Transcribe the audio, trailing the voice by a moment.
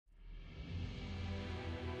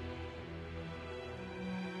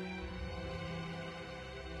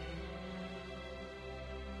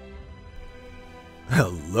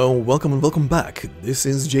Hello, welcome and welcome back. This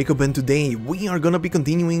is Jacob and today we are gonna be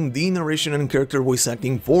continuing the narration and character voice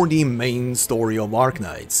acting for the main story of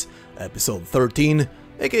Arknights, episode 13,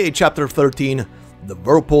 aka chapter 13, The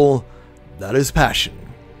Whirlpool That Is Passion.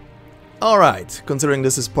 Alright, considering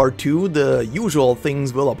this is part 2, the usual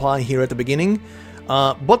things will apply here at the beginning,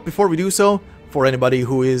 but before we do so, for anybody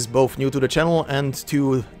who is both new to the channel and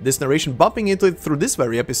to this narration bumping into it through this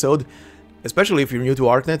very episode, especially if you're new to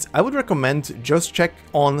Arknights, I would recommend just check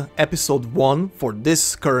on episode 1 for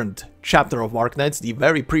this current chapter of Arknights, the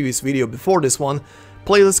very previous video before this one.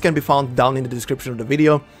 Playlist can be found down in the description of the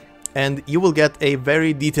video, and you will get a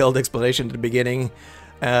very detailed explanation at the beginning.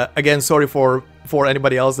 Again, sorry for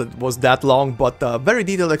anybody else that was that long, but a very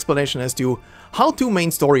detailed explanation as to how to main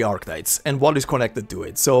story Arknights and what is connected to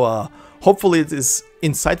it. So hopefully it is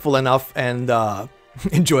insightful enough and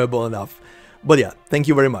enjoyable enough. But yeah, thank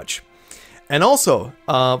you very much. And also,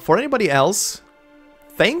 for anybody else,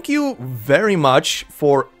 thank you very much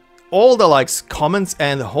for all the likes, comments,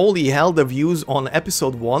 and holy hell the views on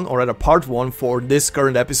episode 1, or rather part 1 for this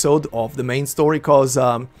current episode of the main story, because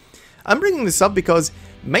I'm bringing this up because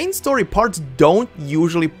main story parts don't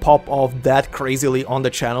usually pop off that crazily on the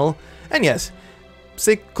channel. And yes,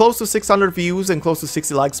 close to 600 views and close to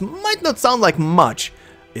 60 likes might not sound like much.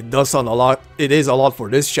 It does sound a lot, it is a lot for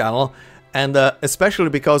this channel. And especially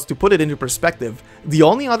because, to put it into perspective, the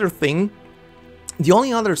only other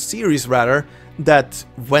series rather that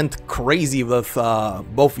went crazy with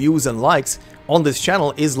both views and likes on this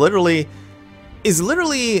channel is literally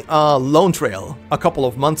Lone Trail a couple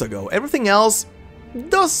of months ago. Everything else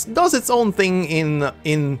does its own thing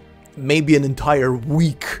in maybe an entire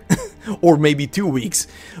week or maybe 2 weeks,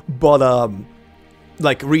 but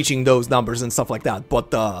like reaching those numbers and stuff like that.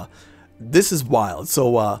 But this is wild.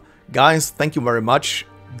 So guys, thank you very much.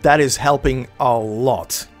 That is helping a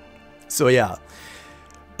lot. So yeah.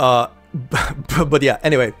 But yeah,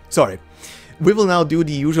 anyway, sorry. We will now do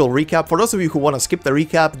the usual recap. For those of you who want to skip the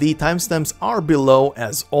recap, the timestamps are below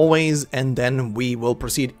as always, and then we will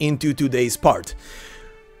proceed into today's part.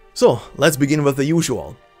 So, let's begin with the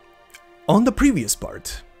usual. On the previous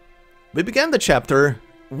part, we began the chapter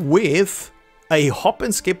with a hop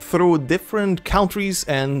and skip through different countries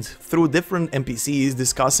and through different NPCs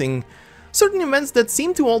discussing certain events that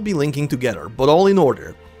seem to all be linking together, but all in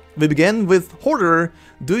order. We began with Hoderer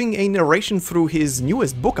doing a narration through his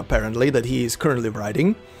newest book, apparently, that he is currently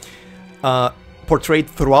writing, portrayed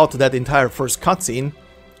throughout that entire first cutscene.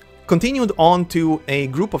 Continued on to a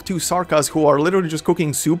group of two Sarkas who are literally just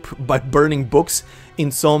cooking soup by burning books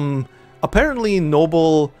in some apparently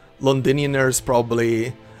noble Londonianers,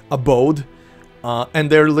 probably, abode. And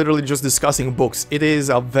they're literally just discussing books. It is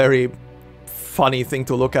a very funny thing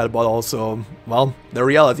to look at, but also, well, the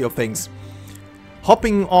reality of things.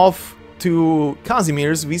 Hopping off to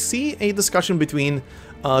Casimir's, we see a discussion between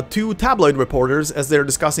two tabloid reporters as they're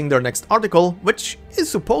discussing their next article, which is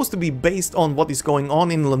supposed to be based on what is going on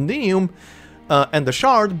in Londinium and the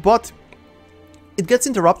Shard, but it gets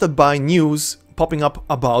interrupted by news popping up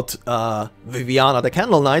about Viviana the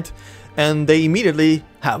Candle Knight, and they immediately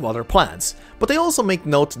have other plans. But they also make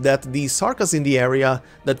note that the Sarkas in the area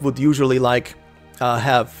that would usually like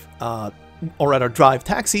have, or rather drive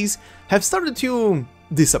taxis, have started to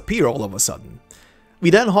disappear all of a sudden. We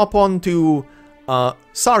then hop on to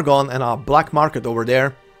Sargon and a black market over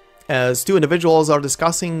there, as two individuals are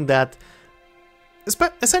discussing that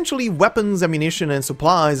essentially weapons, ammunition, and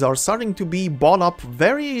supplies are starting to be bought up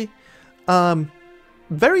very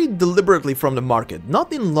deliberately from the market,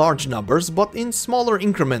 not in large numbers, but in smaller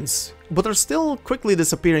increments, but are still quickly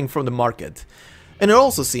disappearing from the market. And it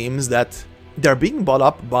also seems that they're being bought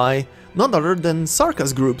up by none other than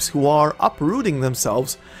Sarkas groups who are uprooting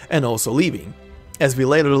themselves and also leaving. As we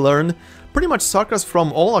later learn, pretty much Sarkas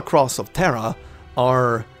from all across of Terra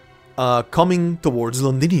are coming towards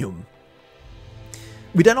Londinium.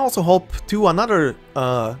 We then also hop to another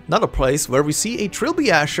place where we see a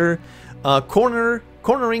Trilby Asher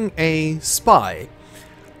cornering a spy.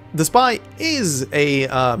 The spy is a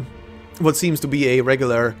what seems to be a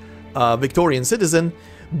regular Victorian citizen,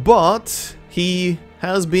 but he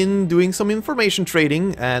has been doing some information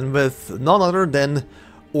trading, and with none other than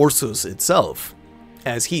Ursus itself.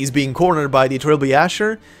 As he is being cornered by the Trilby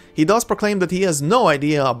Asher, he does proclaim that he has no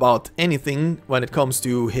idea about anything when it comes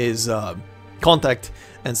to his contact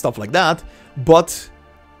and stuff like that, but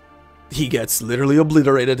he gets literally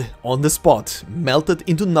obliterated on the spot, melted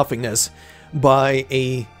into nothingness by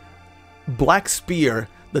a black spear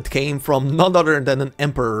that came from none other than an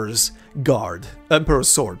Emperor's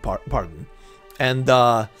sword, pardon. And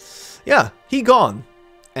yeah, he gone.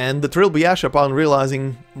 And the Trilbiash, upon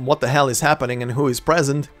realizing what the hell is happening and who is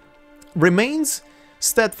present, remains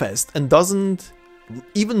steadfast and doesn't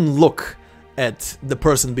even look at the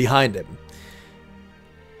person behind him.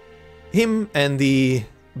 Him and the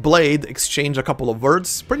Blade exchange a couple of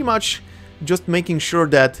words, pretty much just making sure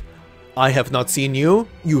that I have not seen you,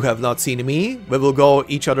 you have not seen me, we will go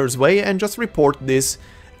each other's way and just report this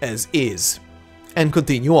as is, and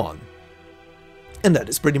continue on. And that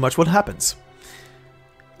is pretty much what happens.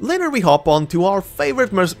 Later we hop on to our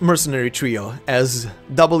favorite mercenary trio, as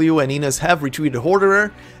W and Ines have retreated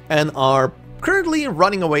Hoderer and are currently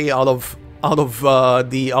running away out of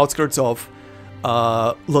the outskirts of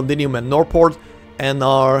Londinium and Norport, and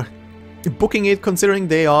are booking it considering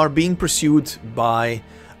they are being pursued by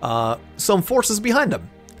some forces behind them.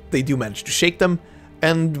 They do manage to shake them,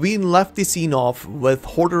 and we left the scene off with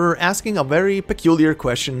Hoderer asking a very peculiar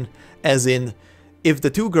question, as in, if the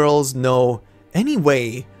two girls know any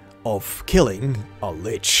way of killing a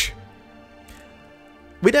lich.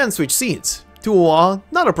 We then switch scenes to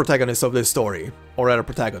another protagonist of this story, or rather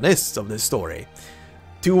protagonists of this story,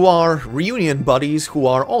 to our reunion buddies who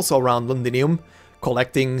are also around Londinium,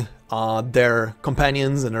 collecting their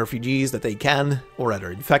companions and refugees that they can, or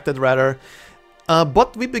rather infected rather.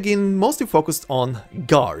 But we begin mostly focused on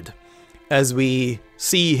Guard, as we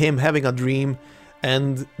see him having a dream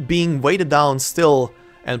and being weighted down still,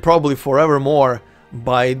 and probably forevermore,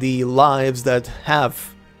 by the lives that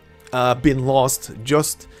have been lost,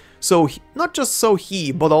 just so not just so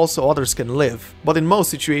he, but also others can live. But in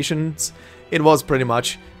most situations, it was pretty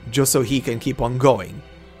much just so he can keep on going,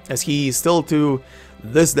 as he still to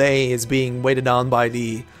this day is being weighted down by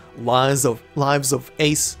the lives of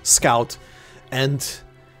Ace, Scout, and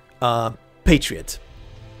Patriot.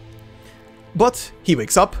 But he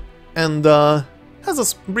wakes up and has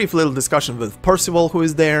a brief little discussion with Percival, who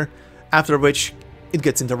is there, after which it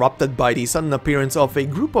gets interrupted by the sudden appearance of a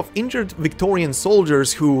group of injured Victorian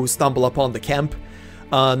soldiers who stumble upon the camp.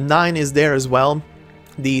 9 is there as well.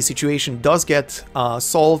 The situation does get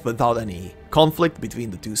solved without any conflict between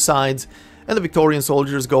the two sides, and the Victorian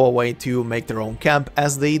soldiers go away to make their own camp,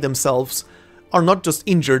 as they themselves are not just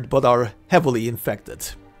injured but are heavily infected.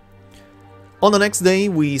 On the next day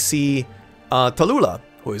we see Tallulah,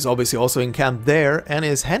 who is obviously also in camp there and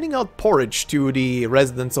is handing out porridge to the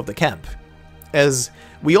residents of the camp. As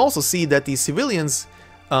we also see that the civilian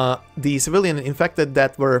infected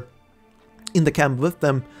that were in the camp with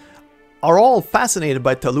them are all fascinated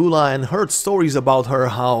by Tallulah and heard stories about her,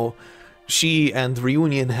 how she and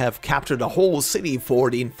Reunion have captured a whole city for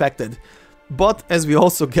the infected. But as we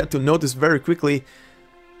also get to notice very quickly,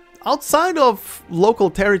 outside of local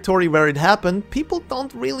territory where it happened, people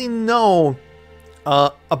don't really know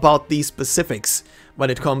about these specifics when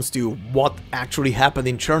it comes to what actually happened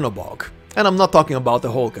in Chernobog. And I'm not talking about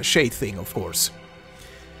the whole cachet thing, of course.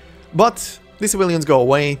 But the civilians go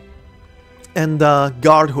away, and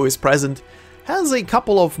Guard, who is present, has a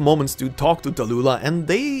couple of moments to talk to Tallulah, and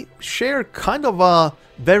they share kind of a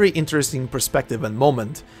very interesting perspective and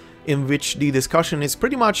moment, in which the discussion is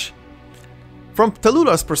pretty much, from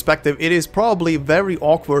Tallulah's perspective, it is probably very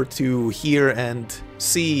awkward to hear and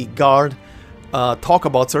see Guard talk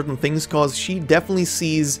about certain things, because she definitely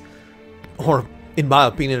sees, or in my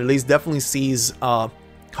opinion at least, definitely sees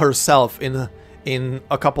herself in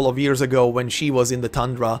a couple of years ago when she was in the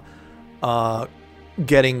tundra,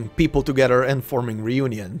 getting people together and forming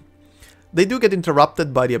Reunion. They do get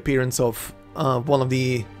interrupted by the appearance of one of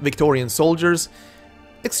the Victorian soldiers,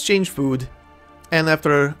 exchange food, and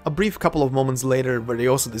after a brief couple of moments later, where they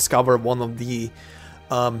also discover one of the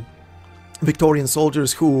Victorian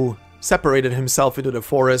soldiers who separated himself into the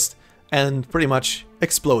forest and pretty much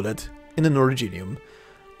exploded in an Originium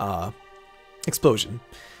explosion.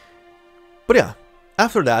 But yeah,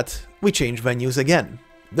 after that, we change venues again.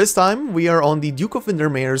 This time, we are on the Duke of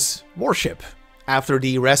Windermere's warship, after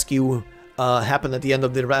the rescue happened at the end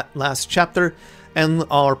of the last chapter, and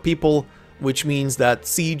our people, which means that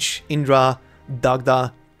Siege, Indra,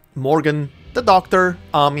 Dagda, Morgan, the Doctor,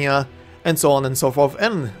 Amiya, and so on and so forth,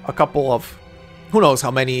 and a couple of who knows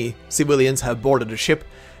how many civilians have boarded the ship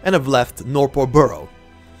and have left Norport Borough.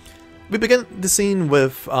 We begin the scene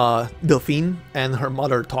with Delphine and her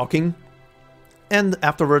mother talking, and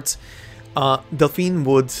afterwards Delphine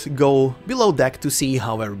would go below deck to see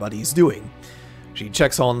how everybody's doing. She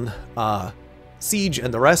checks on Siege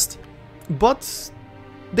and the rest, but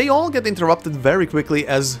they all get interrupted very quickly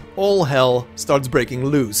as all hell starts breaking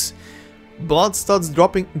loose. Blood starts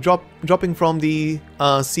dropping from the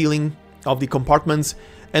ceiling of the compartments,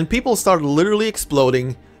 and people start literally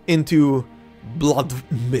exploding into blood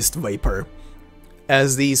mist vapor.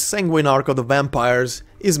 as the sanguine arc of the vampires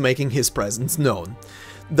is making his presence known.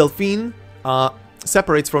 Delphine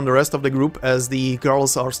separates from the rest of the group as the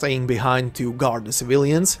girls are staying behind to guard the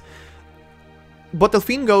civilians. But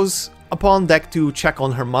Delphine goes upon deck to check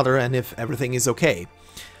on her mother and if everything is okay.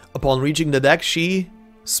 Upon reaching the deck, she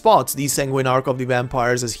spots the sanguine arc of the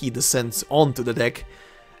vampires as he descends onto the deck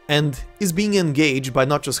and is being engaged by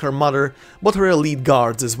not just her mother, but her elite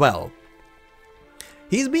guards as well.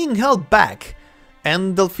 He's being held back,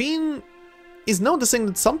 and Delphine is noticing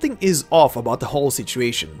that something is off about the whole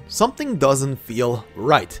situation. Something doesn't feel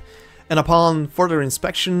right. And upon further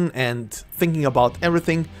inspection and thinking about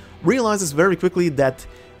everything, realizes very quickly that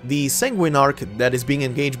the sanguine arc that is being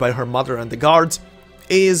engaged by her mother and the guards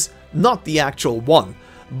is not the actual one,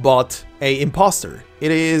 but an imposter.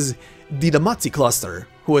 It is the Damazi cluster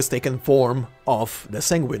who has taken form of the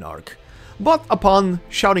sanguine arc. But upon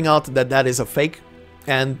shouting out that that is a fake,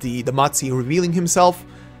 and the Damazi revealing himself,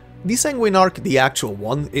 the sanguine arc, the actual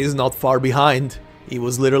one, is not far behind. He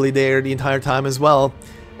was literally there the entire time as well,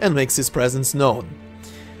 and makes his presence known.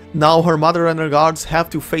 Now her mother and her guards have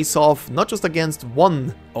to face off not just against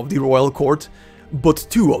one of the royal court, but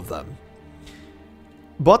two of them.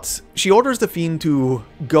 But she orders the Fiend to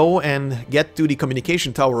go and get to the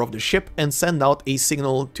communication tower of the ship and send out a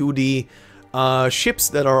signal to the ships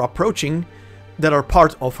that are approaching, that are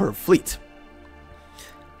part of her fleet.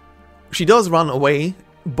 She does run away,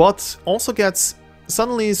 but also gets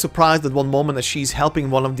suddenly surprised at one moment as she's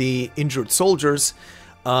helping one of the injured soldiers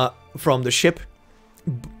from the ship,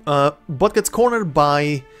 but gets cornered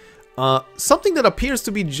by something that appears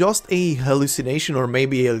to be just a hallucination or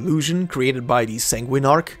maybe an illusion created by the sanguine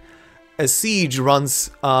arc, as Siege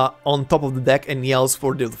runs on top of the deck and yells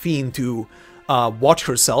for Delphine to watch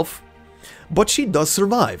herself, but she does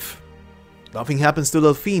survive. Nothing happens to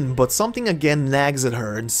Delphine, but something again nags at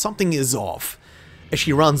her and something is off. As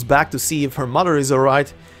she runs back to see if her mother is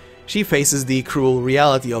alright, she faces the cruel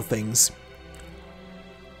reality of things.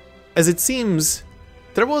 As it seems,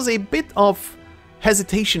 there was a bit of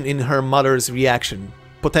hesitation in her mother's reaction.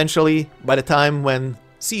 Potentially, by the time when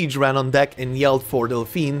Siege ran on deck and yelled for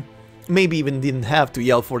Delphine, maybe even didn't have to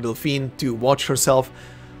yell for Delphine to watch herself,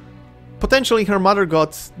 potentially her mother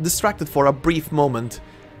got distracted for a brief moment,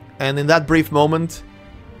 and in that brief moment,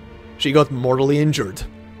 she got mortally injured.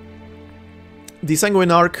 The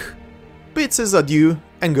sanguine arc bids his adieu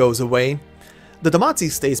and goes away. The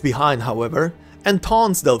Damazi stays behind, however, and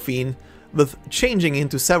taunts Delphine with changing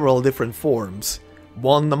into several different forms,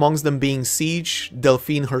 one amongst them being Siege,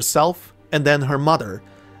 Delphine herself, and then her mother,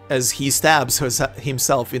 as he stabs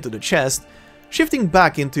himself into the chest, shifting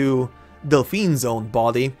back into Delphine's own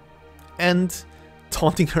body, and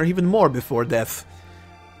taunting her even more before death.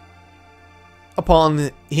 Upon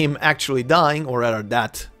him actually dying, or rather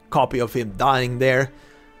that copy of him dying there,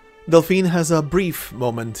 Delphine has a brief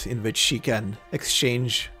moment in which she can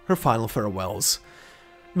exchange her final farewells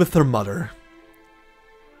with her mother.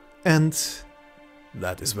 And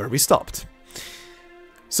that is where we stopped.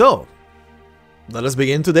 So, let us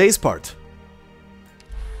begin today's part.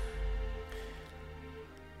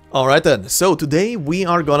 Alright then, so today we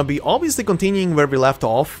are gonna be obviously continuing where we left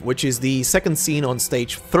off, which is the second scene on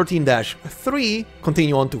stage 13-3,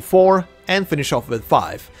 continue on to 4, and finish off with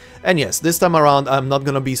 5. And yes, this time around I'm not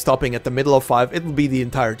gonna be stopping at the middle of 5, it will be the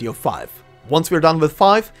entirety of 5. Once we're done with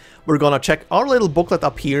 5, we're gonna check our little booklet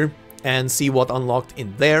up here and see what unlocked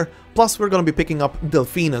in there, plus we're gonna be picking up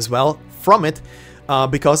Delphine as well from it,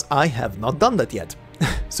 because I have not done that yet.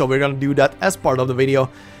 So we're gonna do that as part of the video,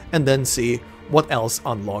 and then see what else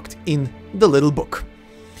unlocked in the little book.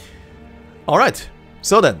 Alright,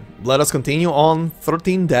 so then, let us continue on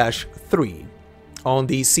 13-3. On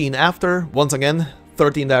the scene after, once again,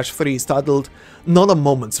 13-3 is titled Not a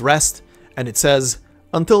Moment's Rest, and it says,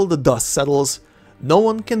 until the dust settles, no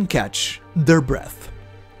one can catch their breath.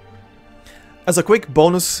 As a quick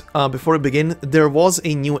bonus before we begin, there was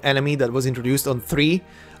a new enemy that was introduced on 3,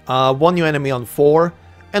 one new enemy on 4,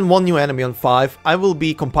 and one new enemy on 5. I will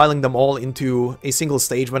be compiling them all into a single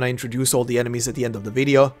stage when I introduce all the enemies at the end of the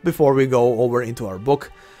video, before we go over into our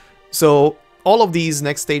book. So all of these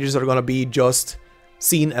next stages are gonna be just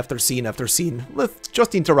scene after scene after scene, with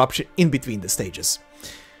just interruption in between the stages.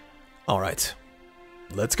 Alright,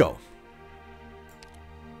 let's go.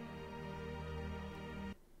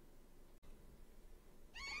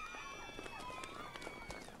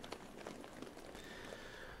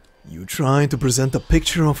 You try to present a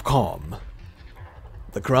picture of calm.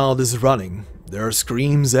 The crowd is running, there are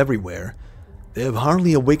screams everywhere. They have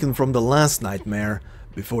hardly awakened from the last nightmare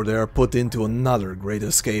before they are put into another great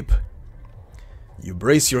escape. You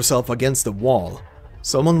brace yourself against the wall.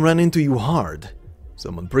 Someone ran into you hard.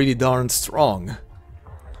 Someone pretty darn strong.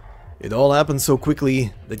 It all happened so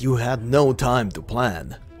quickly that you had no time to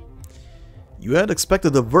plan. You had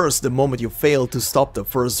expected the worst the moment you failed to stop the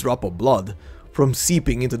first drop of blood from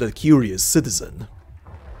seeping into the curious citizen.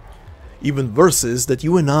 Even worse is that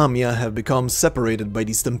you and Amiya have become separated by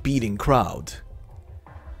the stampeding crowd.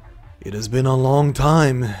 It has been a long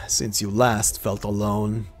time since you last felt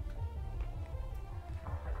alone.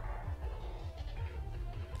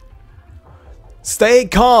 Stay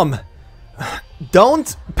calm!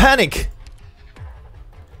 Don't panic!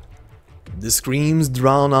 The screams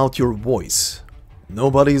drown out your voice.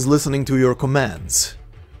 Nobody is listening to your commands.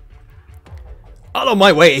 Out of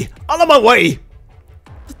my way! Out of my way!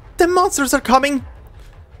 The monsters are coming!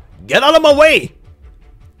 Get out of my way!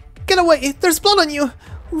 Get away! There's blood on you!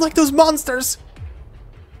 Like those monsters!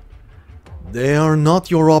 They are not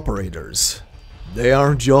your operators. They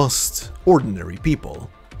are just ordinary people.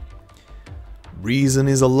 Reason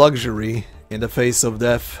is a luxury in the face of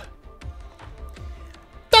death.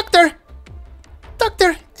 Doctor!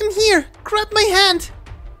 Doctor, I'm here! Grab my hand!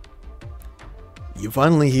 You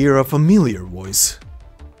finally hear a familiar voice.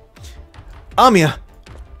 Amiya!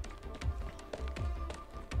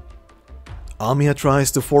 Amiya tries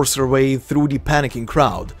to force her way through the panicking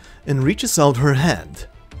crowd and reaches out her hand.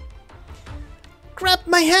 Grab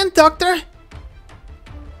my hand, Doctor!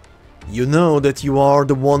 You know that you are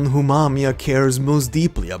the one whom Amiya cares most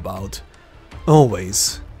deeply about.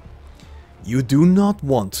 Always. You do not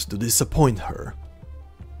want to disappoint her.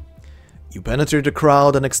 You penetrate the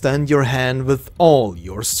crowd and extend your hand with all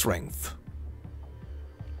your strength.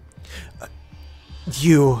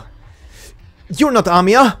 You're not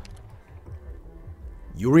Amiya!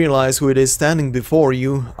 You realize who it is standing before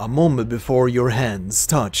you a moment before your hands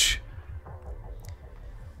touch.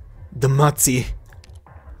 Demazi.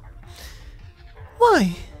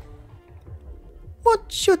 Why?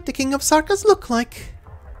 What should the King of Sarkas look like?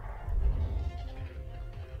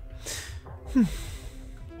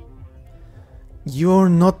 You're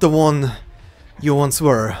not the one you once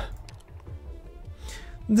were.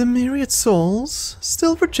 The myriad souls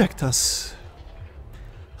still reject us.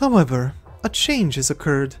 However, a change has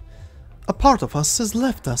occurred. A part of us has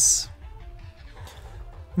left us.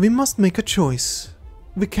 We must make a choice.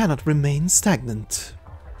 We cannot remain stagnant.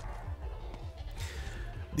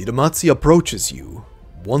 The Demazi approaches you,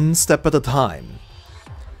 one step at a time.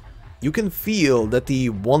 You can feel that the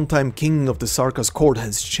one-time king of the Sarkas court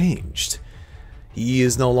has changed. He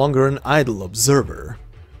is no longer an idle observer.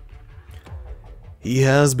 He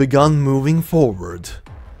has begun moving forward.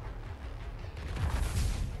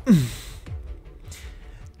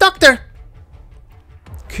 Doctor!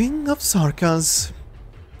 King of Sarkas.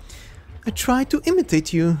 I tried to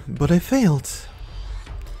imitate you, but I failed.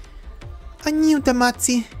 I knew,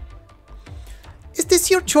 Demazi. Is this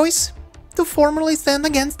your choice? To formally stand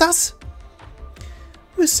against us?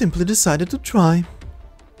 We simply decided to try.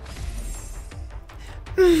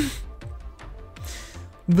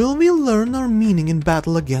 Will we learn our meaning in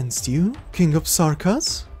battle against you, King of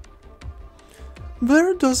Sarkas?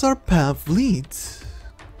 Where does our path lead?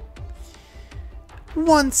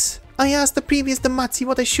 Once, I asked the previous Demazi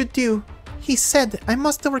what I should do. He said I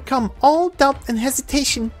must overcome all doubt and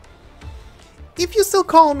hesitation. If you still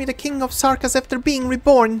call me the King of Sarkas after being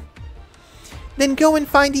reborn, then go and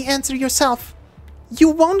find the answer yourself. You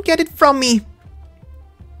won't get it from me.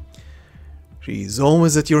 She's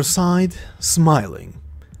always at your side, smiling.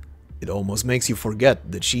 It almost makes you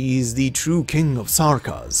forget that she is the true King of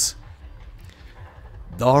Sarkas.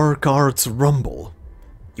 Dark arts rumble.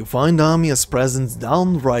 You find Amiya's presence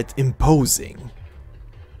downright imposing.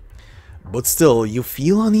 But still, you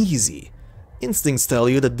feel uneasy. Instincts tell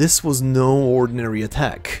you that this was no ordinary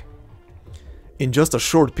attack. In just a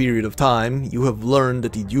short period of time, you have learned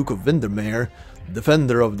that the Duke of Windermere,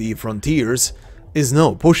 defender of the frontiers, is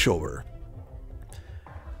no pushover.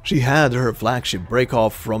 She had her flagship break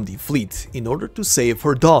off from the fleet in order to save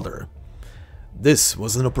her daughter. This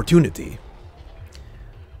was an opportunity.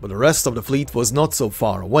 But the rest of the fleet was not so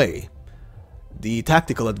far away. The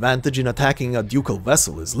tactical advantage in attacking a ducal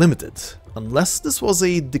vessel is limited, unless this was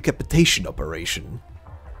a decapitation operation.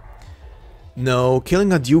 No,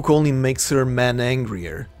 killing a duke only makes her men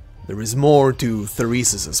angrier. There is more to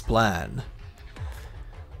Therese's plan.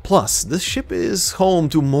 Plus, this ship is home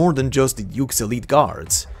to more than just the Duke's elite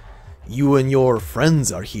guards. You and your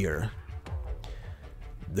friends are here.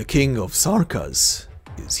 The King of Sarkas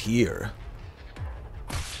is here.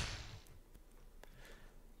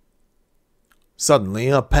 Suddenly,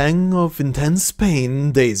 a pang of intense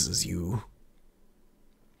pain dazes you.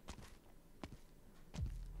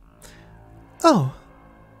 Oh,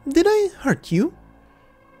 did I hurt you?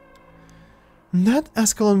 That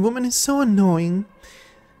Ascalon woman is so annoying.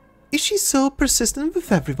 Is she so persistent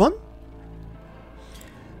with everyone?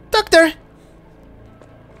 Doctor!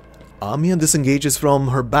 Amiya disengages from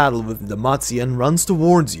her battle with Demacia and runs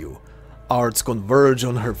towards you. Arts converge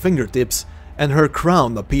on her fingertips, and her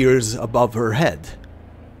crown appears above her head.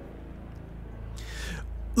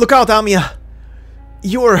 Look out, Amiya!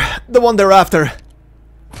 You're the one they're after!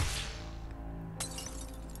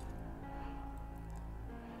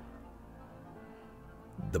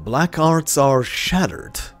 The black arts are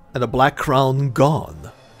shattered, and the black crown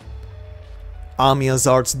gone. Amiya's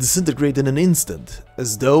arts disintegrate in an instant,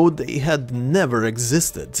 as though they had never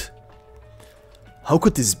existed. How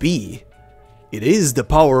could this be? It is the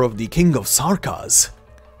power of the King of Sarkas.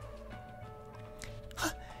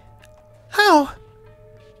 How?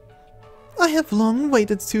 I have long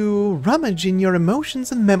waited to rummage in your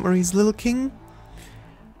emotions and memories, little king.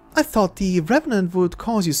 I thought the Revenant would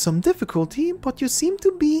cause you some difficulty, but you seem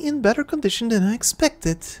to be in better condition than I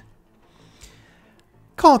expected.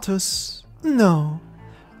 Cautus, no.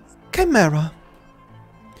 Chimera.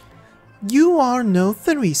 You are no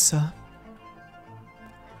Theresa.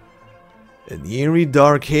 An eerie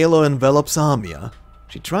dark halo envelops Amiya.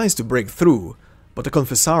 She tries to break through, but the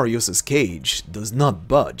Confessarius's cage does not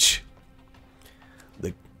budge.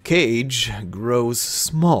 The cage grows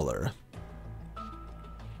smaller.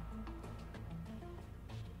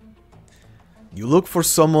 You look for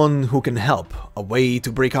someone who can help, a way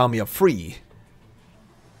to break Amiya free.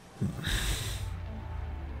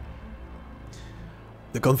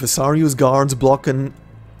 The Confessarius guards block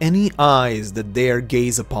any eyes that dare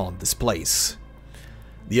gaze upon this place.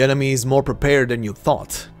 The enemy is more prepared than you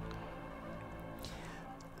thought.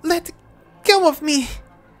 Let go of me!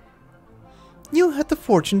 You had the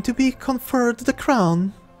fortune to be conferred the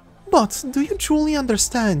crown, but do you truly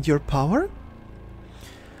understand your power?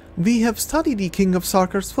 We have studied the King of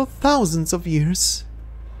Sarkars for thousands of years.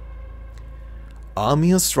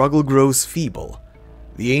 Amiya's struggle grows feeble.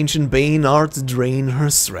 The ancient Bane arts drain her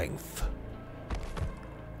strength.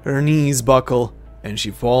 Her knees buckle, and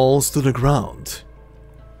she falls to the ground.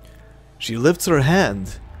 She lifts her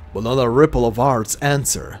hand, but not a ripple of arts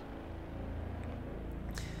answer.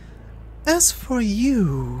 As for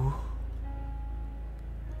you...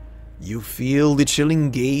 You feel the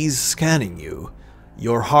chilling gaze scanning you.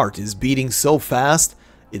 Your heart is beating so fast,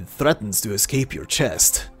 it threatens to escape your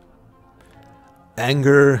chest.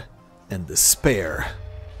 Anger and despair.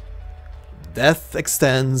 Death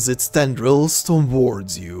extends its tendrils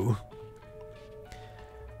towards you.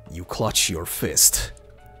 You clutch your fist.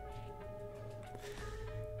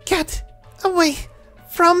 Get away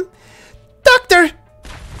from... Doctor!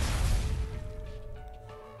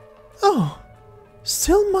 Oh,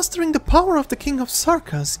 still mustering the power of the King of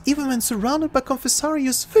Sarkas, even when surrounded by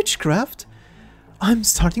Confessarius witchcraft? I'm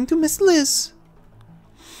starting to miss Liz.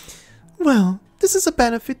 Well, this is a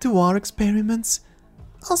benefit to our experiments.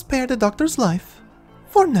 I'll spare the doctor's life,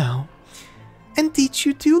 for now, and teach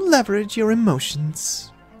you to leverage your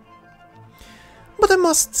emotions. But I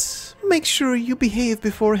must make sure you behave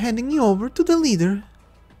before handing you over to the leader.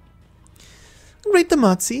 Great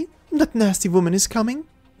Demacia, that nasty woman is coming.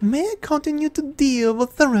 May I continue to deal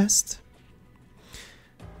with the rest?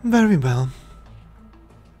 Very well.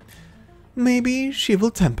 Maybe she will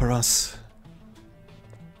temper us.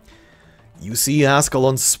 You see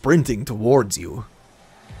Ascalon sprinting towards you.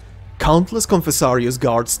 Countless Confessarius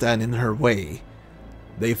guards stand in her way.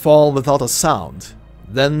 They fall without a sound.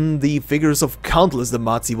 Then the figures of countless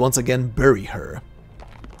Demacia once again bury her.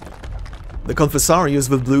 The Confessarius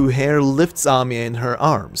with blue hair lifts Amiya in her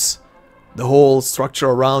arms. The whole structure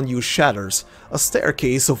around you shatters, a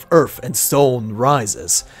staircase of earth and stone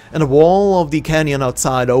rises, and the wall of the canyon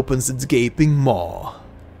outside opens its gaping maw.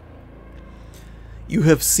 You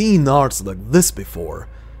have seen arts like this before,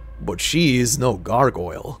 but she is no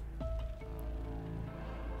gargoyle.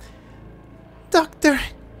 Doctor!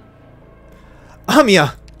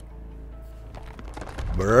 Amiya!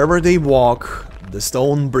 Wherever they walk, the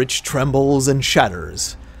stone bridge trembles and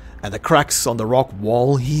shatters, and the cracks on the rock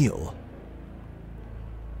wall heal.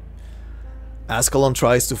 Ascalon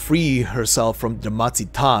tries to free herself from the Demacia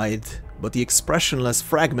tide, but the expressionless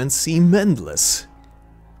fragments seem endless.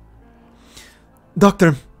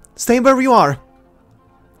 Doctor, stay where you are.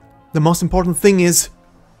 The most important thing is...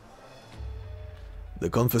 The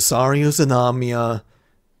Confessarius and Amiya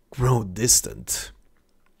grow distant.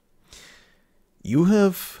 You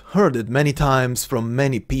have heard it many times from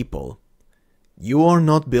many people. You are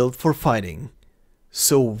not built for fighting.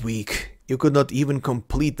 So weak, you could not even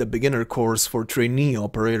complete the beginner course for trainee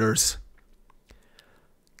operators.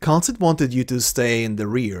 Conceit wanted you to stay in the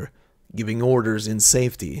rear, giving orders in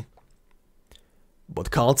safety.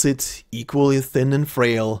 But Calcit, equally thin and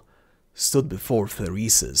frail, stood before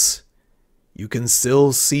Theresis. You can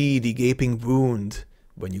still see the gaping wound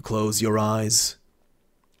when you close your eyes.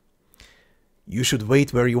 You should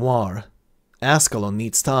wait where you are. Ascalon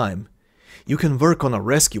needs time. You can work on a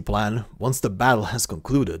rescue plan once the battle has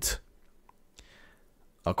concluded.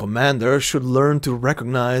 A commander should learn to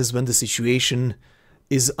recognize when the situation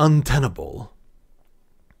is untenable.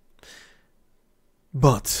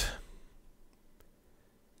 But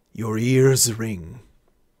your ears ring.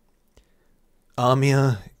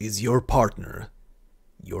 Amiya is your partner,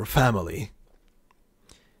 your family.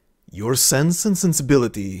 Your sense and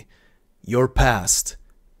sensibility, your past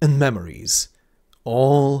and memories,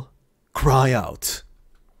 all cry out.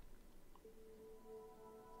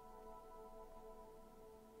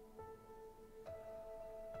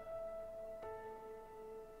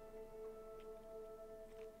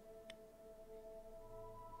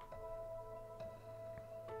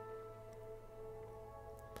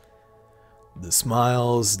 The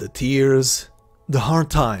smiles, the tears, the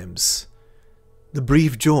hard times, the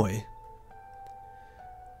brief joy.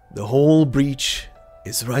 The whole breach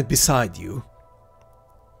is right beside you.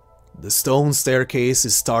 The stone staircase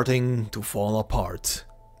is starting to fall apart.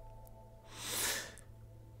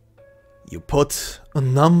 You put a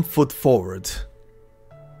numb foot forward.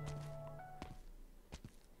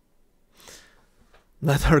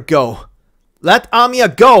 Let her go. Let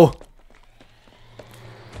Amiya go!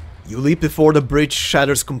 You leap before the bridge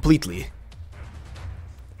shatters completely.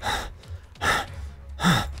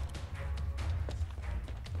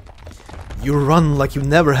 You run like you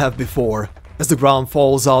never have before, as the ground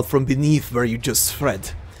falls out from beneath where you just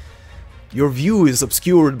fled. Your view is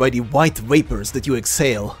obscured by the white vapors that you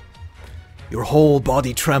exhale. Your whole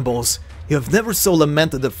body trembles. You have never so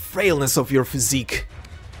lamented the frailness of your physique.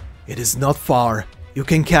 It is not far. You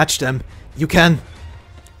can catch them. You can...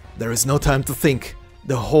 There is no time to think.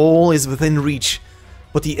 The hole is within reach,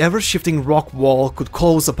 but the ever-shifting rock wall could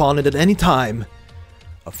close upon it at any time.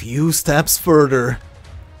 A few steps further.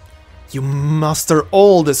 You muster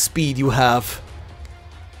all the speed you have.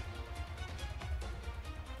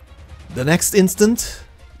 The next instant,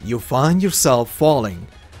 you find yourself falling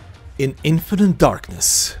in infinite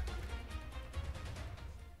darkness.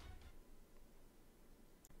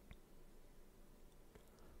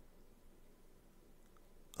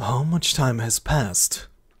 How much time has passed?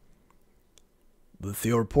 With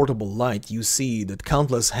your portable light, you see that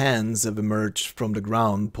countless hands have emerged from the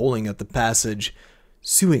ground, pulling at the passage,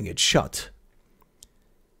 sewing it shut.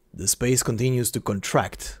 The space continues to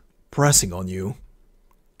contract, pressing on you.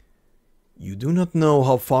 You do not know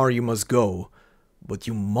how far you must go, but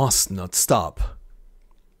you must not stop.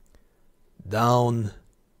 Down,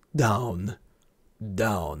 down,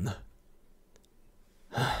 down.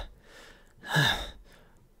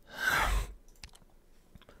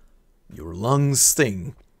 Your lungs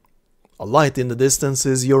sting. A light in the distance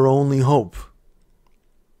is your only hope.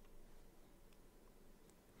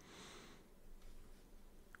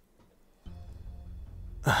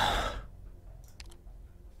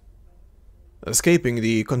 Escaping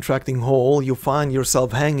the contracting hole, you find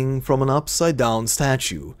yourself hanging from an upside-down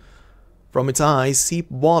statue. From its eyes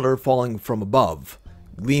seep water falling from above,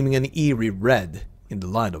 gleaming an eerie red in the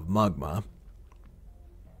light of magma.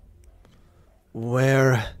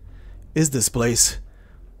 Where is this place?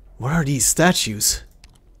 What are these statues?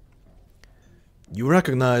 You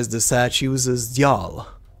recognize the statues as Djal.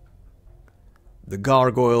 The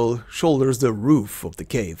gargoyle shoulders the roof of the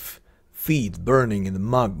cave, feet burning in the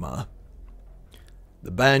magma.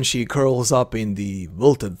 The banshee curls up in the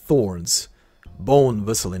wilted thorns, bone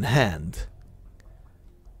whistle in hand.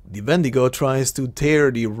 The Wendigo tries to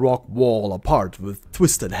tear the rock wall apart with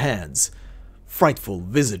twisted hands, frightful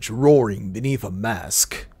visage roaring beneath a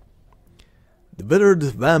mask. The withered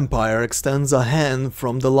vampire extends a hand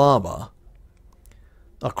from the lava.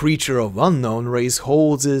 A creature of unknown race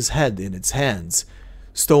holds his head in its hands,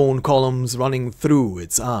 stone columns running through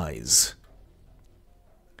its eyes.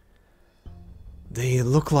 They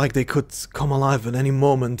look like they could come alive at any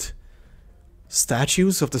moment.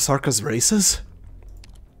 Statues of the Sarkas races?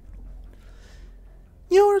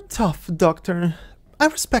 You're tough, Doctor. I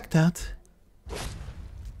respect that.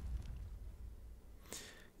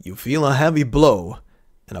 You feel a heavy blow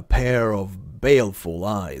and a pair of baleful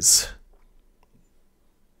eyes.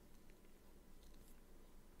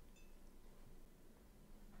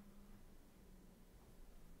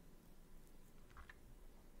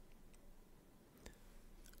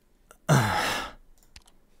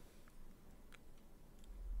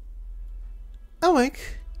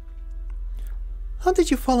 Awake. How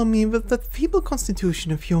did you follow me with that feeble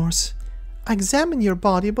constitution of yours? I examined your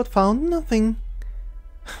body but found nothing.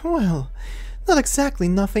 Well, not exactly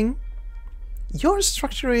nothing. Your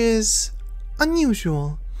structure is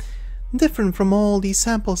unusual, different from all these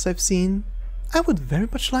samples I've seen. I would very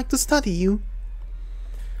much like to study you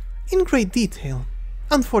in great detail.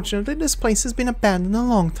 Unfortunately, this place has been abandoned a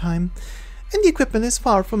long time, and the equipment is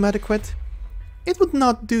far from adequate. It would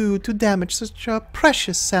not do to damage such a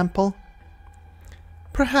precious sample.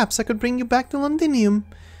 Perhaps I could bring you back to Londinium,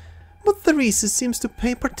 but Theresia seems to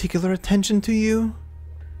pay particular attention to you.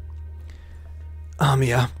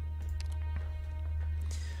 Amiya.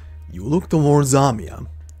 You look towards Amiya.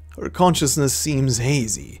 Her consciousness seems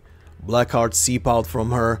hazy. Black hearts seep out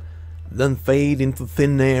from her, then fade into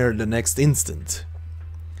thin air the next instant.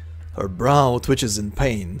 Her brow twitches in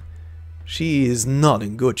pain. She is not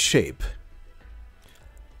in good shape.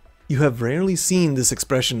 You have rarely seen this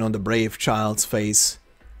expression on the brave child's face,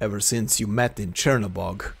 ever since you met in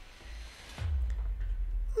Chernobog.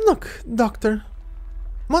 Look, Doctor.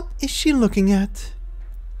 What is she looking at?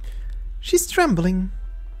 She's trembling.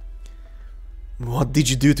 What did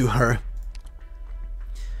you do to her?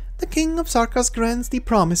 The King of Sarkas grants the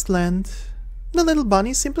Promised Land. The little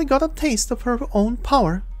bunny simply got a taste of her own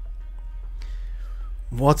power.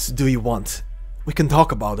 What do you want? We can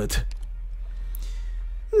talk about it.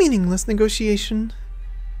 Meaningless negotiation.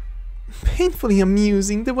 Painfully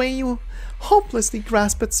amusing the way you hopelessly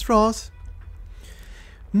grasp at straws.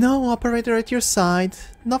 No operator at your side,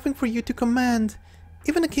 nothing for you to command.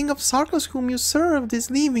 Even the King of Sarkas whom you served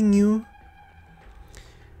is leaving you.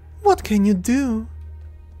 What can you do?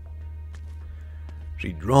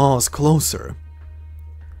 She draws closer.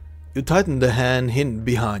 You tighten the hand hidden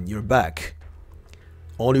behind your back.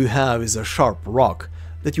 All you have is a sharp rock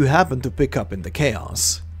that you happen to pick up in the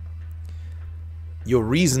chaos. Your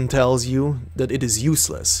reason tells you that it is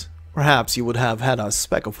useless. Perhaps you would have had a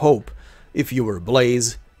speck of hope if you were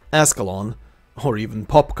Blaze, Ascalon, or even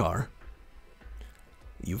Popcar.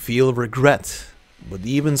 You feel regret, but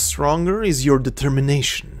even stronger is your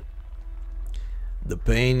determination. The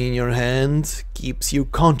pain in your hand keeps you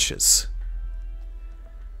conscious.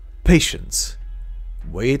 Patience.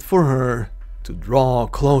 Wait for her to draw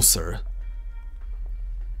closer.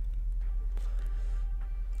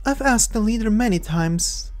 I've asked the leader many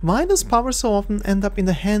times, why does power so often end up in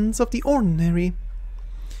the hands of the ordinary?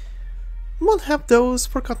 What have those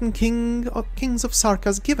forgotten kings of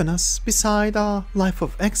Sarkas given us beside a life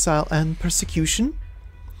of exile and persecution?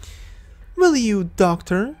 Will you,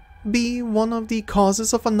 Doctor, be one of the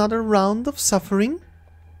causes of another round of suffering?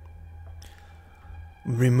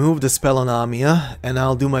 Remove the spell on Amiya, and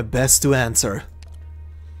I'll do my best to answer.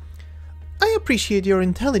 I appreciate your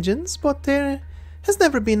intelligence, but there has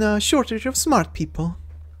never been a shortage of smart people.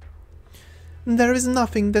 There is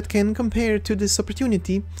nothing that can compare to this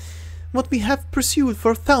opportunity, what we have pursued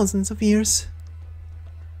for thousands of years.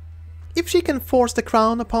 If she can force the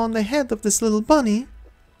crown upon the head of this little bunny,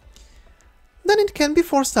 then it can be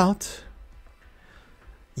forced out.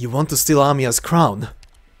 You want to steal Amiya's crown?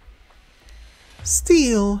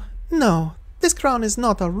 Steal? No, this crown is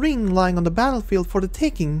not a ring lying on the battlefield for the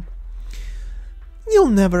taking. You'll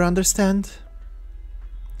never understand.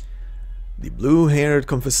 The blue-haired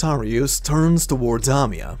Confessarius turns towards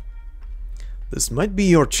Amiya. This might be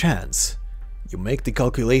your chance. You make the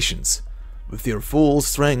calculations. With your full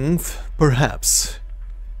strength, perhaps.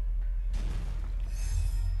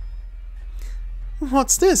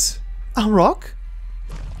 What's this? A rock?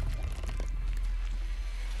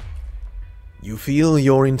 You feel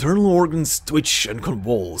your internal organs twitch and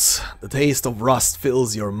convulse. The taste of rust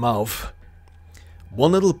fills your mouth.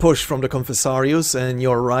 One little push from the Confessarius and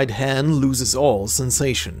your right hand loses all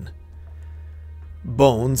sensation.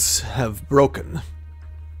 Bones have broken.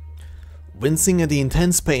 Wincing at the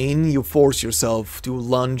intense pain, you force yourself to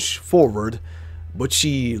lunge forward, but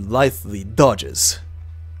she lithely dodges.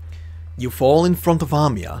 You fall in front of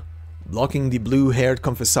Amiya, blocking the blue-haired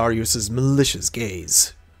Confessarius' malicious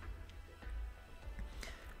gaze.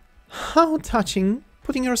 How touching,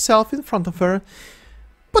 putting yourself in front of her,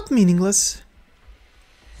 but meaningless.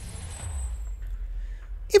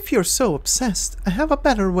 If you're so obsessed, I have a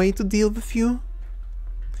better way to deal with you.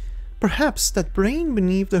 Perhaps that brain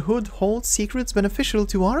beneath the hood holds secrets beneficial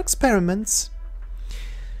to our experiments.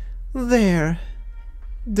 There.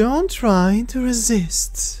 Don't try to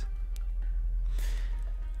resist.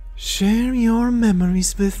 Share your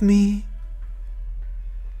memories with me.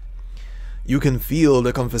 You can feel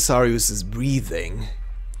the Confessarius' breathing.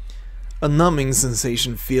 A numbing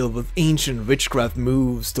sensation filled with ancient witchcraft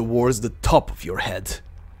moves towards the top of your head.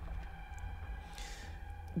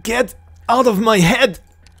 Get out of my head!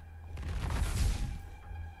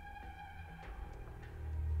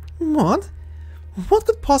 What? What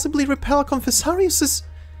could possibly repel Confessarius's...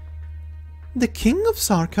 the King of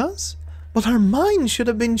Sarkas? But her mind should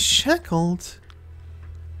have been shackled.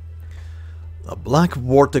 A black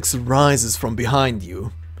vortex rises from behind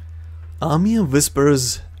you. Amiya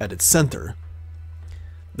whispers at its center.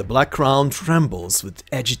 The black crown trembles with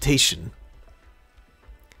agitation.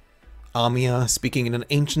 Amiya, speaking in an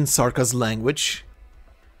ancient Sarkas language.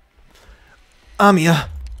 Amiya!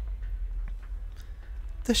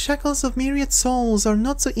 The shackles of myriad souls are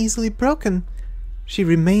not so easily broken. She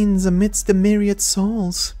remains amidst the myriad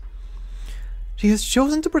souls. She has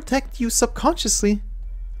chosen to protect you subconsciously.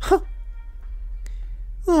 Huh.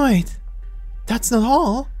 Wait, that's not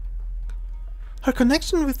all. Her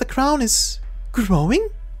connection with the crown is growing?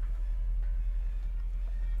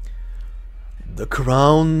 The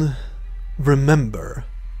crown, remember,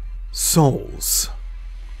 souls.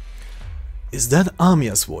 Is that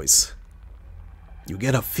Amiya's voice? You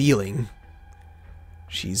get a feeling.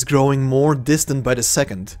 She's growing more distant by the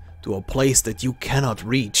second, to a place that you cannot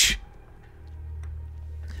reach.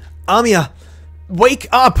 Amiya! Wake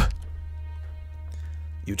up!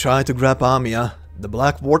 You try to grab Amiya, the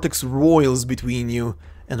black vortex roils between you,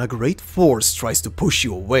 and a great force tries to push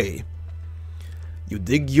you away. You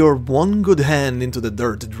dig your one good hand into the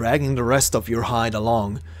dirt, dragging the rest of your hide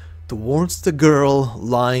along, towards the girl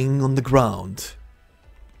lying on the ground.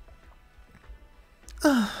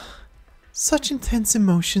 Such intense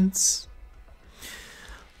emotions.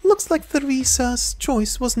 Looks like Theresa's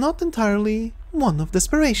choice was not entirely one of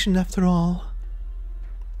desperation after all.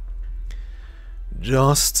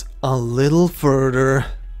 Just a little further.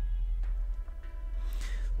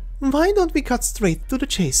 Why don't we cut straight to the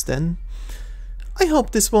chase then? I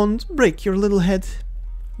hope this won't break your little head.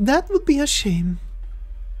 That would be a shame.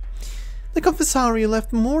 The Confessario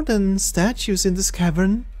left more than statues in this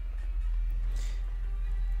cavern.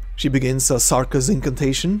 She begins a Sarkas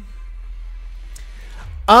incantation.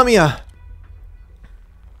 Amiya!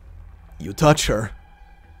 You touch her.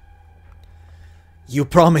 You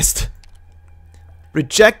promised.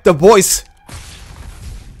 Reject the voice!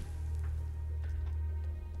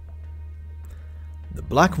 The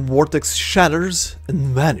black vortex shatters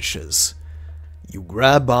and vanishes. You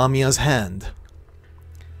grab Amiya's hand.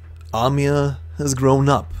 Amiya has grown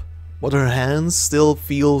up, but her hands still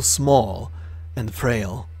feel small and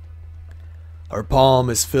frail. Her palm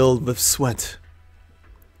is filled with sweat.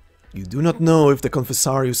 You do not know if the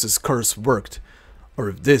Confessarius' curse worked, or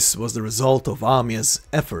if this was the result of Amiya's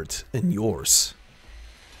effort and yours.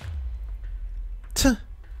 Tuh.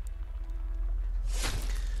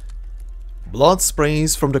 Blood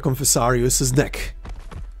sprays from the Confessarius' neck.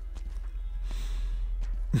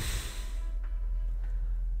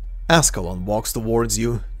 Ascalon walks towards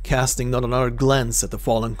you, casting not another glance at the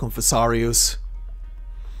fallen Confessarius.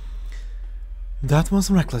 That was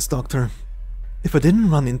reckless, Doctor. If I didn't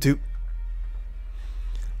run into...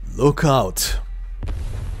 Look out.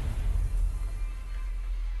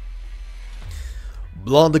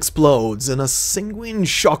 Blood explodes and a sanguine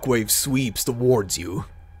shockwave sweeps towards you.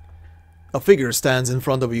 A figure stands in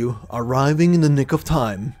front of you, arriving in the nick of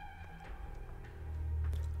time.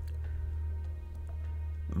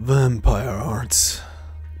 Vampire arts,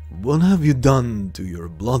 what have you done to your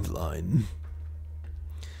bloodline?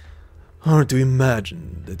 Hard to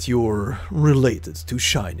imagine that you're related to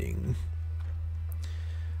Shining.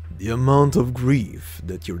 The amount of grief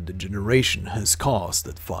that your degeneration has caused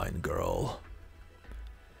that fine girl.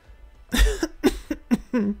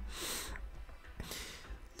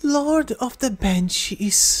 Lord of the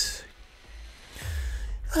Banshees.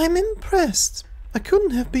 I'm impressed. I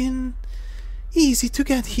couldn't have been easy to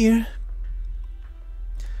get here.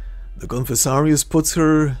 The Confessarius puts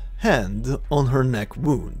her hand on her neck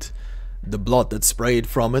wound. The blood that sprayed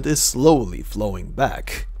from it is slowly flowing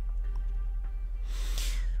back.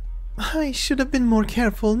 I should have been more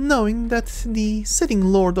careful, knowing that the sitting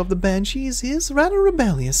Lord of the Banshees is rather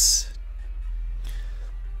rebellious.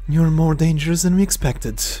 You're more dangerous than we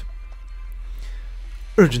expected.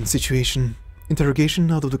 Urgent situation.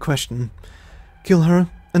 Interrogation out of the question. Kill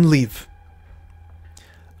her and leave.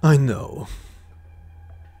 I know.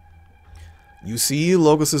 You see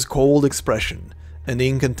Logos' cold expression and the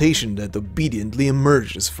incantation that obediently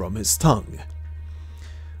emerges from his tongue.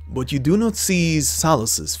 But you do not see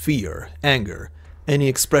Salus's fear, anger, any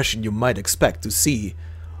expression you might expect to see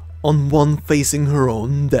on one facing her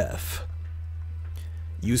own death.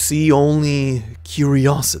 You see only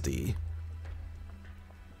curiosity.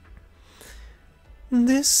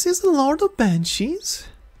 This is the Lord of Banshees?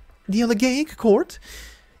 The Elegaic court?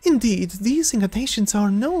 Indeed, these incantations are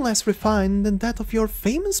no less refined than that of your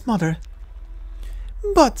famous mother.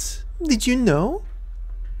 But did you know?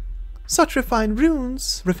 Such refined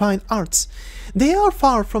runes, refined arts, they are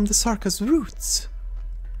far from the Sarka's roots.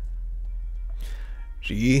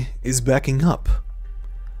 She is backing up.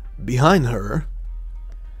 Behind her,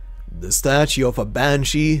 the statue of a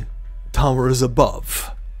banshee towers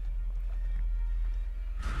above.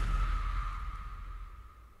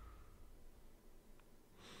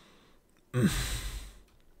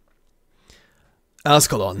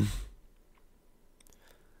 Ascalon.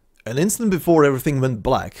 An instant before everything went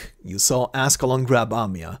black, you saw Ascalon grab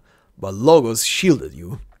Amiya, but Logos shielded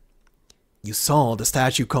you. You saw the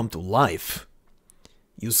statue come to life.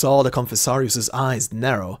 You saw the Confessarius' eyes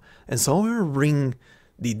narrow, and saw her ring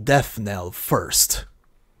the death knell first.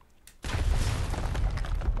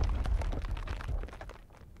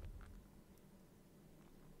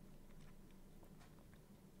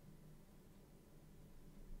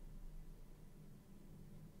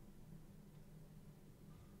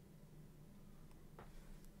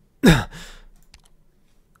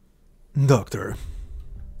 Doctor,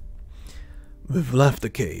 we've left the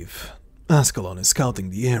cave. Ascalon is scouting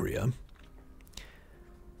the area.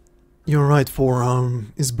 Your right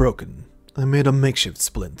forearm is broken. I made a makeshift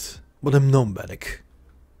splint, but I'm no medic.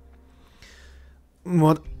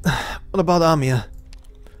 What about Amiya?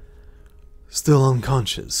 Still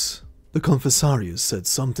unconscious. The Confessarius said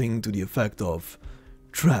something to the effect of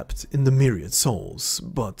trapped in the myriad souls,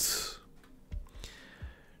 but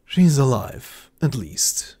she's alive, at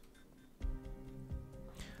least.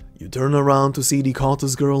 You turn around to see the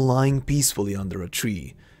Cultist girl lying peacefully under a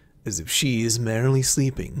tree, as if she is merely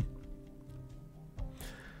sleeping.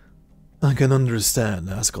 I can understand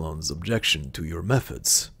Ascalon's objection to your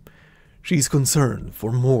methods. She's concerned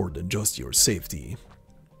for more than just your safety.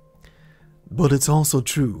 But it's also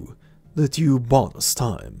true that you bought us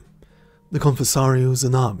time. The Confessarius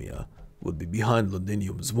and Amiya would be behind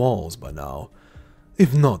Londinium's walls by now,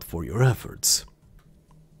 if not for your efforts.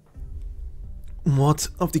 What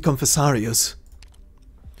of the Confessarius?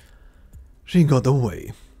 She got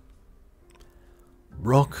away.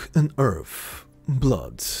 Rock and earth,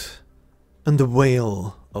 blood, and the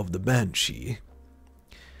wail of the banshee.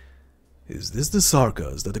 Is this the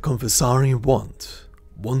Sarkas that the Confessari want?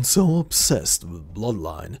 One so obsessed with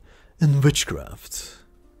bloodline and witchcraft?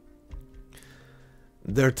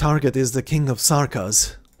 Their target is the King of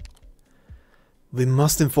Sarkas. We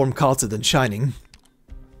must inform Kaltid and Shining.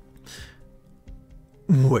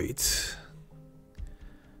 Wait.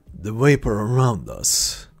 The vapor around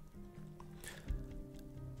us.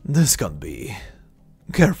 This can't be.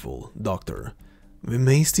 Careful, Doctor. We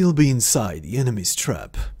may still be inside the enemy's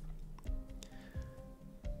trap.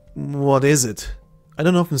 What is it? I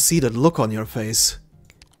don't often see that look on your face.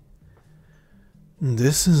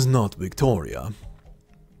 This is not Victoria.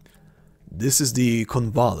 This is the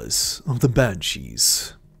Convalis of the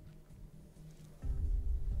Banshees.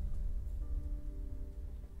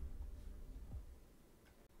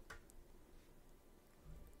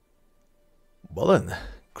 Well then,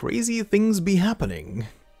 crazy things be happening.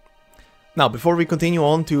 Now, before we continue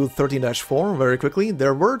on to 13-4, very quickly,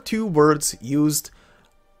 there were two words used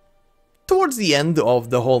towards the end of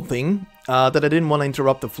the whole thing that I didn't want to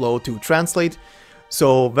interrupt the flow to translate.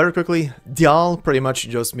 So, very quickly, Dial pretty much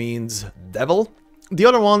just means devil. The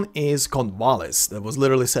other one is Convalis, that was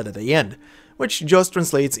literally said at the end, which just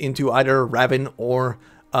translates into either ravine or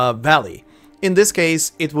valley. In this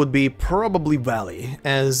case, it would be probably valley,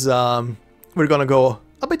 as we're gonna go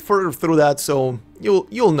a bit further through that, so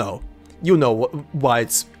you'll know. You know why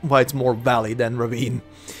it's more valley than ravine.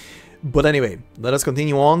 But anyway, let us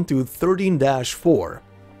continue on to 13-4,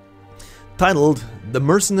 titled The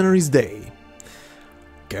Mercenary's Day.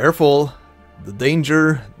 Careful, the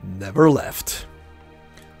danger never left.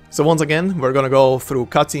 So once again, we're gonna go through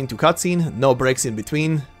cutscene to cutscene, no breaks in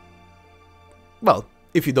between. Well,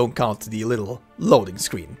 if you don't count the little loading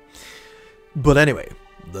screen. But anyway,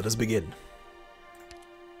 let us begin.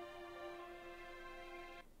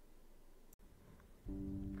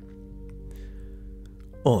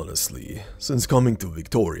 Honestly, since coming to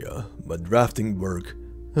Victoria, my drafting work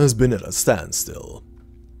has been at a standstill.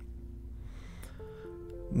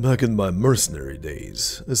 Back in my mercenary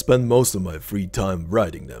days, I spent most of my free time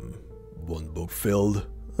writing them. One book filled,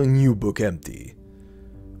 a new book empty.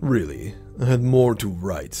 Really, I had more to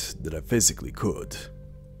write than I physically could.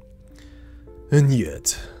 And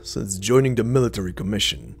yet, since joining the military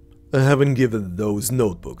commission, I haven't given those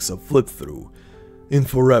notebooks a flip through in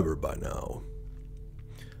forever by now.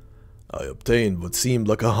 I obtained what seemed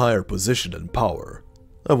like a higher position and power,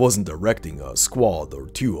 I wasn't directing a squad or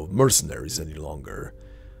two of mercenaries any longer.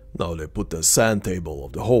 Now they put the sand table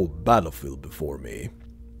of the whole battlefield before me.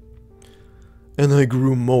 And I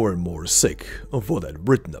grew more and more sick of what I'd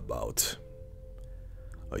written about.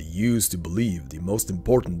 I used to believe the most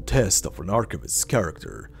important test of an archivist's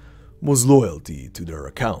character was loyalty to their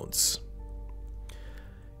accounts.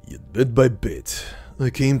 Yet bit by bit, I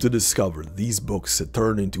came to discover these books had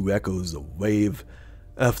turned into echoes of wave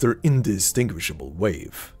after indistinguishable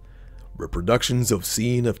wave, reproductions of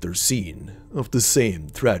scene after scene of the same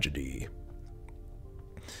tragedy.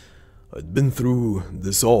 I'd been through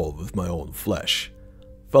this all with my own flesh,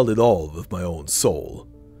 felt it all with my own soul.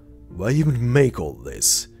 Why even make all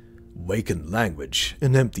this? Vacant language,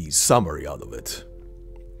 an empty summary out of it.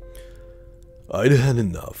 I'd had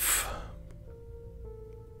enough.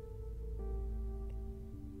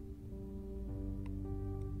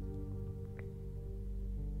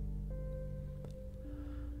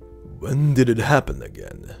 When did it happen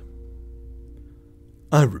again?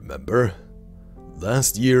 I remember.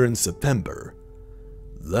 Last year in September.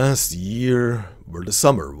 Last year where the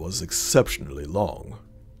summer was exceptionally long.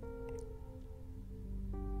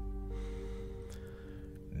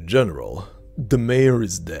 General, the mayor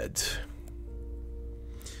is dead.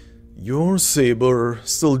 Your saber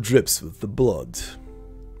still drips with the blood.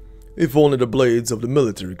 If only the blades of the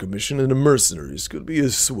military commission and the mercenaries could be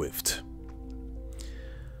as swift.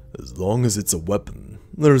 As long as it's a weapon,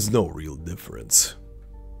 there's no real difference.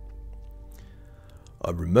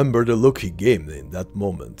 I remember the look he gave me in that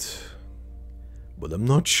moment, but I'm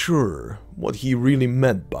not sure what he really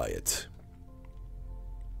meant by it.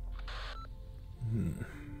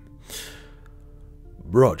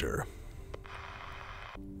 Roger.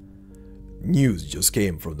 News just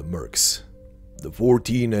came from the Mercs. The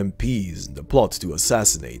 14 MPs in the plot to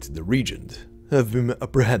assassinate the regent have been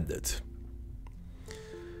apprehended.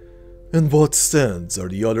 And what stands are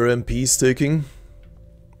the other MPs taking?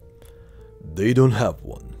 They don't have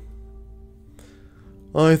one.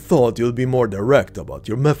 I thought you'd be more direct about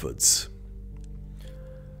your methods.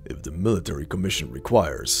 If the military commission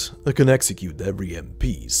requires, I can execute every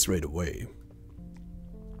MP straight away.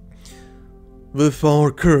 With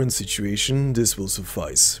our current situation, this will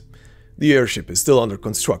suffice. The airship is still under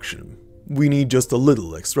construction. We need just a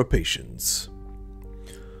little extra patience.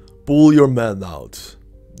 Pull your men out.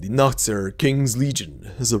 The Nachtzer King's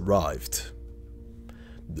Legion has arrived.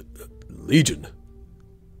 The Legion?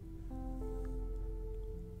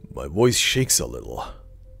 My voice shakes a little.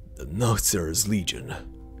 The Nachtzer's Legion.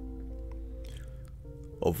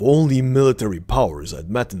 Of all the military powers I'd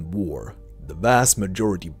met in war, the vast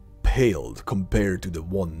majority paled compared to the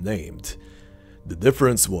one named. The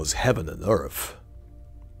difference was heaven and earth.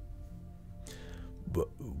 But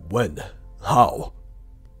when? How?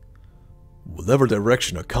 Whatever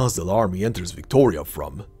direction a Khazad army enters Victoria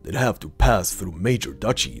from, they'd have to pass through major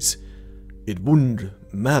duchies. It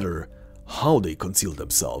wouldn't matter how they concealed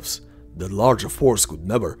themselves. The larger force could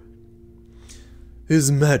never.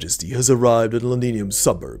 His Majesty has arrived at Londinium's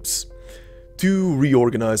suburbs. 2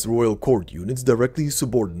 reorganized royal court units directly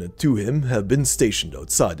subordinate to him have been stationed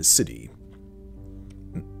outside the city.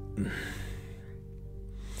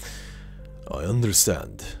 I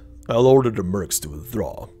understand. I'll order the mercs to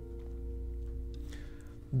withdraw.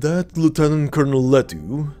 That Lieutenant Colonel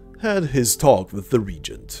Letu had his talk with the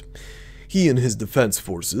Regent. He and his defense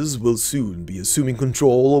forces will soon be assuming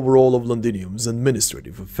control over all of Londinium's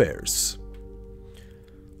administrative affairs.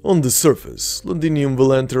 On the surface, Londinium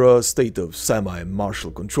will enter a state of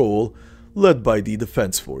semi-martial control led by the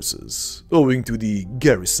defense forces, owing to the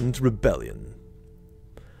garrisoned rebellion.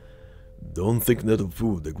 Don't think that'll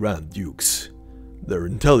fool the Grand Dukes. Their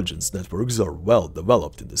intelligence networks are well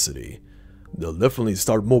developed in the city. They'll definitely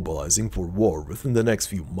start mobilizing for war within the next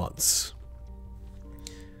few months.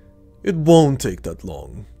 It won't take that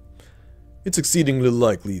long. It's exceedingly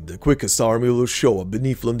likely the quickest army will show up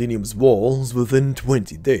beneath Londinium's walls within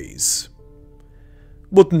 20 days.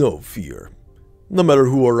 But no fear. No matter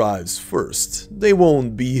who arrives first, they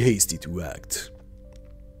won't be hasty to act.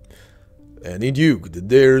 Any duke that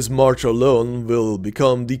dares march alone will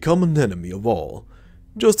become the common enemy of all,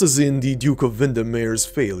 just as in the Duke of Windermere's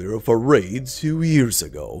failure of a raid 2 years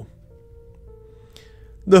ago.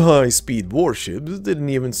 The high-speed warships didn't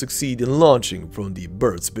even succeed in launching from the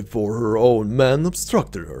berths before her own men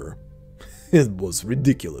obstructed her. It was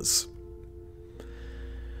ridiculous.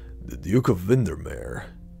 The Duke of Windermere.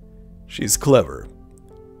 She's clever.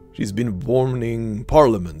 She's been warning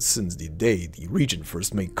Parliament since the day the Regent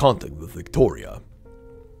first made contact with Victoria.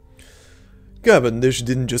 Cavendish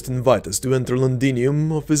didn't just invite us to enter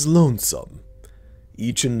Londinium of his lonesome.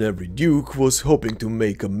 Each and every duke was hoping to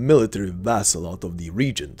make a military vassal out of the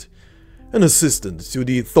regent, an assistant to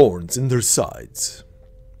the thorns in their sides.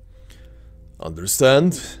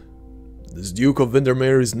 Understand? This Duke of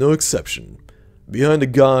Windermere is no exception. Behind the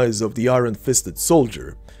guise of the iron-fisted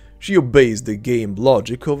soldier, she obeys the game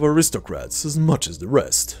logic of aristocrats as much as the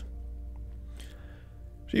rest.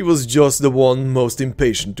 She was just the one most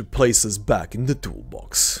impatient to place us back in the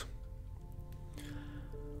toolbox.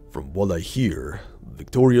 From what I hear,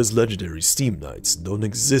 Victoria's legendary steam knights don't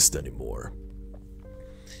exist anymore.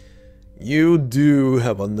 You do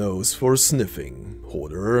have a nose for sniffing,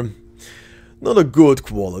 Hoderer. Not a good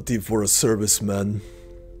quality for a serviceman.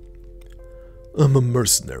 I'm a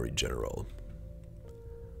mercenary general.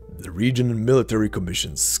 The Regional Military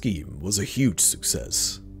Commission's scheme was a huge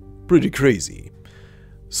success. Pretty crazy.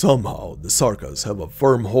 Somehow, the Sarkas have a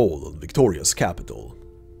firm hold on Victoria's capital.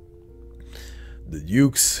 The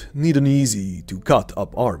dukes need an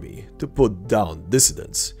easy-to-cut-up army to put down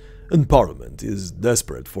dissidents, and Parliament is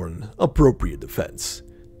desperate for an appropriate defense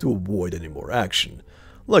to avoid any more action,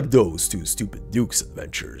 like those two stupid dukes'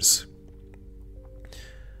 adventures.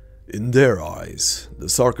 In their eyes, the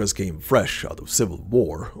Sarkas came fresh out of civil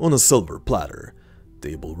war on a silver platter,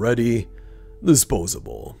 table ready,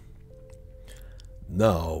 disposable.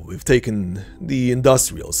 Now we've taken the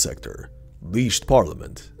industrial sector, leashed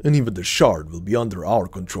Parliament, and even the Shard will be under our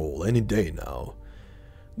control any day now.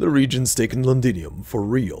 The region's taken Londinium for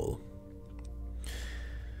real.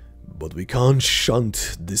 But we can't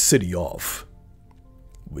shunt the city off.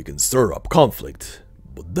 We can stir up conflict,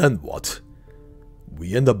 but then what?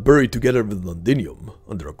 We end up buried together with Londinium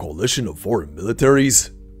under a coalition of foreign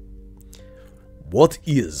militaries? What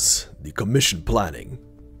is the Commission planning?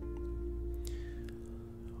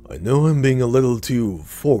 I know I'm being a little too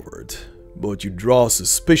forward, but you draw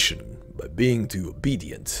suspicion by being too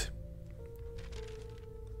obedient.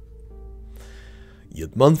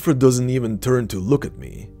 Yet Manfred doesn't even turn to look at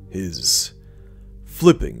me. He's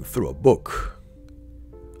flipping through a book.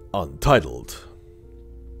 Untitled.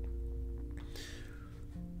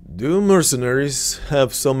 Do mercenaries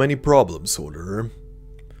have so many problems, Hoderer?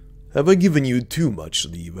 Have I given you too much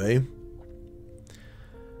leeway?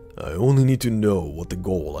 I only need to know what the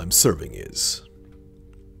goal I'm serving is.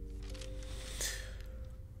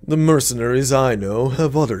 The mercenaries I know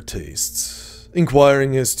have other tastes,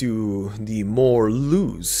 inquiring as to the more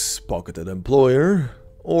loose-pocketed employer,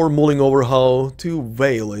 or mulling over how to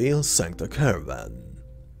waylay a Sancta caravan.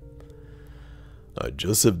 I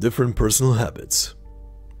just have different personal habits.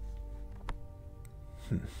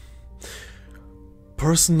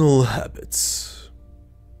 Personal habits.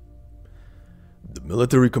 The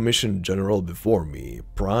military commission general before me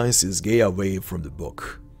pries his gay away from the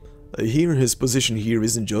book. I hear his position here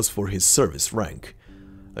isn't just for his service rank.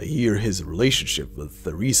 I hear his relationship with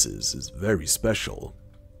Therese's is very special.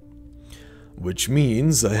 Which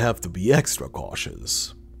means I have to be extra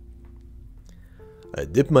cautious. I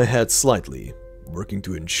dip my head slightly, working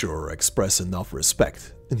to ensure I express enough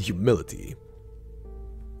respect and humility.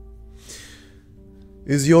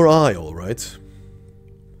 Is your eye alright?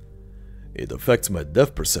 It affects my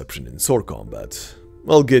depth perception in sword combat.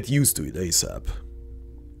 I'll get used to it ASAP.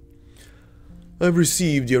 I've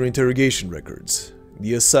received your interrogation records.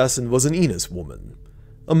 The assassin was an Ines woman,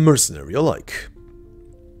 a mercenary alike.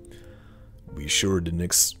 We sure didn't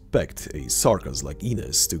expect a Sarkas like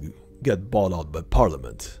Ines to get bought out by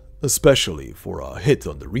Parliament, especially for a hit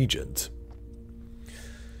on the Regent.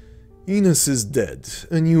 Ines is dead,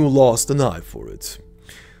 and you lost an eye for it.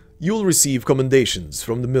 You'll receive commendations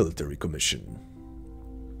from the military commission.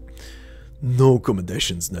 No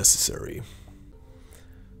commendations necessary.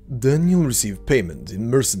 Then you'll receive payment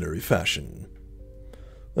in mercenary fashion.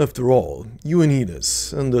 After all, you and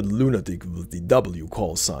Ines and that lunatic with the W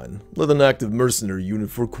call sign led an active mercenary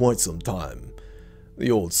unit for quite some time.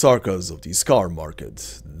 The old Sarkas of the Scar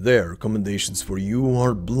Market, their commendations for you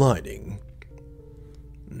are blinding.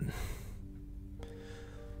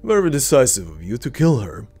 Very decisive of you to kill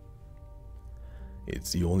her.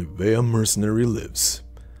 It's the only way a mercenary lives.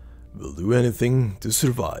 Will do anything to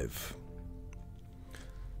survive.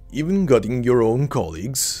 Even gutting your own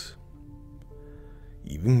colleagues.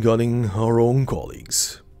 Even gutting our own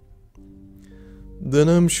colleagues. Then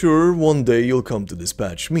I'm sure one day you'll come to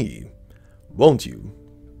dispatch me, won't you?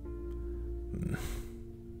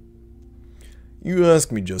 You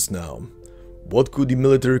asked me just now, what could the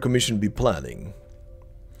military commission be planning?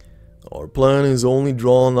 Our plan is only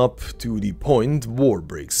drawn up to the point war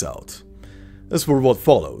breaks out. As for what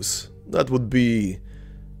follows, that would be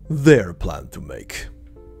their plan to make.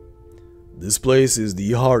 This place is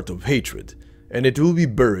the heart of hatred, and it will be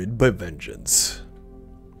buried by vengeance.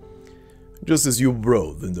 just as you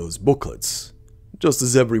wrote in those booklets, just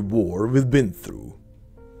as every war we've been through.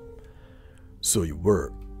 So you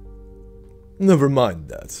were. Never mind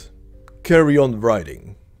that. Carry on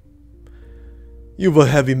writing. You've a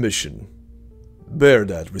heavy mission. Bear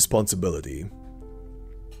that responsibility.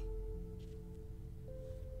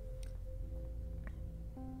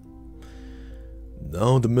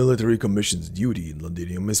 Now the military commission's duty in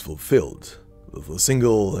Londinium is fulfilled. With a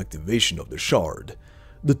single activation of the shard,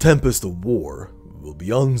 the tempest of war will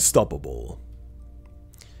be unstoppable.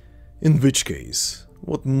 In which case,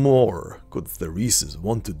 what more could Theresis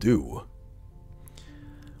want to do?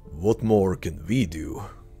 What more can we do?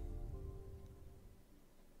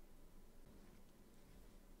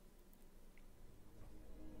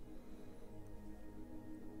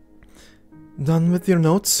 Done with your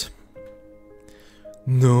notes?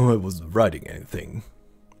 No, I wasn't writing anything.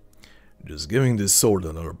 Just giving this sword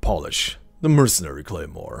another polish. The mercenary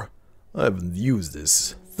claymore. I haven't used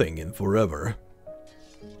this thing in forever.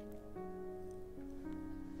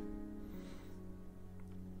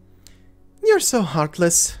 You're so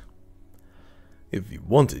heartless. If you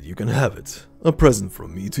want it, you can have it. A present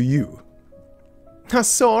from me to you. A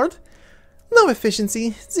sword? No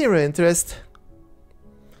efficiency, zero interest.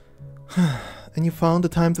 And you found the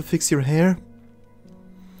time to fix your hair?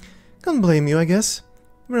 Can't blame you, I guess.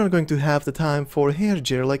 We're not going to have the time for hair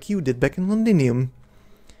gel like you did back in Londinium.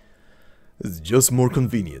 It's just more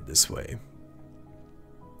convenient this way.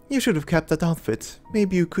 You should have kept that outfit.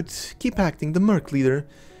 Maybe you could keep acting the merc leader,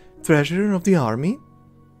 treasurer of the army.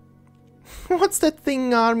 What's that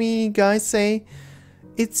thing army guys say?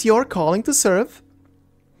 It's your calling to serve?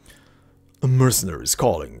 A mercenary's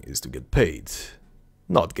calling is to get paid,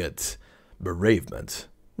 not get bereavement.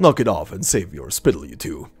 Knock it off and save your spittle, you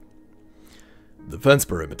two. Defense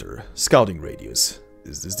perimeter, scouting radius.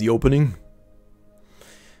 Is this the opening?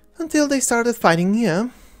 Until they started fighting, yeah.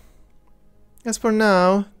 As for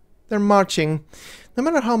now, they're marching. No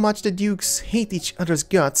matter how much the dukes hate each other's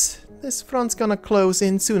guts, this front's gonna close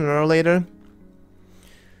in sooner or later.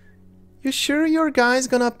 You sure your guy's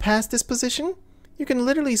gonna pass this position? You can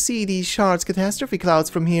literally see the Shard's catastrophe clouds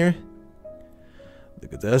from here. The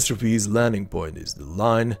catastrophe's landing point is the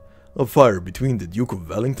line of fire between the Duke of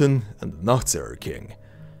Wellington and the Nachtseher King.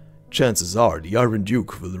 Chances are the Iron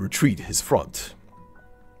Duke will retreat his front.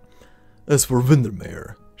 As for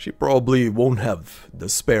Windermere, she probably won't have the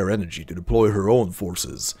spare energy to deploy her own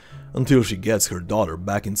forces until she gets her daughter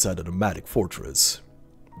back inside the nomadic fortress.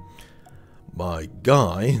 My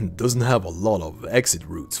guy doesn't have a lot of exit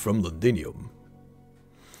routes from Londinium.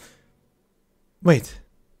 Wait.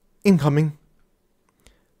 Incoming.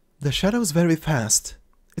 The shadow's very fast.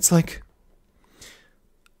 It's like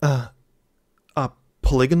a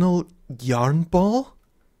polygonal yarn ball?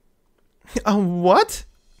 A what?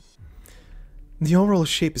 The overall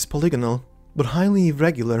shape is polygonal, but highly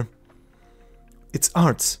irregular. It's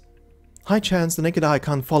arts. High chance the naked eye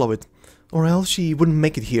can't follow it, or else she wouldn't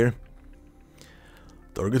make it here.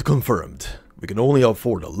 Target confirmed. We can only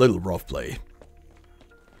afford a little rough play.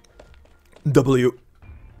 W.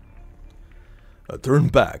 I turn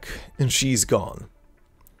back, and she's gone.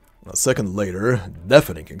 A second later,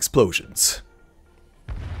 deafening explosions.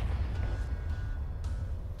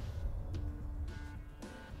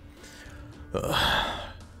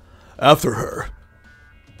 After her.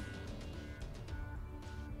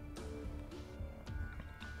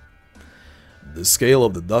 The scale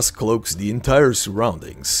of the dust cloaks the entire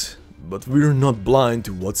surroundings, but we're not blind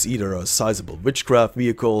to what's either a sizable witchcraft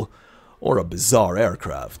vehicle or a bizarre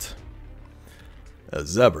aircraft.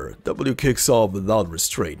 As ever, W kicks off without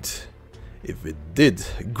restraint. If it did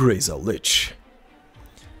graze a lich.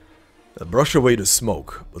 I brush away the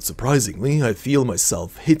smoke, but surprisingly I feel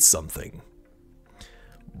myself hit something.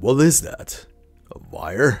 What is that? A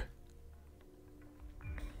wire?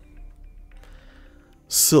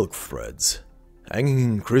 Silk threads,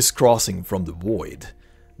 hanging crisscrossing from the void,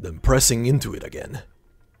 then pressing into it again.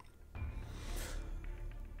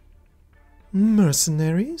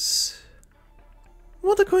 Mercenaries?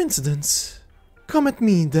 What a coincidence. Come at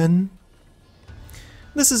me, then.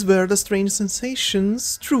 This is where the strange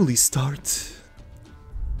sensations truly start.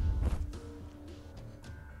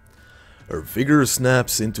 Her figure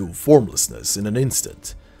snaps into formlessness in an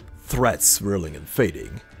instant, threats swirling and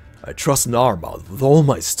fading. I thrust an arm out with all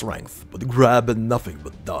my strength, but grab at nothing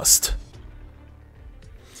but dust.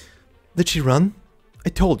 Did she run? I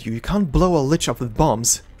told you, you can't blow a lich up with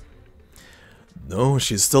bombs. No,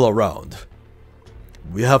 she's still around.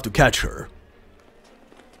 We have to catch her.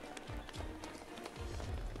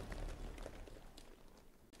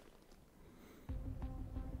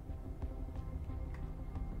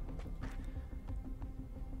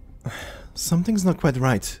 Something's not quite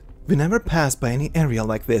right. We never passed by any area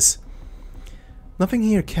like this. Nothing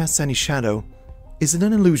here casts any shadow. Is it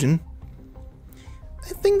an illusion? I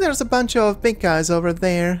think there's a bunch of big guys over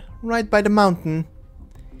there, right by the mountain.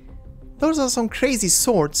 Those are some crazy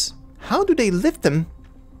swords. How do they lift them?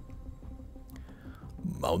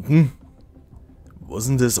 Mountain?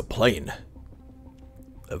 Wasn't this a plane?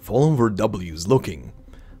 I follow where W is looking.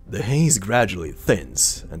 The haze gradually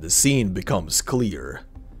thins, and the scene becomes clear.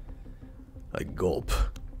 I gulp.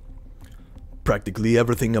 Practically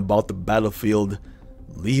everything about the battlefield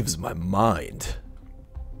leaves my mind.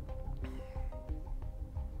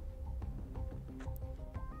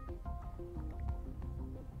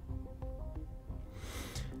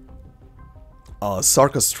 A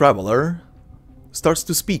Sarkas traveler starts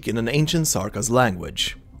to speak in an ancient Sarkas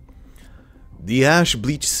language. The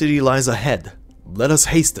ash-bleached city lies ahead. Let us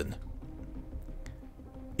hasten.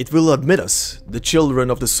 It will admit us, the children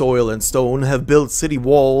of the soil and stone have built city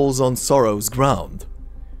walls on sorrow's ground.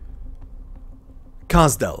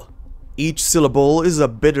 Kazdel. Each syllable is a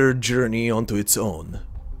bitter journey unto its own.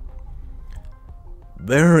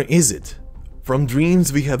 Where is it? From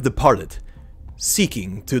dreams we have departed,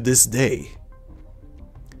 seeking to this day.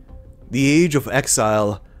 The age of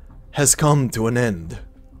exile has come to an end.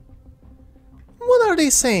 What are they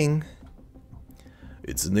saying?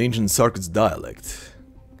 It's an ancient Sarkas dialect.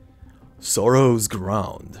 Sorrow's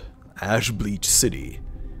ground, ash-bleached city.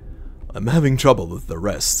 I'm having trouble with the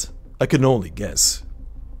rest. I can only guess.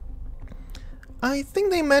 I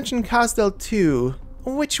think they mentioned Kazdel too.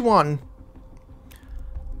 Which one?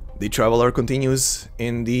 The traveler continues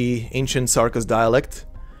in the ancient Sarkas dialect.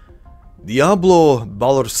 Diablo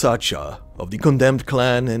Balorsacha of the condemned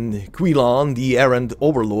clan and Quilon, the errant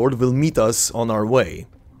overlord, will meet us on our way.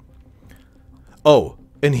 Oh,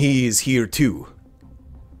 and he is here too.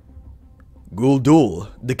 Guldul,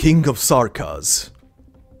 the king of Sarkas.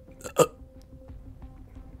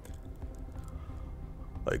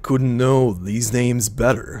 I couldn't know these names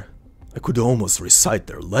better. I could almost recite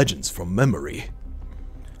their legends from memory.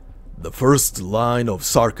 The first line of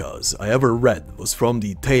Sarkas I ever read was from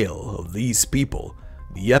the tale of these people,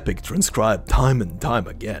 the epic transcribed time and time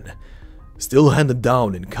again, still handed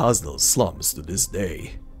down in Kazdel's slums to this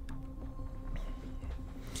day.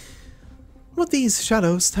 What these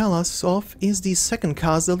shadows tell us of is the second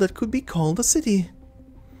Kazdel that could be called a city.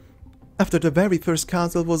 After the very first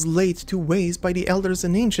Kazdel was laid to waste by the elders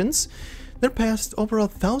and ancients, there passed over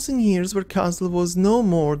 1,000 years where Kazdel was no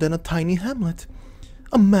more than a tiny hamlet,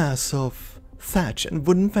 a mass of thatch and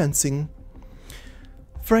wooden fencing.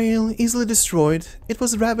 Frail, easily destroyed, it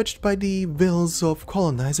was ravaged by the wills of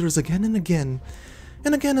colonizers again and again,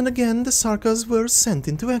 and again and again the Sarkas were sent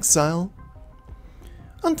into exile.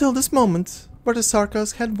 Until this moment, where the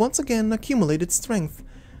Sarkas had once again accumulated strength,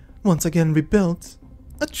 once again rebuilt,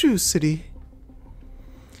 a true city.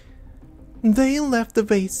 They left the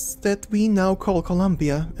wastes that we now call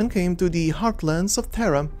Columbia and came to the heartlands of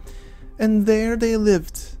Terra, and there they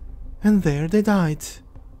lived, and there they died.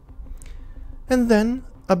 And then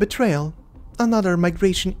a betrayal, another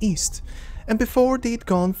migration east, and before they'd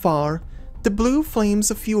gone far, the blue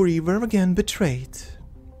flames of fury were again betrayed.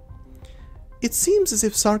 It seems as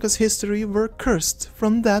if Sarkas' history were cursed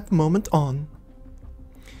from that moment on.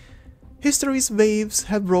 History's waves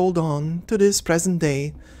have rolled on to this present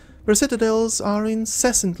day, where citadels are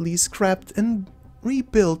incessantly scrapped and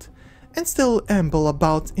rebuilt, and still amble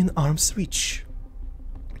about in arm's reach.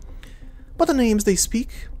 But the names they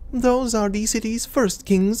speak, those are the city's first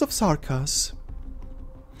kings of Sarkas.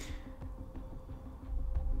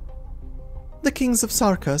 The kings of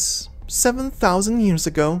Sarkas, 7,000 years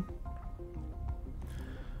ago.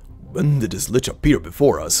 When did this lich appear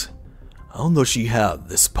before us? How does she have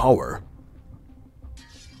this power?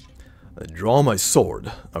 I draw my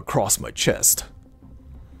sword across my chest.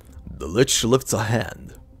 The lich lifts a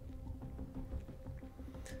hand.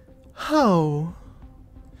 How?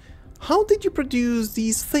 How did you produce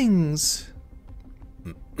these things?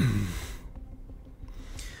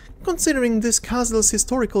 Considering this castle's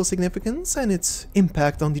historical significance and its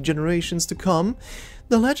impact on the generations to come,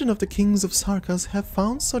 the legend of the kings of Sarkas have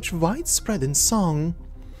found such widespread in song.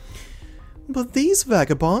 But these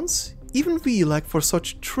vagabonds, even we lack for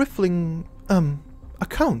such trifling,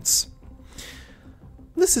 accounts.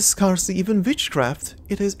 This is scarcely even witchcraft,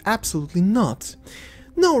 it is absolutely not.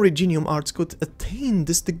 No Reginium arts could attain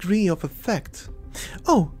this degree of effect.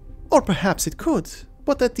 Oh, or perhaps it could,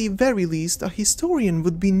 but at the very least a historian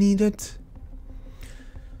would be needed.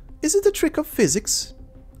 Is it a trick of physics?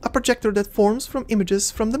 A projector that forms from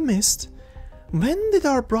images from the mist? When did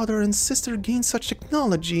our brother and sister gain such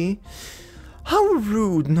technology? How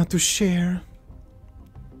rude not to share.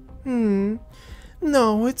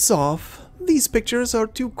 No, it's off. These pictures are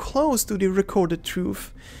too close to the recorded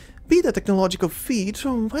truth. Be the technological feat,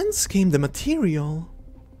 or whence came the material?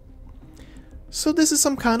 So this is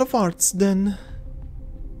some kind of arts, then?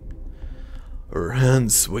 Her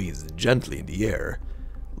hand sways gently in the air,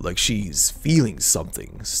 like she's feeling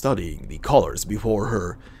something, studying the colors before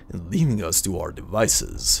her and leaving us to our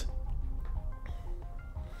devices.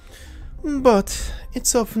 But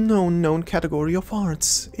it's of no known category of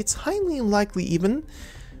arts. It's highly unlikely even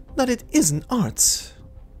that it isn't arts.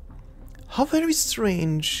 How very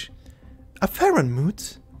strange. A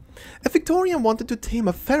Faranmut? If Victoria wanted to tame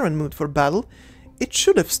a Faranmut for battle, it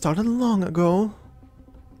should have started long ago.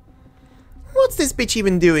 What's this bitch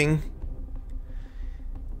even doing?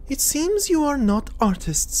 It seems you are not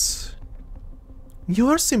artists. You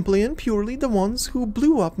are simply and purely the ones who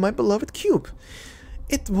blew up my beloved cube.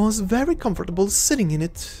 It was very comfortable sitting in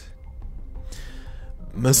it.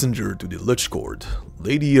 Messenger to the Lich Court,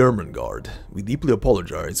 Lady Ermengarde, we deeply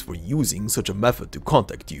apologize for using such a method to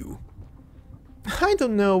contact you. I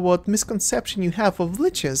don't know what misconception you have of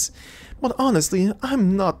liches, but honestly,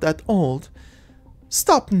 I'm not that old.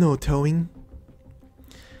 Stop no-towing.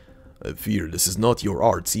 I fear this is not your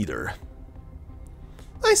arts either.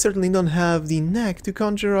 I certainly don't have the knack to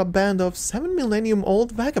conjure a band of 7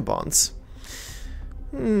 millennium-old vagabonds.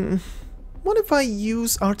 What if I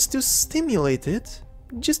use arts to stimulate it?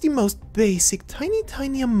 Just the most basic,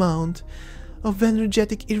 tiny amount of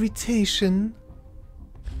energetic irritation.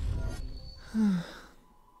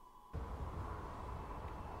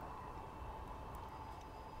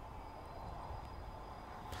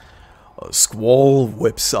 A squall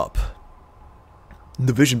whips up.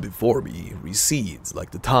 The vision before me recedes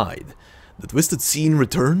like the tide. The twisted scene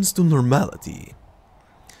returns to normality.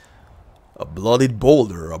 A bloodied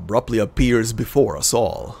boulder abruptly appears before us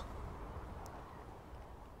all.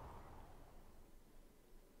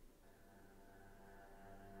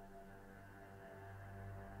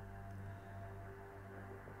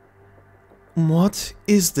 What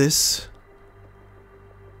is this?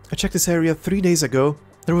 I checked this area 3 days ago.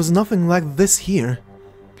 There was nothing like this here.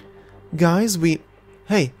 Guys,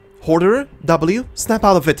 Hey, Hoderer, W, snap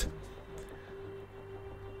out of it!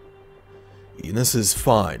 Ines is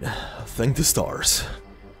fine, thank the stars.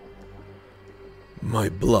 My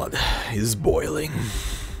blood is boiling.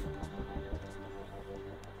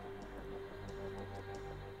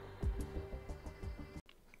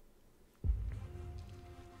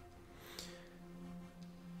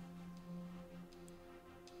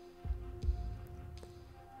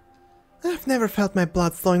 I've never felt my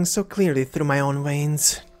blood flowing so clearly through my own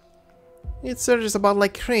veins. It surges about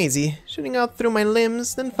like crazy, shooting out through my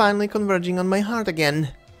limbs, then finally converging on my heart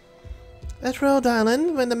again. At Rhode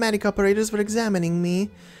Island, when the medic operators were examining me,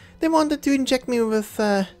 they wanted to inject me with,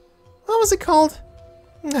 what was it called?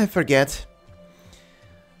 I forget.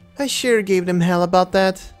 I sure gave them hell about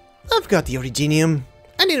that. I've got the Originium.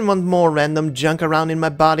 I didn't want more random junk around in my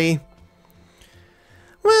body.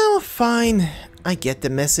 Well, fine. I get the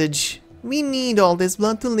message. We need all this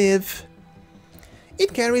blood to live.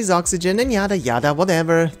 It carries oxygen and yada yada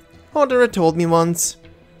whatever. Hoderer told me once.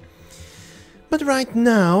 But right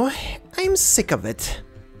now, I'm sick of it.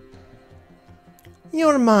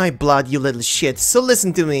 You're my blood, you little shit, so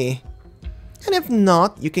listen to me. And if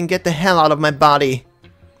not, you can get the hell out of my body.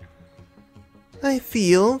 I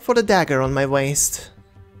feel for the dagger on my waist.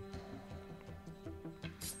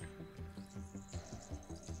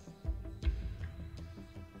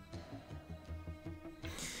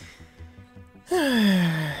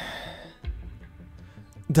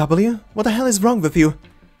 W, what the hell is wrong with you?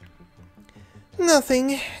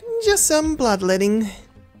 Nothing, just some bloodletting.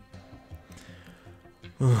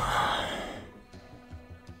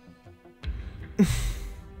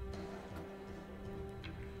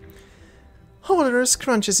 Hoderer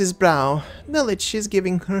scrunches his brow. The Lich is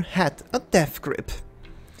giving her hat a death grip.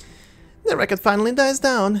 The racket finally dies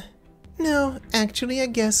down. No, actually, I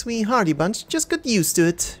guess we Hardy Bunch just got used to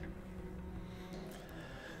it.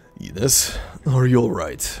 Ines, are you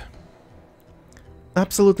alright?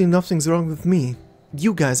 Absolutely nothing's wrong with me.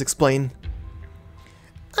 You guys explain.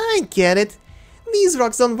 I get it. These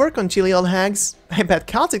rocks don't work on chilly old hags. I bet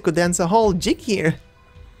Celtic could dance a whole jig here.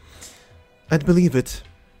 I'd believe it.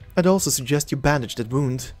 I'd also suggest you bandage that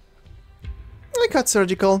wound. I cut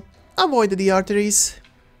surgical. Avoided the arteries.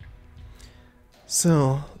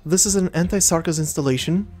 So, this is an anti-Sarkas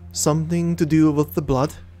installation? Something to do with the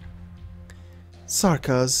blood?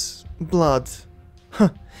 Sarkas, blood. Huh.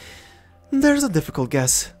 There's a difficult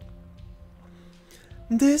guess.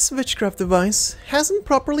 This witchcraft device hasn't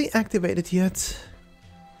properly activated yet.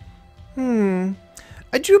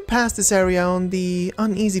 I drew past this area on the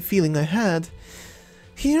uneasy feeling I had.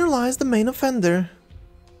 Here lies the main offender.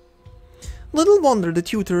 Little wonder the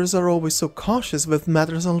tutors are always so cautious with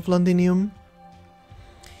matters of Londinium.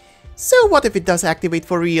 So what if it does activate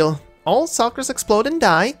for real? All suckers explode and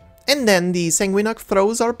die, and then the Sanguinoc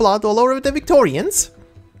throws our blood all over the Victorians?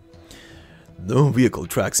 No vehicle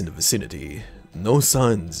tracks in the vicinity. No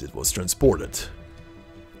signs it was transported.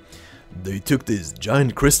 They took these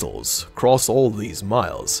giant crystals, crossed all these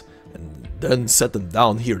miles, and then set them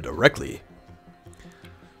down here directly.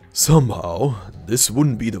 Somehow, this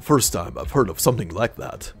wouldn't be the first time I've heard of something like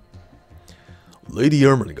that. Lady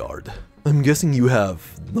Ermengarde, I'm guessing you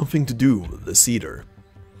have nothing to do with this either.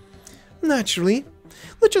 Naturally.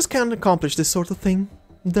 Witches can't accomplish this sort of thing.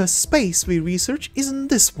 The space we research isn't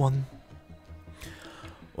this one.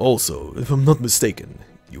 Also, if I'm not mistaken,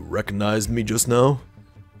 you recognized me just now?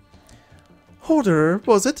 Hoderer,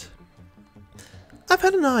 was it? I've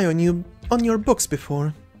had an eye on your books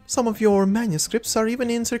before. Some of your manuscripts are even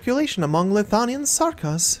in circulation among Lethanian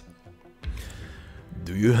Sarkas.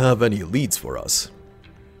 Do you have any leads for us?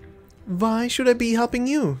 Why should I be helping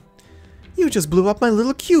you? You just blew up my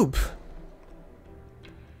little cube.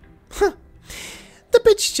 Huh. The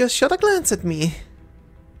bitch just shot a glance at me.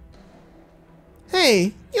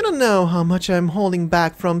 Hey, you don't know how much I'm holding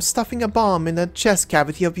back from stuffing a bomb in that chest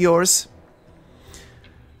cavity of yours.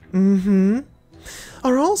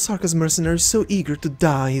 Are all Sarka's mercenaries so eager to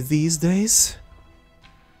die these days?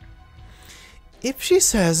 If she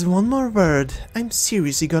says one more word, I'm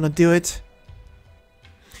seriously gonna do it.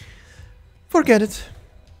 Forget it.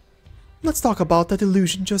 Let's talk about that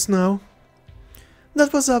illusion just now.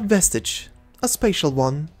 That was a vestige, a spatial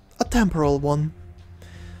one, a temporal one.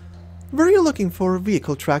 Were you looking for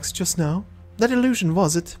vehicle tracks just now? That illusion,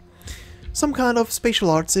 was it? Some kind of spatial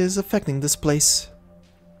arts is affecting this place.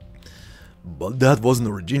 But that wasn't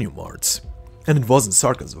Originium arts, and it wasn't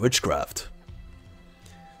Sarka's witchcraft.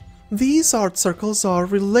 These art circles are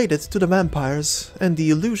related to the vampires, and the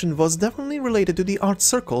illusion was definitely related to the art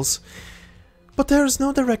circles, but there's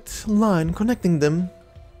no direct line connecting them.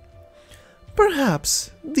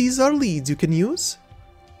 Perhaps these are leads you can use?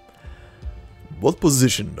 What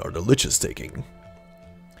position are the liches taking?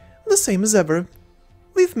 The same as ever.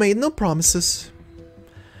 We've made no promises.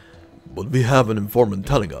 But we have an informant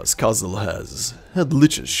telling us Kazdel has had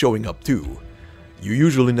liches showing up too. You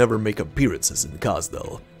usually never make appearances in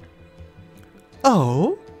Kazdel.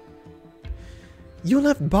 Oh? You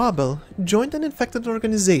left Babel, joined an infected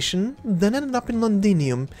organization, then ended up in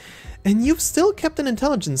Londinium, and you've still kept an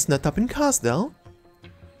intelligence net up in Kazdel?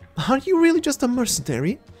 Are you really just a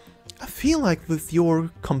mercenary? I feel like with your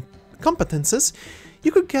competences,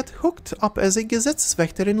 you could get hooked up as a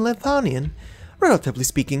Gesetzeswächter in Lethanian, relatively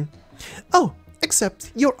speaking. Oh,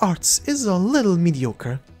 except your arts is a little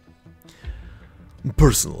mediocre.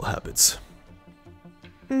 Personal habits.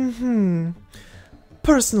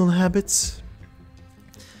 Personal habits.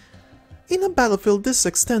 In a battlefield this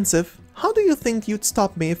extensive, how do you think you'd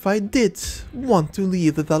stop me if I did want to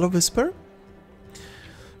leave the Valor Whisper?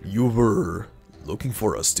 You were looking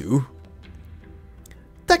for us too?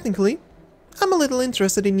 Technically, I'm a little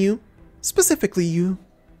interested in you. Specifically you.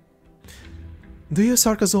 Do you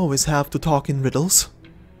Sarkas always have to talk in riddles?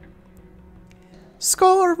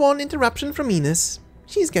 Score one interruption from Ines.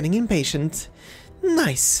 She's getting impatient.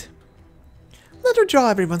 Nice. Let her draw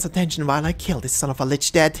everyone's attention while I kill this son of a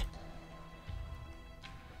lich dead.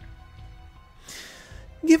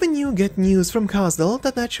 Given you get news from Kazdel,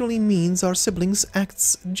 that naturally means our siblings'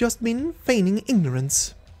 acts just been feigning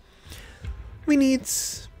ignorance. We need,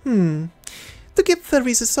 to give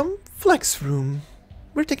Theresa some flex room.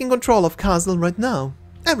 We're taking control of Kazdel right now.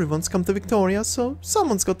 Everyone's come to Victoria, so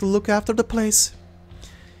someone's got to look after the place.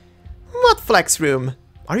 What flex room?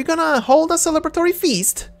 Are you gonna hold a celebratory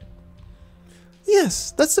feast?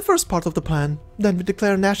 Yes, that's the first part of the plan. Then we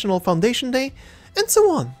declare National Foundation Day, and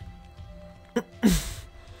so on.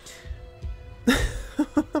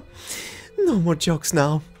 No more jokes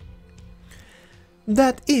now.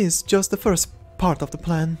 That is just the first part of the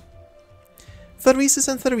plan. Theresis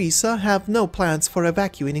and Theresa have no plans for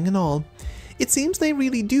evacuating and all. It seems they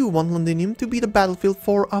really do want Londinium to be the battlefield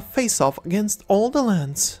for a face-off against all the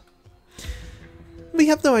lands. We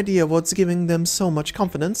have no idea what's giving them so much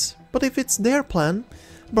confidence, but if it's their plan,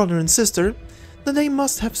 brother and sister, then they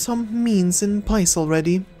must have some means in place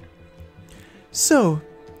already. So,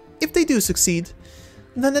 if they do succeed,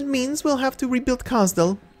 then that means we'll have to rebuild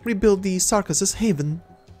Kazdel, rebuild the Sarkas' haven.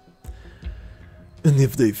 And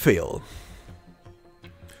if they fail?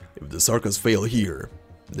 If the Sarkas fail here,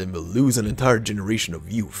 then we'll lose an entire generation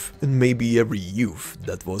of youth, and maybe every youth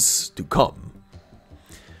that was to come.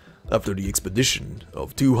 After the expedition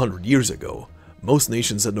of 200 years ago, most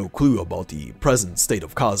nations had no clue about the present state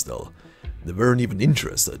of Khasdal. They weren't even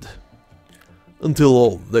interested. Until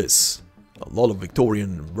all this, a lot of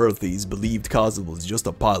Victorian worthies believed Khasdal was just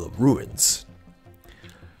a pile of ruins.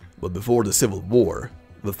 But before the Civil War,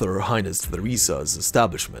 with Her Highness Theresa's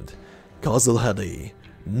establishment, Khasdal had a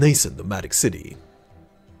nascent nomadic city.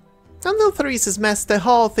 Until Theresa's messed the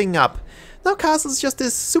whole thing up. Now Khasdal's just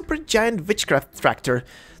this super giant witchcraft tractor.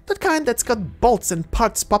 That kind that's got bolts and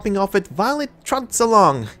parts popping off it while it trots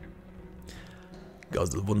along.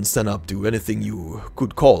 Khasdal wouldn't stand up to anything you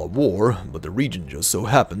could call a war, but the region just so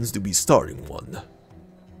happens to be starting one.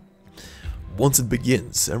 Once it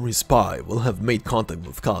begins, every spy will have made contact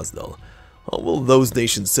with Khasdal. How will those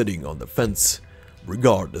nations sitting on the fence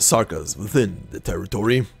regard the Sarkas within the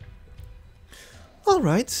territory?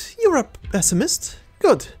 Alright, you're a pessimist.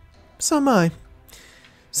 Good. So am I.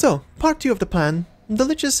 So, part 2 of the plan. The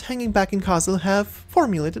liches hanging back in Khasdal have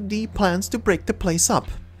formulated the plans to break the place up.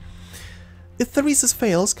 If Theresa's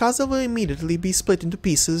fails, Khasdal will immediately be split into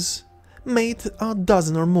pieces, made a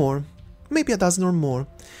dozen or more, maybe a dozen or more,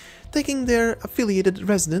 taking their affiliated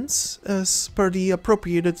residents, as per the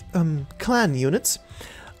appropriated clan units,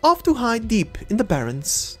 off to hide deep in the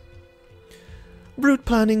Barrens. Brute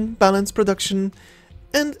planning, balanced production,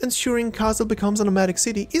 and ensuring Khasdal becomes a nomadic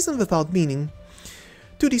city isn't without meaning.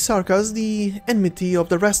 To the Sarkas, the enmity of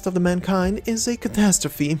the rest of the mankind is a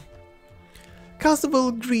catastrophe. Khasdal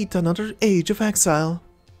will greet another age of exile.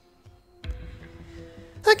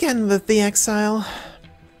 Again with the exile.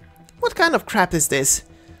 What kind of crap is this?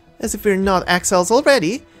 As if we're not exiles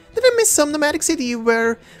already. Did I miss some nomadic city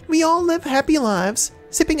where we all live happy lives,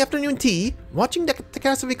 sipping afternoon tea, watching the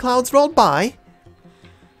catastrophe clouds roll by?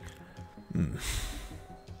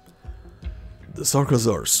 The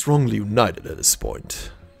Sarkas are strongly united at this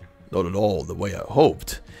point. Not at all the way I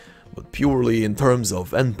hoped, but purely in terms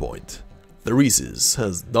of endpoint. Theresa's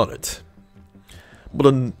has done it.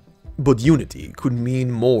 But unity could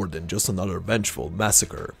mean more than just another vengeful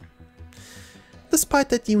massacre. Despite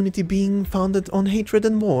that unity being founded on hatred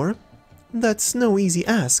and war, that's no easy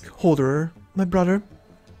ask, Hoderer, my brother.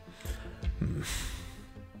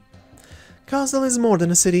 Khasdal is more than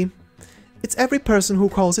a city. It's every person who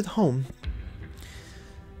calls it home.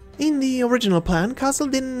 In the original plan,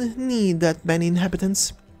 Khasdal didn't need that many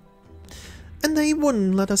inhabitants. And they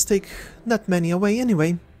wouldn't let us take that many away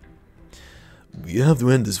anyway. We have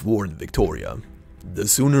to end this war in Victoria. The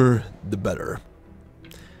sooner, the better.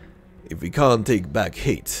 If we can't take back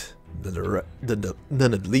hate,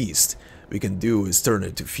 then at least we can do is turn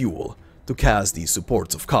it to fuel to cast the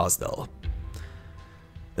supports of Khasdal.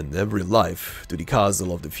 And every life to the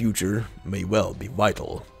Khasdal of the future may well be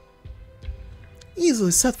vital.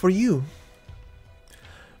 Easily said for you.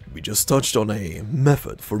 We just touched on a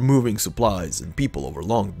method for moving supplies and people over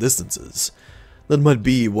long distances. That might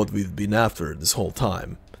be what we've been after this whole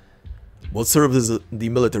time. What served as the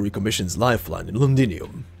military commission's lifeline in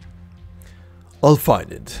Londinium. I'll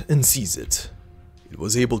find it and seize it. It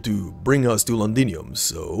was able to bring us to Londinium,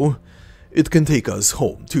 so it can take us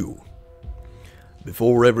home too.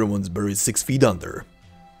 Before everyone's buried 6 feet under.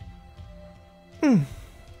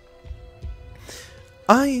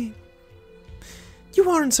 You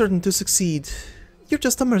aren't certain to succeed. You're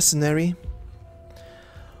just a mercenary.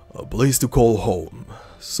 A place to call home.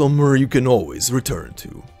 Somewhere you can always return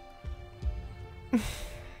to.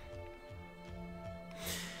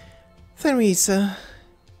 Theresa.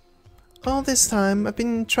 All this time, I've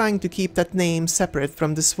been trying to keep that name separate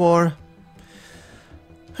from this war.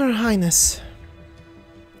 Her Highness.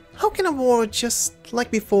 How can a war just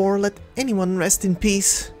like before let anyone rest in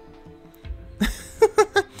peace?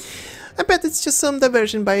 I bet it's just some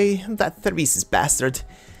diversion by that Theresa's bastard.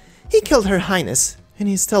 He killed Her Highness, and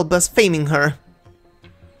he's still blaspheming her.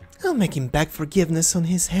 I'll make him beg forgiveness on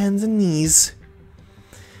his hands and knees.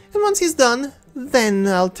 And once he's done, then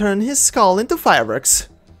I'll turn his skull into fireworks.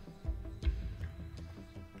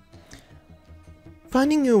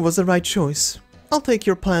 Finding you was the right choice. I'll take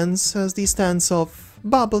your plans as the stance of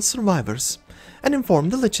Babel survivors and inform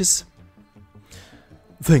the liches.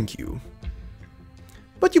 Thank you.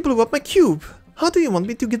 But you blew up my cube. How do you want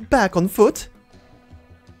me to get back on foot?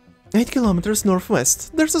 8 kilometers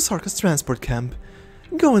northwest, there's a Sarkas transport camp.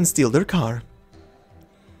 Go and steal their car.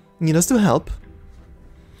 Need us to help?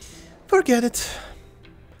 Forget it.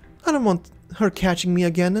 I don't want her catching me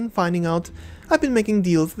again and finding out I've been making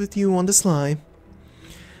deals with you on the sly.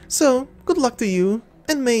 So, good luck to you,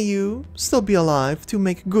 and may you still be alive to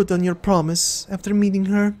make good on your promise after meeting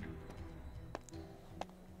her.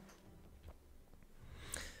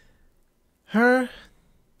 Her...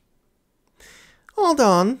 Hold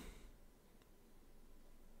on.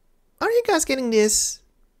 Are you guys getting this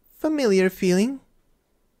familiar feeling?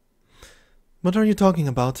 What are you talking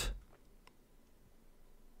about?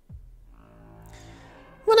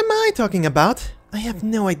 What am I talking about? I have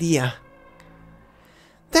no idea.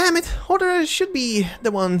 Damn it, Hoderer should be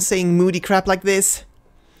the one saying moody crap like this.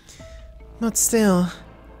 But still,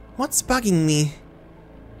 what's bugging me?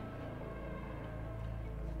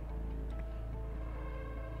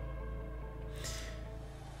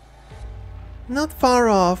 Not far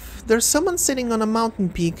off, there's someone sitting on a mountain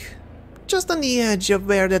peak, just on the edge of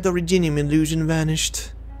where that Originium illusion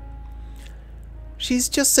vanished. She's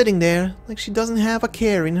just sitting there, like she doesn't have a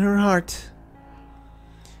care in her heart.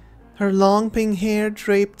 Her long pink hair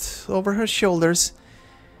draped over her shoulders,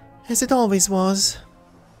 as it always was.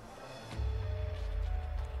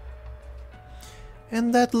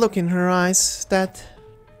 And that look in her eyes, that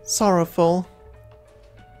sorrowful.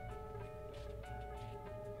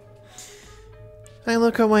 I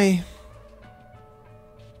look away.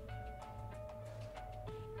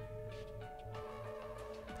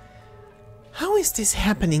 How is this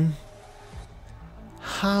happening?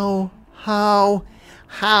 How?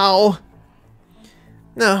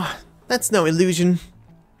 No, that's no illusion.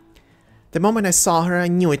 The moment I saw her, I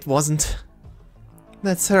knew it wasn't.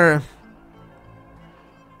 That's her.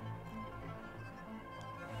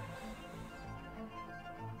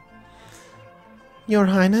 Your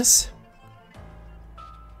Highness?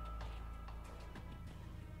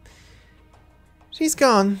 She's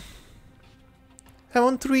gone. I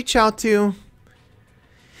want to reach out to...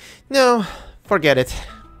 No, forget it.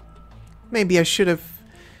 Maybe I should have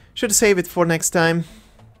saved it for next time.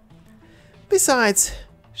 Besides,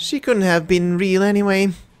 she couldn't have been real anyway.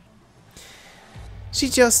 She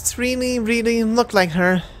just really looked like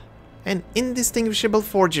her. An indistinguishable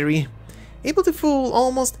forgery, able to fool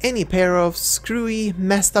almost any pair of screwy,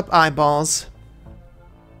 messed up eyeballs.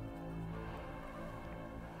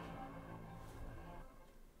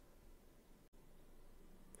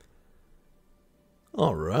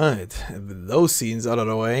 Alright, with those scenes out of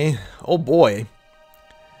the way, oh boy.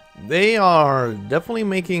 They are definitely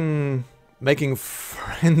making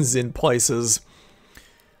friends in places.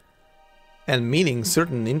 And meeting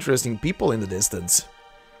certain interesting people in the distance.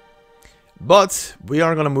 But we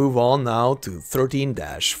are gonna move on now to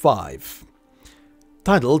 13-5.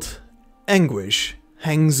 Titled, Anguish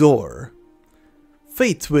Hangs O'er.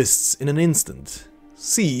 Fate twists in an instant.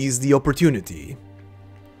 Seize the opportunity.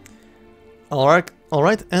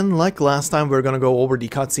 Alright, and like last time we're gonna go over the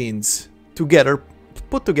cutscenes together,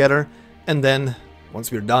 put together, and then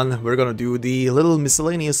once we're done, we're gonna do the little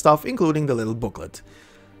miscellaneous stuff, including the little booklet.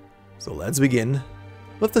 So let's begin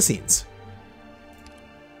with the scenes.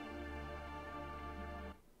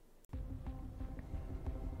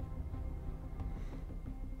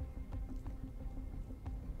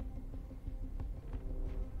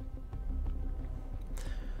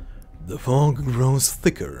 The fog grows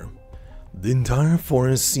thicker. The entire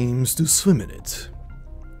forest seems to swim in it.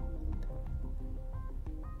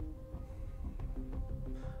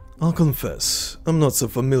 I'll confess, I'm not so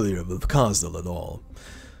familiar with Kazdal at all.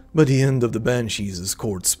 By the end of the Banshees'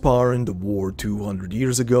 court spar in the war 200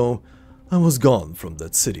 years ago, I was gone from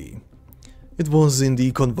that city. It was in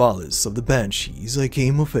the convalescence of the Banshees I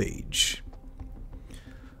came of age.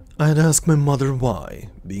 I had asked my mother why,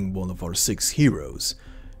 being one of our 6 heroes,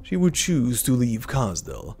 she would choose to leave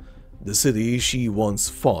Kazdal, the city she once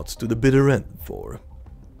fought to the bitter end for.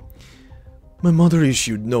 My mother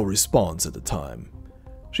issued no response at the time.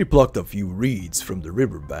 She plucked a few reeds from the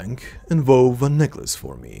riverbank and wove a necklace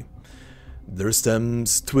for me. Their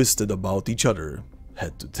stems twisted about each other,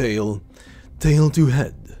 head to tail to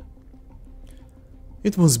head.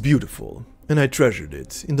 It was beautiful, and I treasured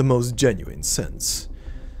it in the most genuine sense.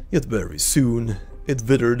 Yet very soon, it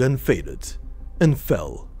withered and faded, and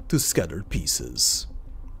fell to scattered pieces.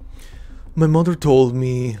 My mother told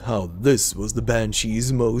me how this was the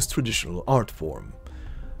Banshee's most traditional art form.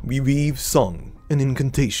 We weave song and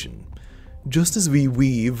incantation, just as we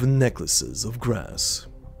weave necklaces of grass.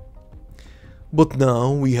 But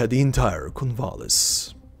now we had the entire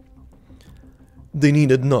convalescence. They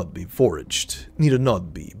needed not be foraged, needed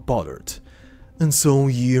not be bothered, and so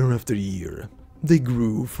year after year, they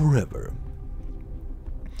grew forever.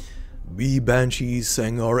 We Banshees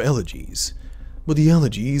sang our elegies, but the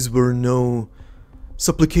elegies were no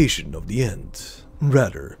supplication of the end.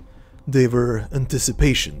 Rather, they were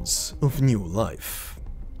anticipations of new life.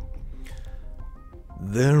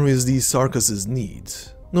 There is the Sarkas's need,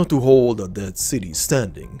 not to hold a dead city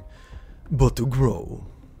standing, but to grow.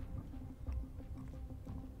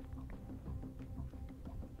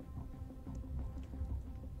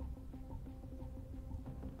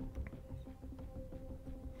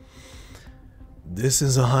 This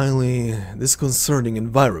is a highly disconcerting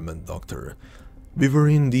environment, Doctor. We were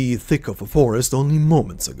in the thick of a forest only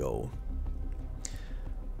moments ago.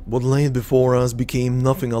 What lay before us became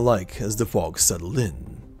nothing alike as the fog settled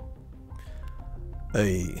in.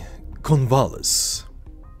 A convalescence.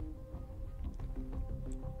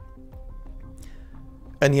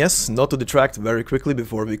 And yes, not to detract very quickly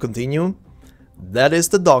before we continue, that is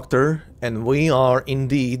the Doctor, and we are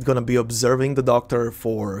indeed gonna be observing the Doctor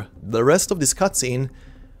for the rest of this cutscene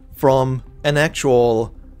from an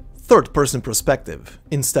actual third-person perspective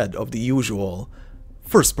instead of the usual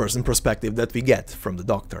first-person perspective that we get from the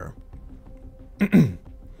Doctor.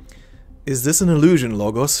 Is this an illusion,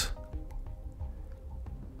 Logos?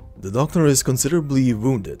 The Doctor is considerably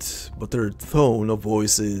wounded, but her tone of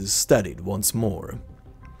voice is steadied once more.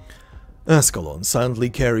 Ascalon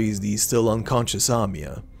silently carries the still unconscious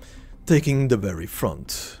Amiya, taking the very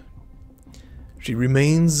front. She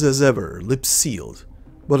remains as ever, lips sealed,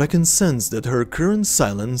 but I can sense that her current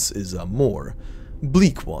silence is a more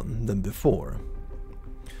bleak one than before.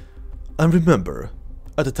 I remember,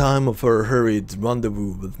 at the time of her hurried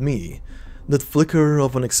rendezvous with me, that flicker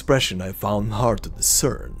of an expression I found hard to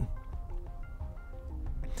discern.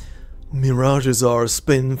 Mirages are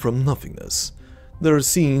spin from nothingness. Their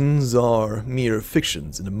scenes are mere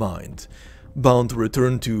fictions in the mind, bound to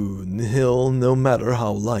return to nihil no matter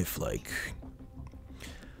how lifelike.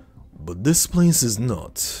 But this place is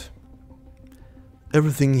not.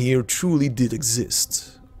 Everything here truly did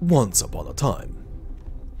exist, once upon a time.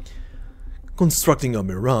 Constructing a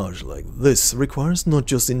mirage like this requires not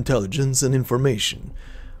just intelligence and information,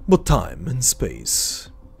 but time and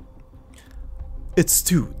space. It's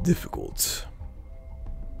too difficult.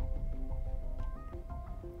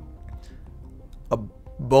 A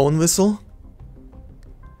bone whistle?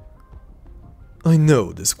 I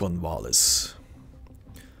know this convalescence.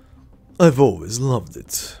 I've always loved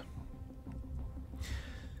it.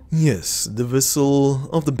 Yes, the whistle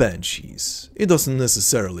of the banshees. It doesn't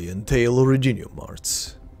necessarily entail originium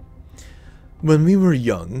arts. When we were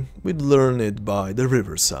young, we'd learn it by the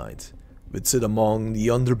riverside. We'd sit among the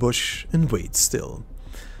underbush and wait still,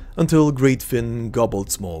 until Great Fin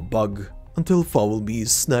gobbled small bug, until foul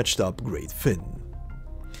bees snatched up Great Fin.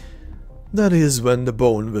 That is when the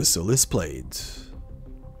bone whistle is played.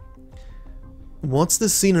 What's the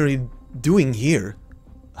scenery doing here?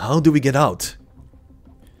 How do we get out?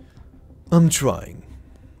 I'm trying.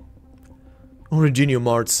 Originium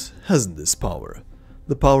Arts hasn't this power.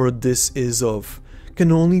 The power this is of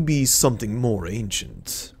can only be something more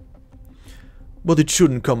ancient. But it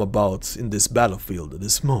shouldn't come about in this battlefield at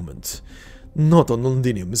this moment, not on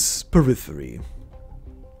Londinium's periphery.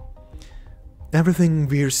 Everything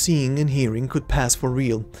we're seeing and hearing could pass for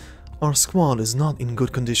real. Our squad is not in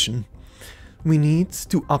good condition. We need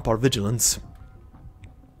to up our vigilance.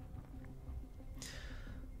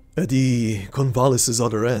 At the convalescence's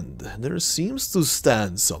other end, there seems to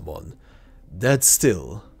stand someone, dead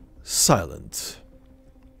still, silent.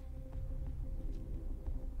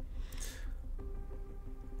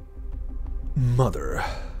 Mother.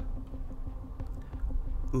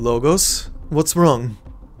 Logos, what's wrong?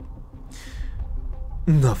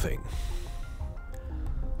 Nothing.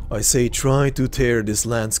 I say try to tear this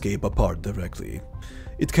landscape apart directly.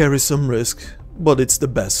 It carries some risk, but it's the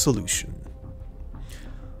best solution.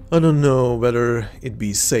 I don't know whether it'd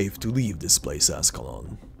be safe to leave this place,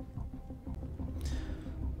 Ascalon.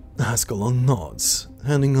 Ascalon nods,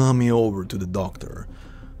 handing Amiya over to the Doctor,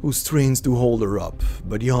 who strains to hold her up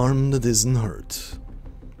by the arm that isn't hurt.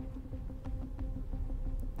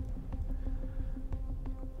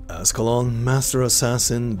 Ascalon, Master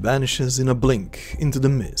Assassin, vanishes in a blink into the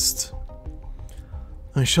mist.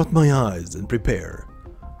 I shut my eyes and prepare,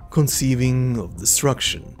 conceiving of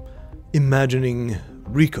destruction, imagining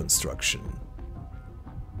reconstruction.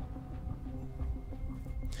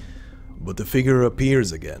 But the figure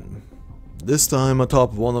appears again, this time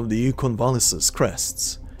atop one of the convalescence's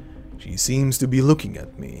crests. She seems to be looking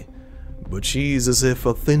at me, but she's as if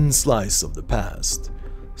a thin slice of the past,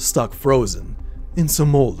 stuck frozen in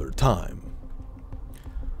some older time.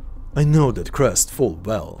 I know that crest full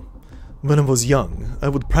well. When I was young, I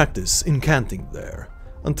would practice incanting there,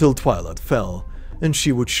 until twilight fell and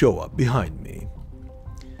she would show up behind me.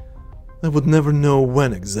 I would never know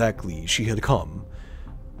when exactly she had come,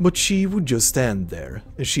 but she would just stand there,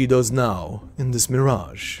 as she does now in this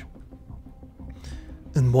mirage.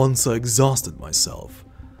 And once I exhausted myself,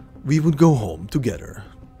 we would go home together.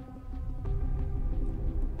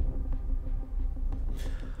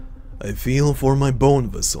 I feel for my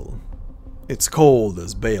bone whistle. It's cold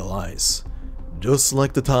as bale ice, just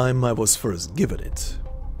like the time I was first given it.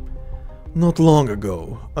 Not long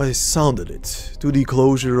ago, I sounded it to the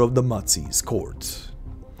closure of the Matsi's court.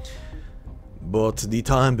 But the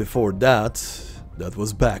time before that, that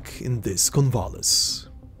was back in this convalesce.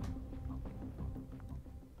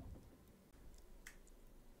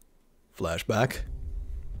 Flashback.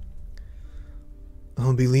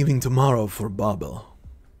 I'll be leaving tomorrow for Babel.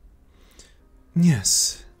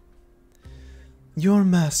 Yes. You're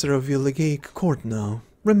master of your legate court now.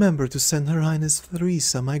 Remember to send Her Highness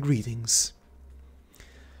Theresa my greetings.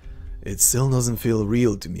 It still doesn't feel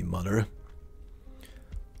real to me, Mother.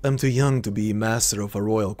 I'm too young to be master of a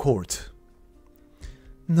royal court.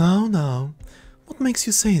 Now, what makes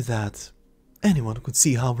you say that? Anyone could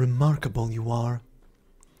see how remarkable you are.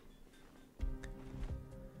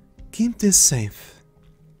 Keep this safe.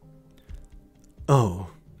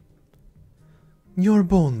 Oh. Your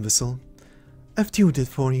bone whistle. I've tuned it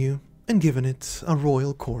for you and given it a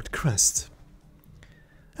royal court crest.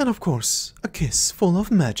 And of course, a kiss full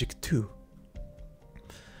of magic too.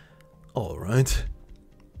 Alright.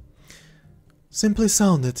 Simply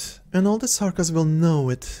sound it, and all the Sarkas will know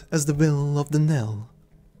it as the will of the knell.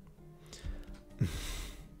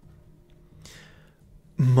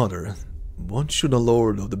 Mother, what should a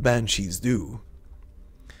lord of the Banshees do?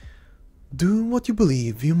 Do what you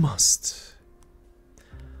believe you must.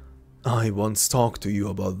 I once talked to you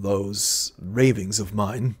about those ravings of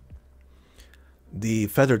mine. The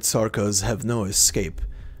feathered Sarkas have no escape,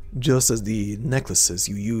 just as the necklaces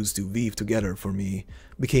you used to weave together for me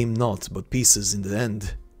became naught but pieces in the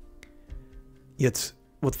end. Yet,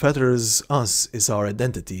 what fetters us is our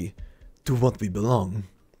identity, to what we belong.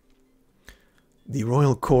 The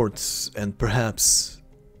royal court and perhaps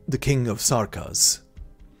the king of Sarkas.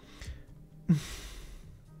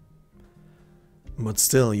 But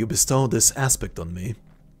still, you bestow this aspect on me.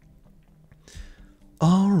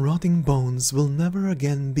 Our rotting bones will never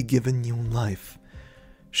again be given new life,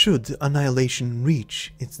 should annihilation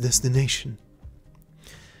reach its destination.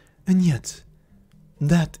 And yet,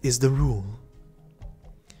 that is the rule.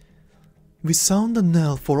 We sound the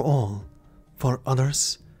knell for all, for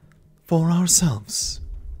others, for ourselves.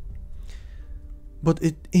 But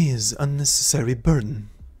it is a necessary burden.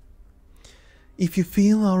 If you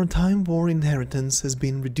feel our time-war inheritance has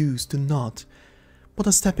been reduced to naught, but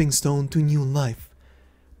a stepping stone to new life,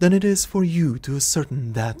 then it is for you to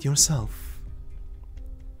ascertain that yourself.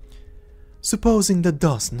 Supposing that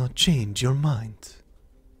does not change your mind,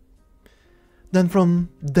 then from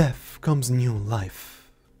death comes new life.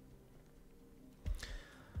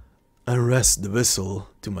 I rest the whistle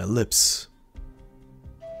to my lips.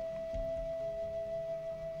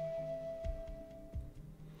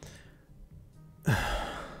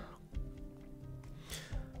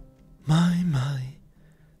 My.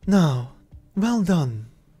 Now, well done.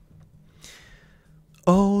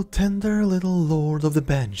 O tender little lord of the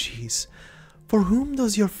Banshees, for whom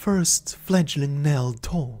does your first fledgling knell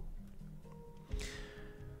toll?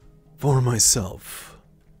 For myself.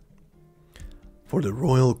 For the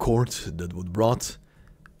royal court that would rot,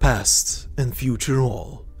 past and future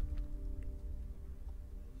all.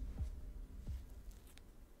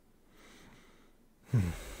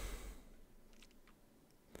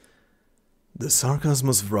 The Sarkas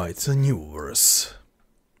must write a new verse.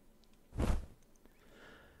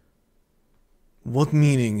 What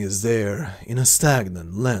meaning is there in a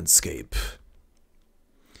stagnant landscape?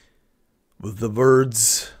 With the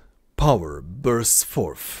words, power bursts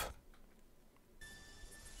forth.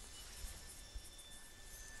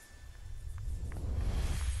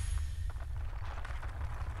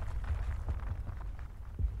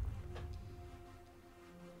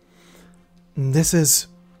 This is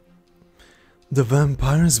the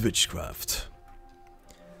vampire's witchcraft.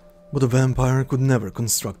 But a vampire could never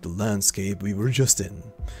construct the landscape we were just in.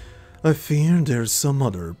 I fear there's some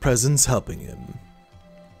other presence helping him.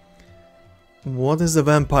 What is the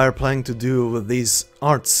vampire planning to do with these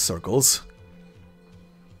arts circles?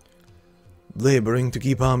 Laboring to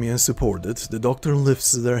keep Amiya supported, the doctor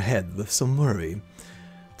lifts their head with some worry,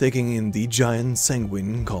 taking in the giant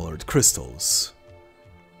sanguine-colored crystals.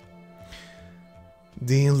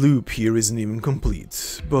 The loop here isn't even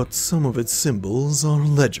complete, but some of its symbols are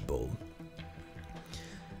legible.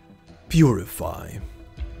 Purify.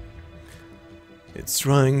 It's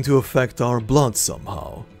trying to affect our blood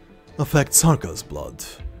somehow, affect Sarka's blood.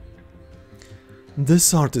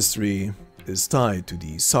 This artistry is tied to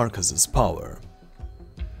the Sarkas' power.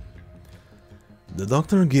 The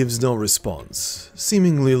doctor gives no response,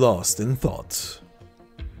 seemingly lost in thought.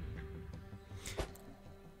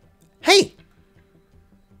 Hey!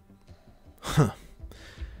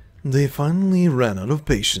 They finally ran out of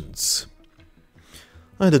patience.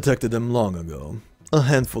 I detected them long ago. A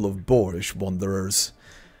handful of boorish wanderers.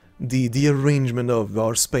 The arrangement of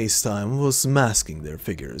our space-time was masking their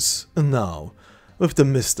figures, and now, with the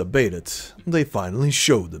mist abated, they finally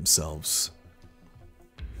showed themselves.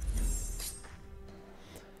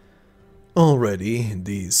 Already,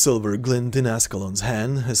 the silver glint in Ascalon's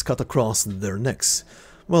hand has cut across their necks,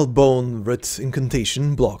 while bone-writ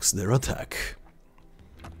incantation blocks their attack.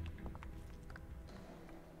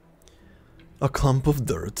 A clump of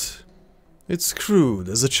dirt. It's crude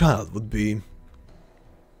as a child would be.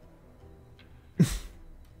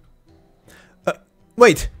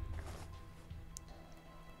 Wait!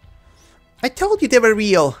 I told you they were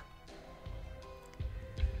real!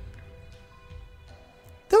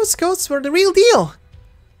 Those ghosts were the real deal!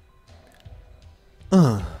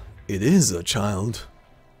 It is a child.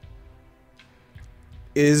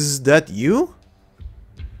 Is that you?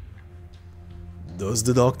 Does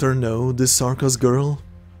the doctor know this Sarka's girl?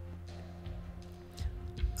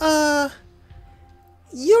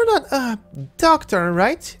 You're not a doctor,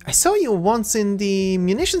 right? I saw you once in the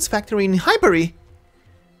munitions factory in Highbury.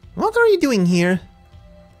 What are you doing here?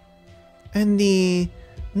 And the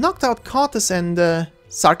knocked out Kautas and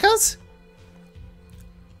Sarkas?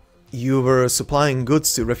 You were supplying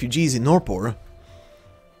goods to refugees in Norpor.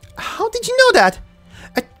 How did you know that?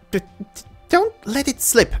 Don't let it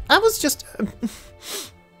slip. I was just...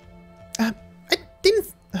 I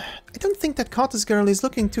don't think that Kautas girl is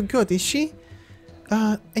looking too good, is she?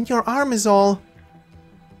 And your arm is all...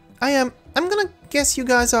 I'm gonna guess you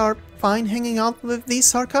guys are fine hanging out with these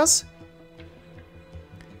Sarkas?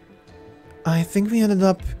 I think we ended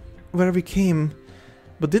up where we came,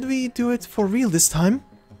 but did we do it for real this time?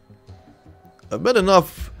 I bet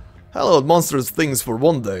enough hallowed monstrous things for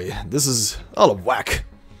one day. This is out of whack.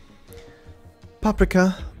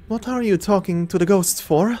 Paprika, what are you talking to the ghosts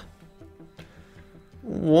for?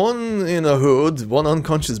 One in a hood, one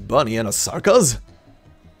unconscious bunny, and a Sarkas?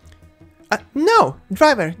 No,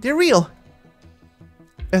 driver, they're real.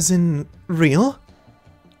 As in, real?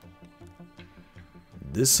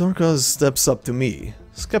 This Sarkas steps up to me,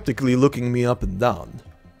 skeptically looking me up and down.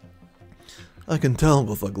 I can tell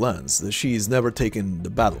with a glance that she's never taken the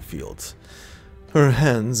battlefield. Her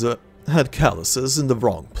hands had calluses in the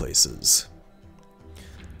wrong places.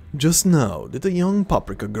 Just now, did the young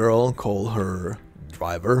Paprika girl call her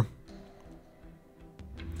driver?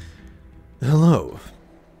 Hello.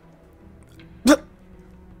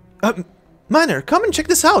 Miner, come and check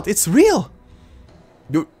this out, it's real!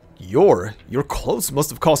 Your clothes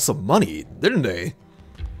must have cost some money, didn't they?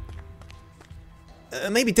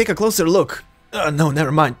 Maybe take a closer look. No,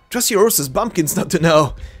 never mind. Trust your horse's bumpkins not to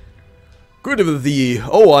know. Good with the,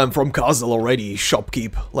 oh, I'm from Castle already,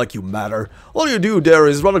 shopkeep, like you matter. All you do there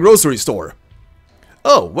is run a grocery store.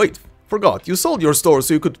 Oh, wait, forgot, you sold your store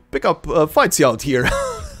so you could pick up fights out here.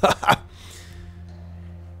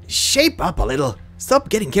 Shape up a little. Stop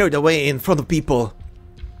getting carried away in front of people.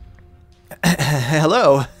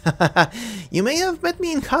 Hello. You may have met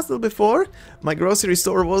me in Castle before. My grocery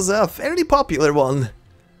store was a fairly popular one.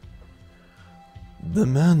 The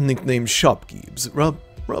man nicknamed Shopkeeps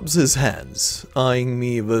rubs his hands, eyeing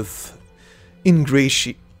me with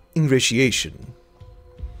ingratiation.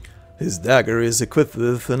 His dagger is equipped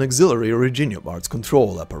with an auxiliary Originium Arts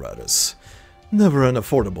control apparatus. Never an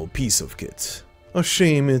affordable piece of kit. A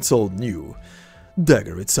shame it's all new,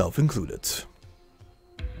 dagger itself included.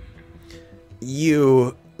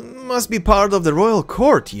 You must be part of the royal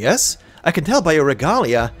court, yes? I can tell by your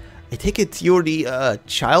regalia. I take it you're the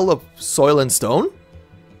child of soil and stone?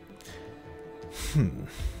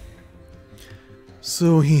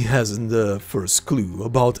 So he hasn't the first clue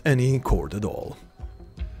about any court at all.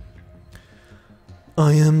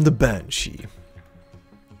 I am the Banshee.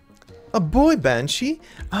 A boy Banshee?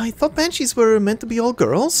 I thought Banshees were meant to be all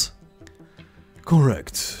girls?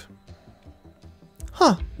 Correct.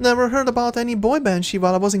 Huh, never heard about any boy Banshee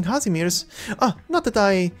while I was in Casimir's. Not that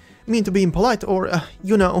I mean to be impolite or,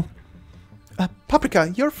 you know.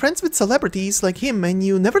 Paprika, you're friends with celebrities like him and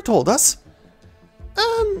you never told us.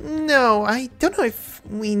 No, I don't know if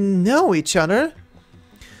we know each other.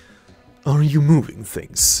 Are you moving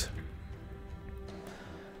things?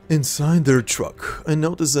 Inside their truck, I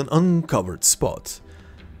notice an uncovered spot,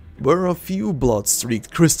 where a few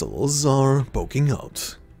blood-streaked crystals are poking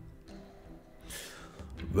out.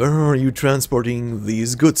 Where are you transporting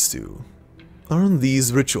these goods to? Aren't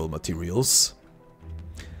these ritual materials?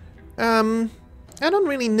 I don't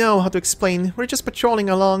really know how to explain. We're just patrolling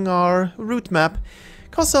along our route map,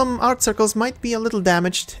 cause some art circles might be a little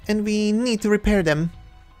damaged, and we need to repair them.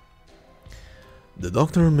 The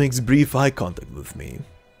doctor makes brief eye contact with me.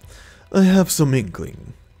 I have some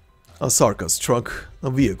inkling. A Sarkas truck, a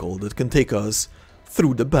vehicle that can take us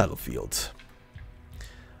through the battlefield.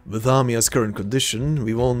 With Amiya's current condition,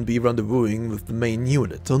 we won't be rendezvousing with the main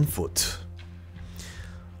unit on foot.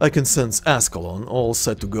 I can sense Ascalon all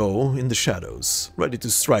set to go in the shadows, ready to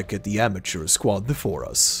strike at the amateur squad before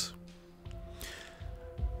us.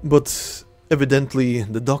 But evidently,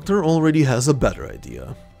 the doctor already has a better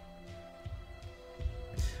idea.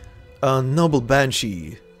 A noble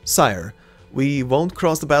banshee, sire, we won't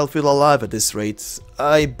cross the battlefield alive at this rate.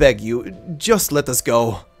 I beg you, just let us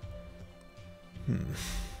go.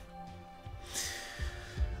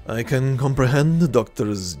 I can comprehend the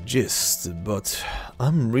doctor's gist, but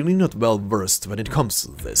I'm really not well versed when it comes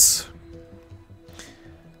to this.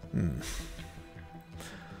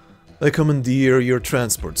 I commandeer your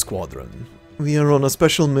transport squadron. We are on a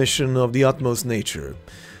special mission of the utmost nature,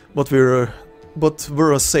 but we're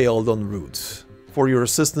assailed en route. For your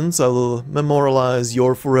assistance, I will memorialize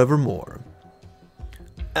your forevermore.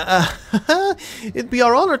 It'd be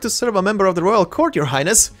our honor to serve a member of the royal court, your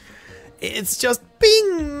highness. It's just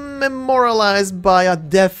being memorialized by a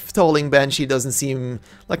death-tolling banshee doesn't seem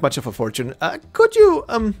like much of a fortune. Could you,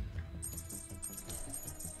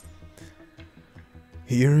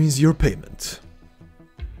 Here is your payment.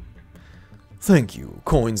 Thank you,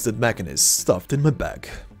 coins that Machinist stuffed in my bag.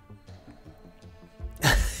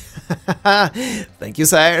 Thank you,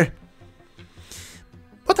 sire.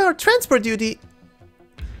 But our transport duty...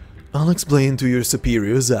 I'll explain to your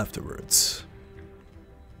superiors afterwards.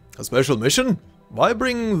 A special mission? Why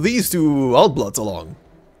bring these two outbloods along?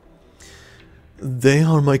 They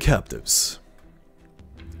are my captives.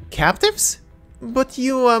 Captives? But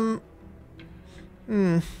you,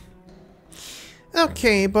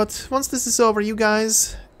 Okay, but once this is over, you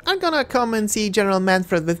guys are gonna come and see General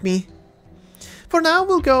Manfred with me. For now,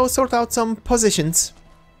 we'll go sort out some positions.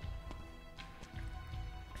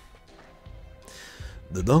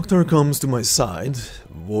 The doctor comes to my side,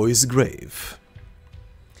 voice grave.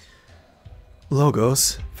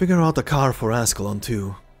 Logos, figure out a car for Ascalon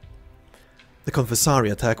too. The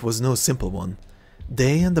Confessari attack was no simple one.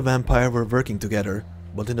 They and the vampire were working together,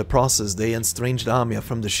 but in the process they estranged Amiya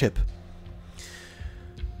from the ship.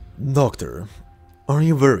 Doctor, are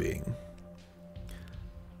you worrying?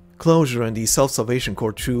 Closure and the Self-Salvation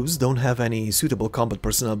Corps troops don't have any suitable combat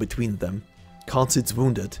personnel between them. Consid's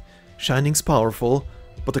wounded, Shining's powerful,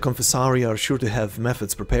 but the Confessari are sure to have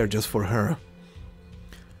methods prepared just for her.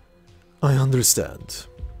 I understand.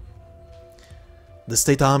 The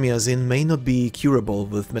state Amiya is in may not be curable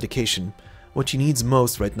with medication. What she needs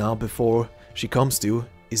most right now before she comes to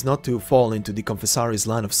is not to fall into the Confessari's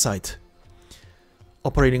line of sight.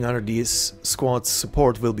 Operating under these squad's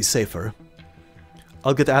support will be safer.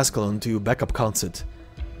 I'll get Ascalon to back up Consid.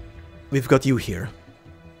 We've got you here.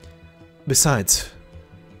 Besides...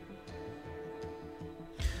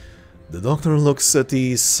 The doctor looks at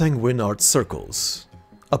the sanguine art circles.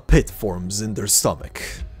 A pit forms in their stomach.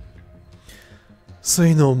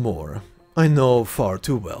 Say no more. I know far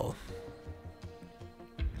too well.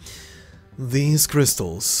 These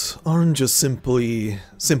crystals aren't just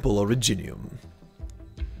simple originium.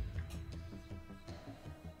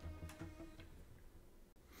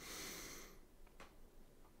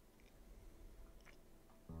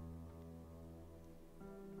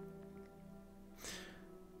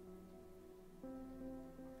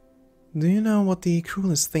 Do you know what the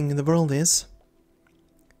cruelest thing in the world is?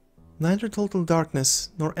 Neither total darkness,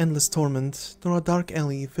 nor endless torment, nor a dark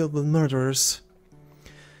alley filled with murderers.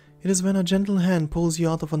 It is when a gentle hand pulls you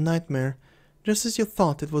out of a nightmare, just as you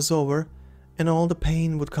thought it was over, and all the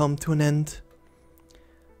pain would come to an end.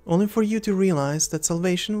 Only for you to realize that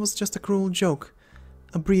salvation was just a cruel joke,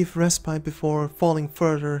 a brief respite before falling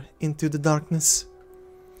further into the darkness.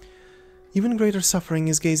 Even greater suffering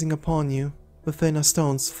is gazing upon you, within a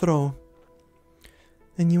stone's throw.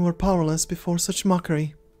 And you were powerless before such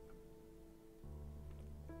mockery.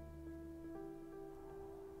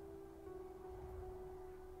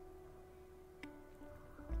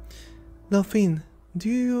 Delphine, do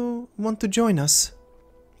you want to join us?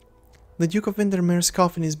 The Duke of Windermere's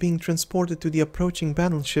coffin is being transported to the approaching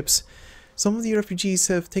battleships. Some of the refugees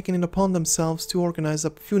have taken it upon themselves to organize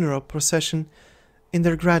a funeral procession in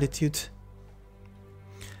their gratitude.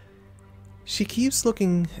 She keeps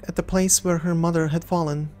looking at the place where her mother had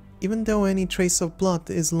fallen, even though any trace of blood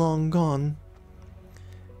is long gone.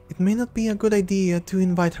 It may not be a good idea to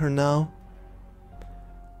invite her now.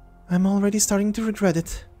 I'm already starting to regret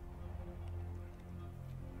it.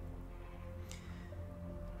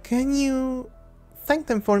 Can you thank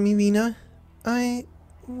them for me, Vina? I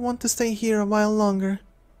want to stay here a while longer.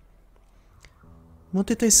 What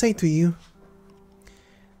did they say to you?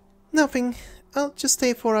 Nothing. I'll just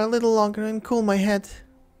stay for a little longer and cool my head.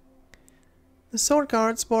 The sword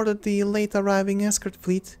guards boarded the late arriving escort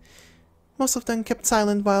fleet. Most of them kept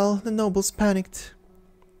silent while the nobles panicked.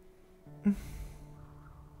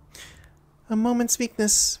 A moment's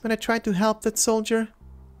weakness when I tried to help that soldier.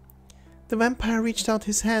 The vampire reached out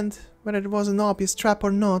his hand, whether it was an obvious trap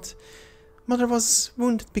or not. Mother was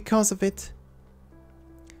wounded because of it.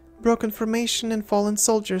 Broken formation and fallen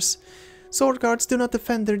soldiers. Sword guards do not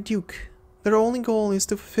defend their duke. Their only goal is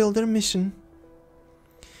to fulfill their mission.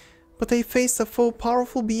 But they faced a foe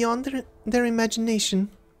powerful beyond their imagination.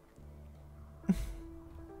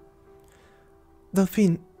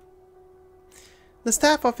 Delphine. The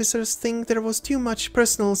staff officers think there was too much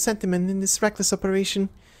personal sentiment in this reckless operation.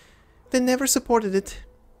 They never supported it.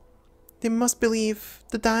 They must believe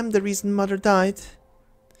that I'm the reason Mother died.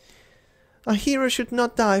 A hero should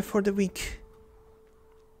not die for the weak.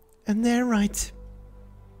 And they're right.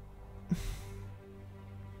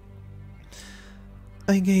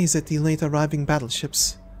 I gaze at the late arriving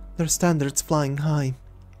battleships, their standards flying high.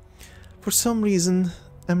 For some reason,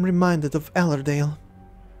 I'm reminded of Ellerdale.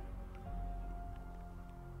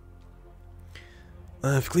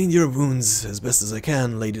 I've cleaned your wounds as best as I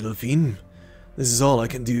can, Lady Delphine. This is all I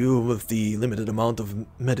can do with the limited amount of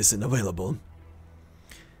medicine available.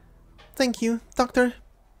 Thank you, Doctor.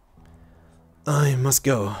 I must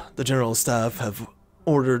go. The General Staff have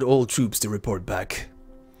ordered all troops to report back.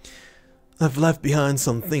 I've left behind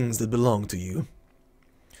some things that belong to you.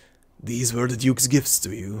 These were the Duke's gifts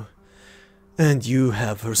to you, and you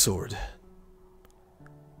have her sword.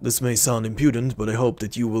 This may sound impudent, but I hope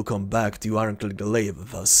that you will come back to Arknights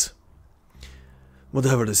with us.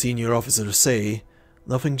 Whatever the senior officers say,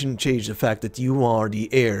 nothing can change the fact that you are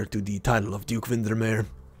the heir to the title of Duke Windermere.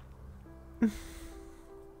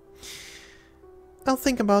 I'll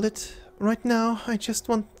think about it. Right now, I just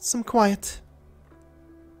want some quiet.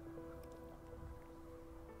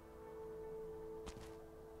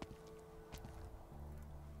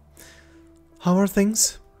 How are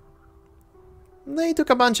things? They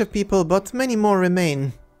took a bunch of people, but many more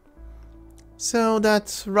remain. So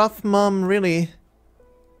that rough mom really...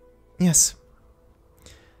 Yes.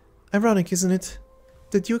 Ironic, isn't it?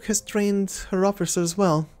 The Duke has trained her officers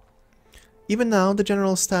well. Even now, the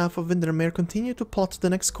General Staff of Windermere continue to plot the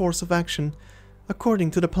next course of action,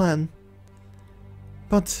 according to the plan.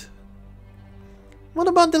 But... what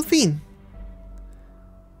about Delphine?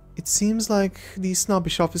 It seems like these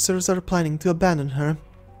snobbish officers are planning to abandon her.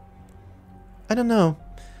 I don't know.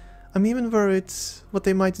 I'm even worried what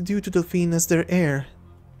they might do to Delphine as their heir.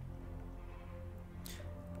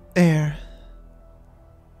 Heir.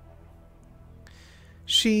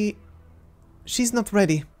 She's not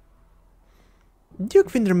ready.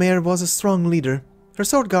 Duke Windermere was a strong leader. Her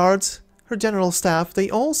sword guards, her general staff, they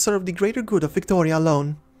all served the greater good of Victoria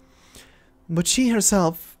alone. But she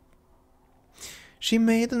herself... she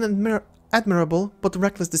made an admirable but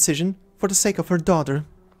reckless decision for the sake of her daughter.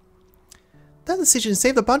 That decision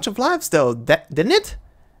saved a bunch of lives though, didn't it?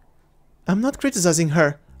 I'm not criticizing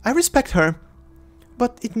her. I respect her.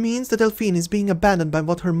 But it means that Delphine is being abandoned by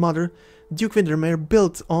what her mother, Duke Windermere,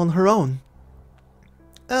 built on her own.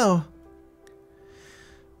 Oh.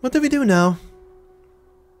 What do we do now?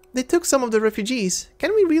 They took some of the refugees.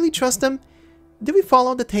 Can we really trust them? Do we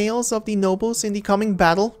follow the tales of the nobles in the coming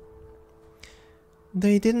battle?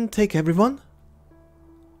 They didn't take everyone?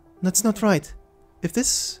 That's not right. If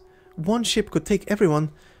this one ship could take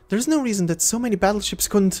everyone, there's no reason that so many battleships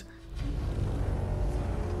couldn't...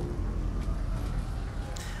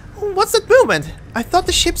 What's that movement? I thought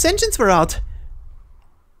the ship's engines were out.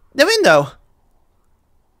 The window!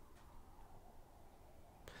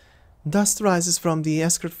 Dust rises from the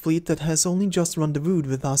escort fleet that has only just rendezvoused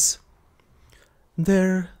with us.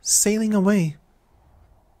 They're sailing away.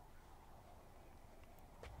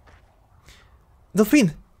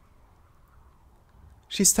 Delphine!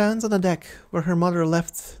 She stands on the deck where her mother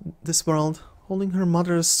left this world, holding her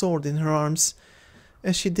mother's sword in her arms,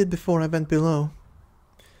 as she did before I went below.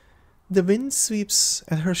 The wind sweeps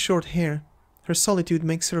at her short hair. Her solitude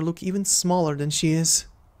makes her look even smaller than she is.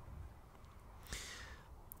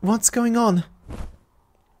 What's going on?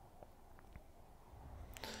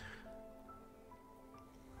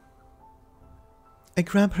 I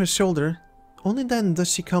grab her shoulder. Only then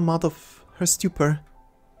does she come out of her stupor.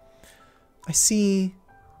 I see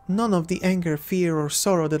none of the anger, fear, or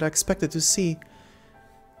sorrow that I expected to see.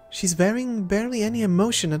 She's wearing barely any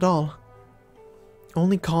emotion at all.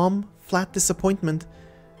 Only calm, flat disappointment,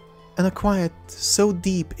 and a quiet so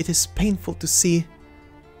deep it is painful to see.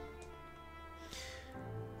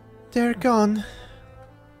 They're gone.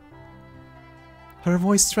 Her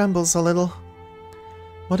voice trembles a little,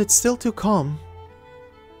 but it's still too calm.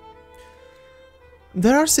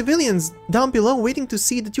 There are civilians down below waiting to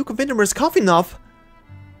see the Duke of Windermere's coffin off.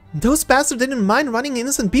 Those bastards didn't mind running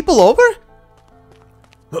innocent people over?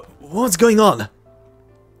 What's going on?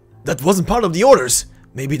 That wasn't part of the orders.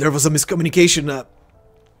 Maybe there was a miscommunication.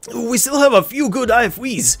 We still have a few good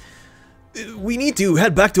IFWs. We need to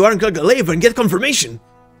head back to Arknights and get confirmation.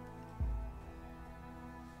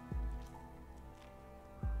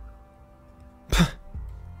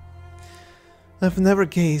 I've never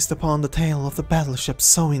gazed upon the tail of the battleship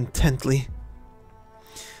so intently.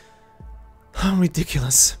 How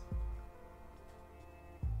ridiculous.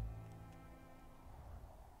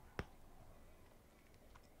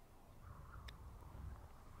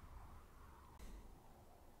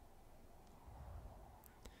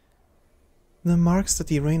 The marks that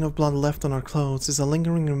the rain of blood left on our clothes is a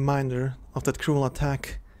lingering reminder of that cruel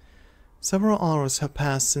attack. Several hours have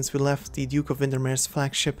passed since we left the Duke of Windermere's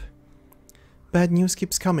flagship. Bad news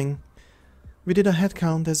keeps coming. We did a head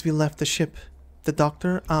count as we left the ship. The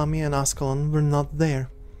doctor, Amiya and Ascalon were not there.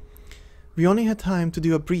 We only had time to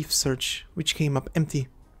do a brief search, which came up empty.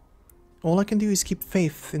 All I can do is keep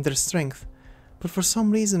faith in their strength, but for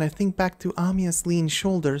some reason I think back to Amiya's lean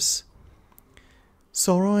shoulders.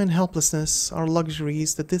 Sorrow and helplessness are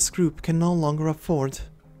luxuries that this group can no longer afford.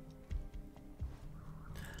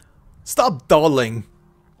 Stop dawdling.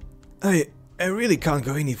 I really can't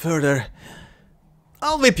go any further.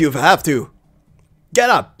 I'll whip you if I have to. Get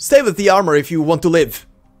up. Stay with the armor if you want to live.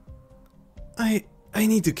 I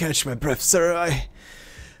need to catch my breath, sir. I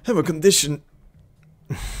have a condition.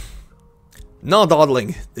 No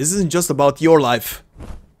dawdling. This isn't just about your life.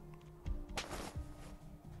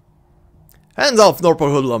 Hands off,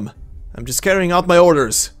 Norpo Hoodlum. I'm just carrying out my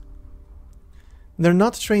orders. They're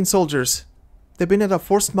not trained soldiers. They've been at a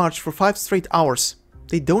forced march for 5 straight hours.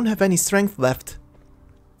 They don't have any strength left.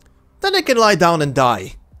 Then they can lie down and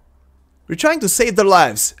die. We're trying to save their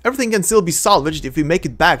lives. Everything can still be salvaged if we make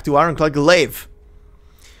it back to Arknights.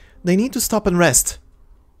 They need to stop and rest.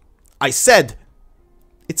 I said!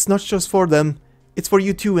 It's not just for them. It's for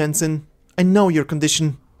you too, Ensign. I know your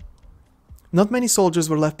condition. Not many soldiers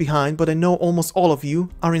were left behind, but I know almost all of you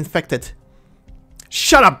are infected.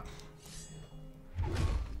 Shut up!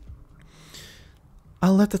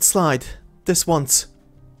 I'll let it slide. This once.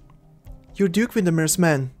 You're Duke Windermere's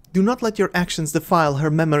man. Do not let your actions defile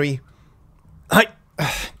her memory.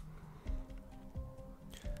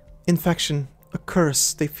 Infection. A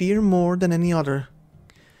curse they fear more than any other.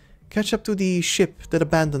 Catch up to the ship that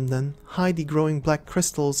abandoned them. Hide the growing black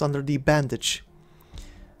crystals under the bandage.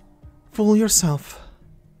 Fool yourself.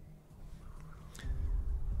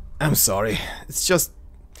 I'm sorry. It's just...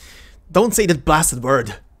 Don't say that blasted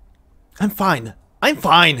word. I'm fine. I'm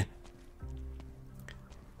fine.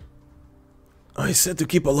 I said to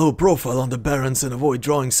keep a low profile on the Barons and avoid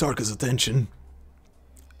drawing Sarka's attention.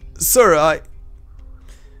 Sir,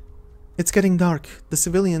 It's getting dark. The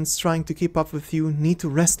civilians trying to keep up with you need to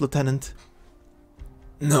rest, Lieutenant.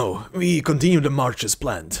 No, we continue the march as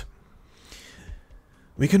planned.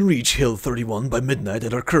 We can reach Hill 31 by midnight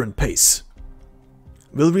at our current pace.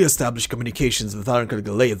 We'll re-establish communications with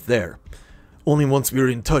Arknights there. Only once we're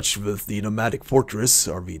in touch with the nomadic fortress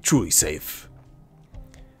are we truly safe.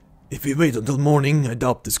 If we wait until morning, I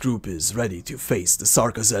doubt this group is ready to face the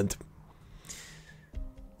Sarkas and...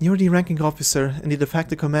 You're the ranking officer and the de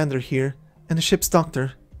facto commander here, and the ship's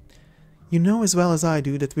doctor. You know as well as I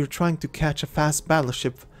do that we're trying to catch a fast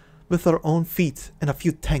battleship with our own feet and a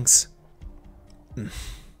few tanks.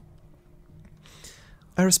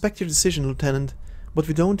 I respect your decision, Lieutenant, but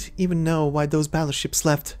we don't even know why those battleships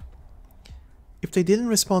left. If they didn't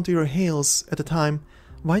respond to your hails at the time,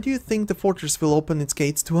 why do you think the fortress will open its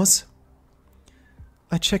gates to us?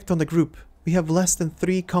 I checked on the group. We have less than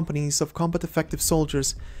 3 companies of combat-effective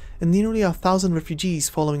soldiers and nearly 1,000 refugees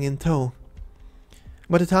following in tow.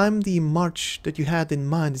 By the time the march that you had in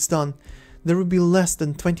mind is done, there will be less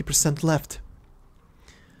than 20% left.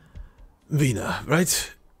 Vina,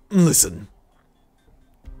 right? Listen.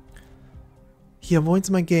 He avoids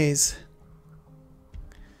my gaze.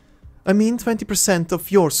 I mean 20% of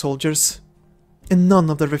your soldiers, and none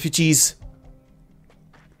of the refugees.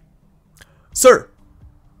 Sir!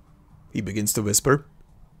 He begins to whisper.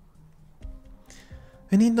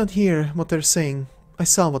 I need not hear what they're saying. I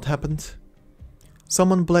saw what happened.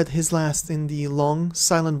 Someone bled his last in the long,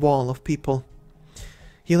 silent wall of people.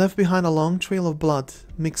 He left behind a long trail of blood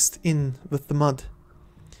mixed in with the mud.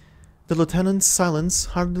 The lieutenant's silence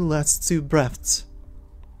hardly lasts 2 breaths.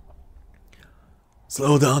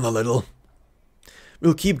 Slow down a little.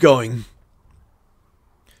 We'll keep going.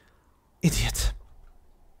 Idiot.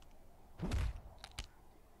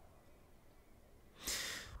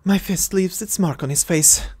 My fist leaves its mark on his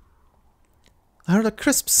face. I heard a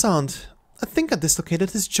crisp sound. I think I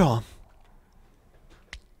dislocated his jaw.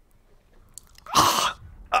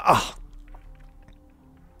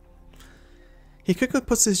 He quickly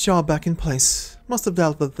puts his jaw back in place. Must have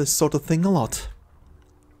dealt with this sort of thing a lot.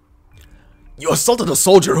 You assaulted a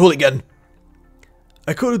soldier, hooligan!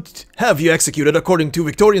 I could have you executed according to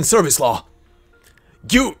Victorian service law.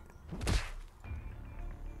 You...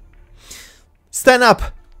 Stand up!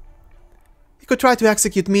 You could try to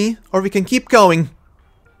execute me, or we can keep going.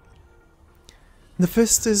 The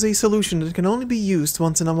fist is a solution that can only be used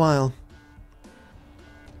once in a while.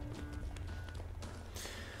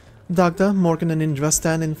 Dagda, Morgan and Indra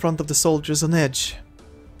stand in front of the soldiers on edge.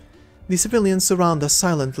 The civilians surround us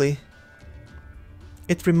silently.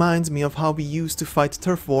 It reminds me of how we used to fight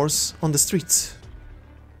turf wars on the streets.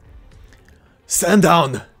 Stand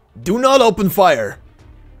down! Do not open fire!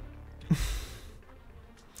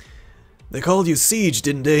 They called you Siege,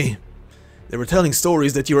 didn't they? They were telling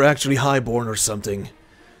stories that you were actually highborn or something.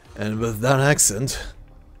 And with that accent...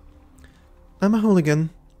 I'm a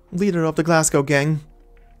hooligan, leader of the Glasgow gang.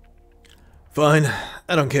 Fine,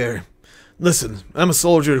 I don't care. Listen, I'm a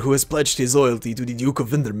soldier who has pledged his loyalty to the Duke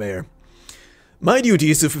of Windermere. My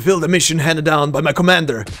duty is to fulfill the mission handed down by my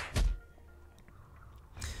commander.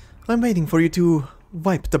 I'm waiting for you to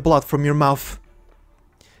wipe the blood from your mouth.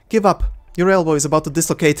 Give up. Your elbow is about to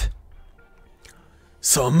dislocate.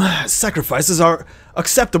 Some sacrifices are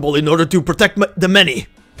acceptable in order to protect the many.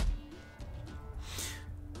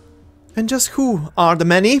 And just who are the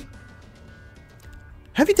many?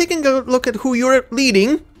 Have you taken a look at who you're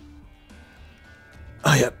leading?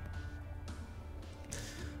 I am.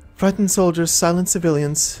 Frightened soldiers, silent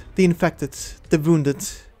civilians, the infected, the wounded.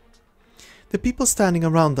 The people standing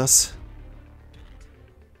around us.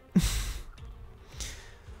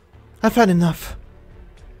 I've had enough.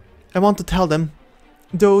 I want to tell them,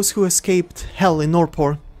 those who escaped hell in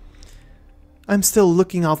Norpor, I'm still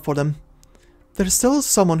looking out for them. There's still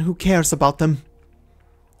someone who cares about them.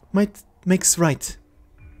 Might makes right.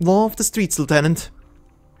 Law of the streets, Lieutenant.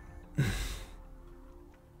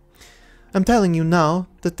 I'm telling you now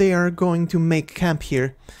that they are going to make camp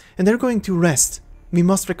here, and they're going to rest. We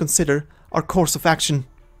must reconsider our course of action.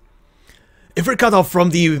 If we're cut off from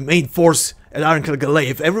the main force at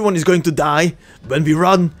Arknights, everyone is going to die when we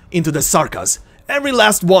run into the Sarkas. Every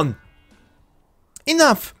last one!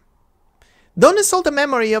 Enough! Don't insult the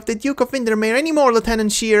memory of the Duke of Windermere anymore,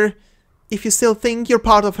 Lieutenant Shear, if you still think you're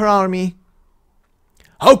part of her army.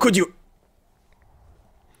 How could you...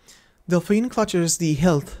 Delphine clutches the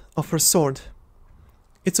hilt of her sword.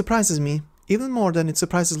 It surprises me, even more than it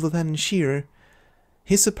surprises Lieutenant Shearer.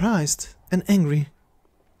 He's surprised and angry.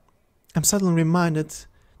 I'm suddenly reminded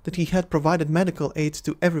that he had provided medical aid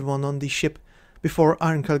to everyone on the ship before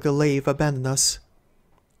Arknights abandoned us.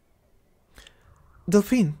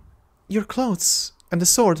 Delphine, your clothes and the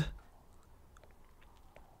sword.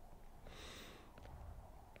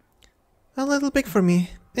 A little big for me,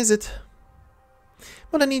 is it?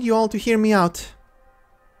 But I need you all to hear me out.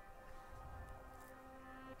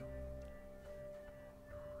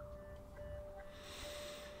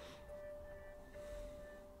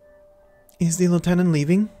 Is the lieutenant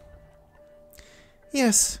leaving?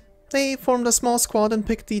 Yes, they formed a small squad and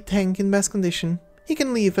picked the tank in best condition. He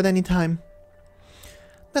can leave at any time.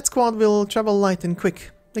 That squad will travel light and quick.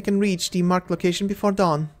 They can reach the marked location before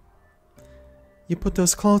dawn. You put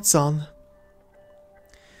those clothes on.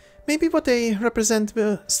 Maybe what they represent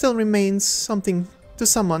still remains something to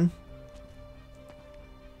someone.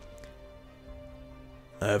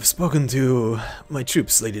 I've spoken to my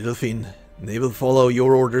troops, Lady Delphine. They will follow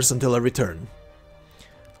your orders until I return.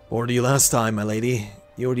 For the last time, my lady,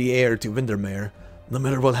 you're the heir to Windermere. No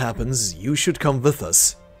matter what happens, you should come with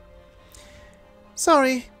us.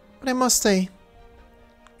 Sorry, but I must stay.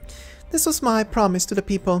 This was my promise to the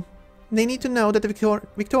people. They need to know that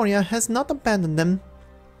Victoria has not abandoned them.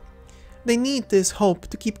 They need this hope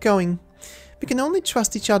to keep going. We can only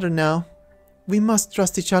trust each other now. We must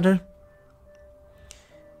trust each other.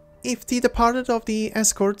 If the departure of the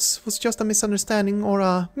escorts was just a misunderstanding or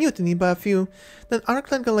a mutiny by a few, then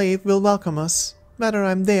Arknights will welcome us, whether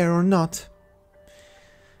I'm there or not.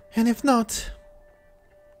 And if not...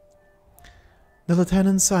 The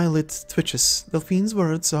lieutenant's eyelid twitches. Delphine's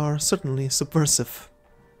words are certainly subversive.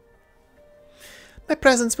 My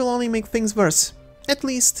presence will only make things worse. At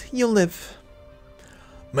least you'll live.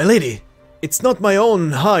 My lady, it's not my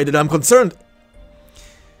own hide that I'm concerned.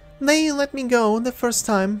 They let me go the first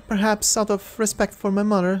time, perhaps out of respect for my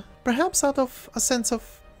mother, perhaps out of a sense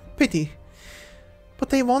of pity.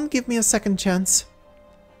 But they won't give me a second chance.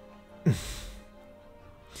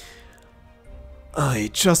 I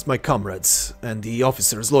trust my comrades and the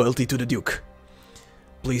officer's loyalty to the Duke.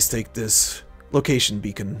 Please take this location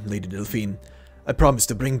beacon, Lady Delphine. I promise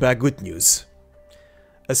to bring back good news.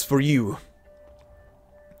 As for you...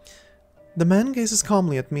 The man gazes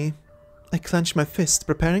calmly at me. I clench my fist,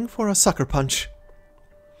 preparing for a sucker punch.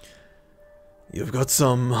 You've got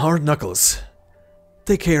some hard knuckles.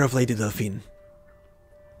 Take care of Lady Delphine.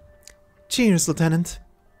 Cheers, Lieutenant.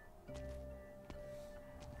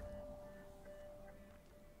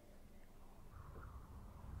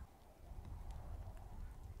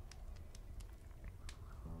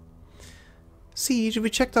 Siege, we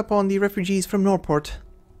checked up on the refugees from Norport.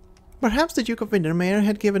 Perhaps the Duke of Windermere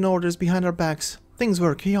had given orders behind our backs. Things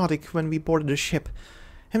were chaotic when we boarded the ship,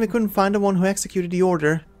 and we couldn't find the one who executed the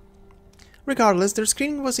order. Regardless, their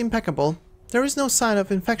screening was impeccable. There is no sign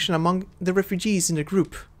of infection among the refugees in the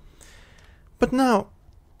group. But now...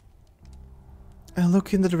 I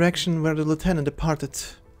look in the direction where the lieutenant departed.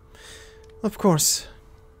 Of course.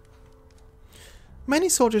 Many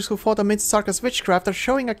soldiers who fought amidst Sarka's witchcraft are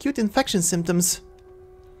showing acute infection symptoms.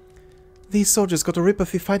 These soldiers got a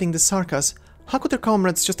rip-off fighting the Sarkas. How could their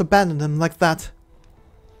comrades just abandon them like that?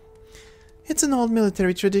 It's an old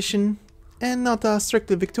military tradition, and not a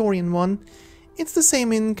strictly Victorian one. It's the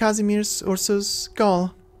same in Casimir's Ursus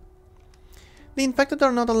Gaul. The infected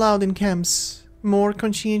are not allowed in camps. More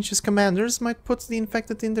conscientious commanders might put the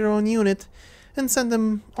infected in their own unit and send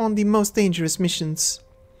them on the most dangerous missions.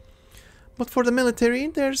 But for the military,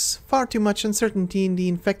 there's far too much uncertainty in the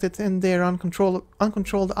infected and their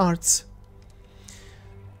uncontrolled arts.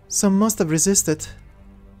 Some must have resisted.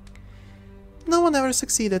 No one ever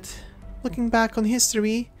succeeded. Looking back on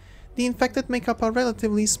history, the infected make up a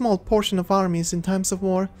relatively small portion of armies in times of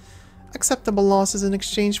war, acceptable losses in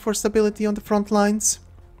exchange for stability on the front lines.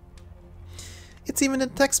 It's even in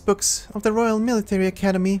the textbooks of the Royal Military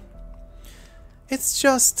Academy. It's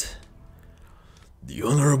just... the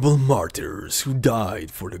honorable martyrs who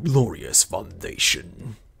died for the glorious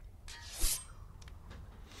foundation.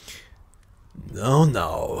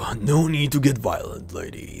 Now, no need to get violent,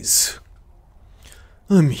 ladies.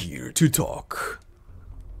 I'm here to talk.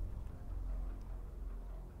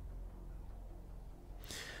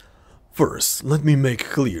 First, let me make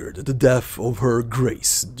clear that the death of Her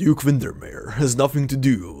Grace, Duke Windermere, has nothing to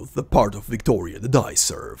do with the part of Victoria that I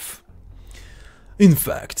serve. In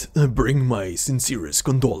fact, I bring my sincerest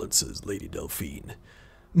condolences, Lady Delphine.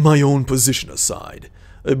 My own position aside,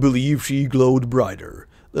 I believe she glowed brighter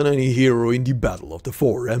than any hero in the Battle of the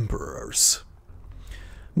Four Emperors.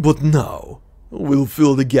 But now, we'll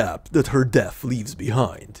fill the gap that her death leaves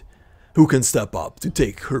behind. Who can step up to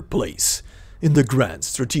take her place in the grand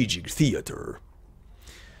strategic theater?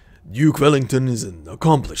 Duke Wellington is an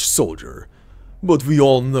accomplished soldier, but we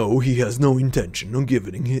all know he has no intention of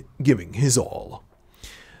giving his all.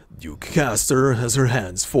 Duke Castor has her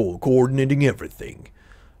hands full coordinating everything.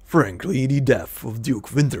 Frankly, the death of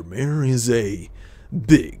Duke Windermere is a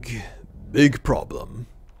big problem.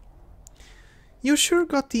 You sure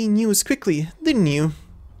got the news quickly, didn't you?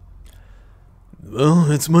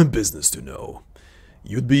 Well, it's my business to know.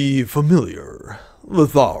 You'd be familiar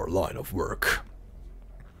with our line of work.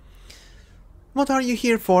 What are you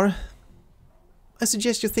here for? I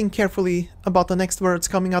suggest you think carefully about the next words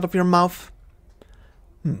coming out of your mouth.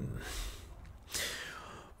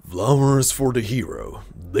 Flowers for the hero,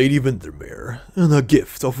 Lady Windermere, and a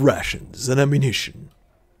gift of rations and ammunition.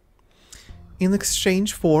 In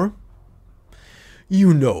exchange for?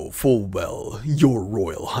 You know full well, Your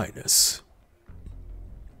Royal Highness.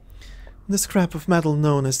 The scrap of metal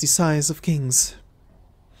known as the Size of Kings.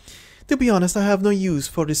 To be honest, I have no use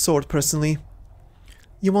for this sword personally.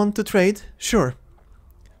 You want to trade? Sure.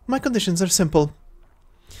 My conditions are simple.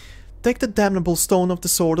 Take the damnable stone of the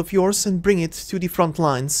sword of yours and bring it to the front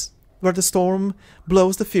lines, where the storm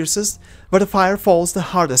blows the fiercest, where the fire falls the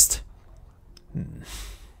hardest.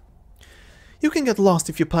 You can get lost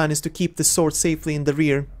if your plan is to keep the sword safely in the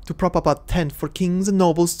rear, to prop up a tent for kings and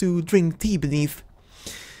nobles to drink tea beneath.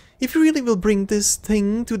 If you really will bring this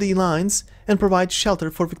thing to the lines and provide shelter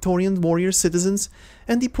for Victorian warrior citizens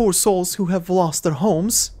and the poor souls who have lost their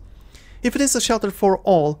homes, if it is a shelter for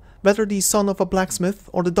all, whether the son of a blacksmith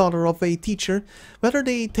or the daughter of a teacher, whether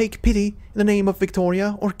they take pity in the name of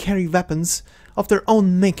Victoria or carry weapons of their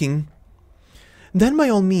own making, then by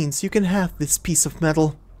all means you can have this piece of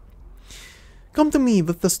metal. Come to me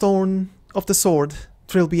with the stone of the sword,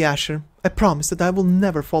 Trilby Asher. I promise that I will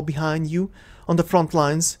never fall behind you on the front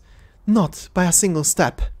lines, not by a single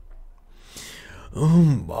step. Oh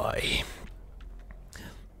my.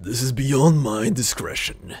 This is beyond my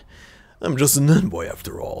discretion. I'm just an envoy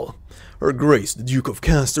after all. Her Grace, the Duke of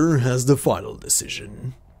Castor, has the final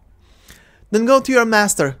decision. Then go to your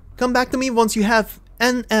master. Come back to me once you have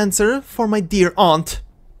an answer for my dear aunt.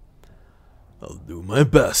 I'll do my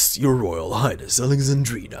best, Your Royal Highness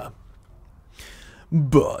Alexandrina.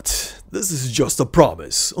 But this is just a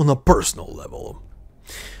promise on a personal level.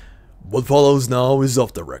 What follows now is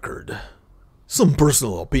off the record. Some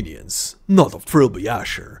personal opinions, not of Trilby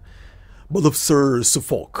Asher, but of Sir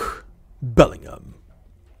Suffolk Bellingham.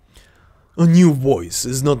 A new voice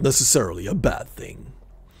is not necessarily a bad thing.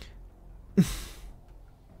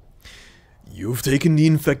 You've taken the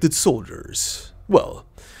infected soldiers, well,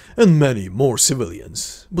 and many more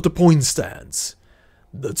civilians, but the point stands.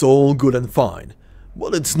 That's all good and fine,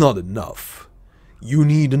 but it's not enough. You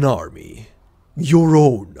need an army. Your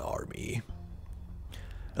own army.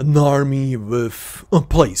 An army with a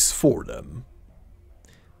place for them.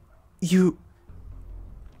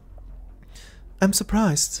 I'm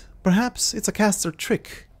surprised. Perhaps it's a Castor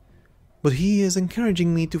trick. But he is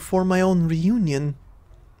encouraging me to form my own reunion.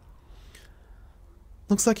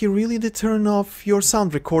 Looks like you really did turn off your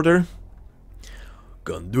sound recorder.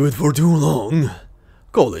 Can't do it for too long.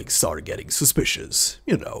 Colleagues start getting suspicious,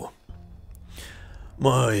 you know.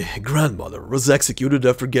 My grandmother was executed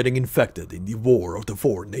after getting infected in the War of the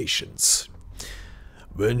Four Nations.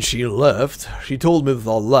 When she left, she told me with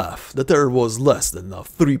a laugh that there was less than a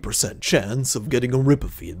 3% chance of getting a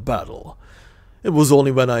Ripathy in battle. It was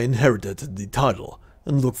only when I inherited the title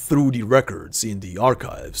and looked through the records in the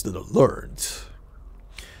archives that I learned.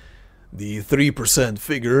 The 3%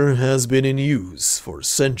 figure has been in use for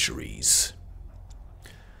centuries.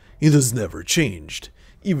 It has never changed,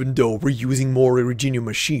 even though we're using more Originium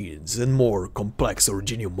machines and more complex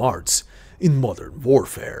Originium arts in modern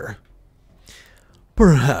warfare.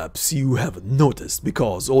 Perhaps you haven't noticed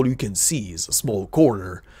because all you can see is a small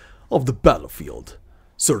corner of the battlefield.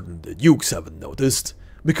 Certain the Dukes haven't noticed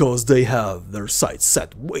because they have their sights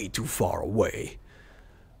set way too far away.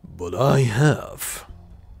 But I have.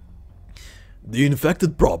 The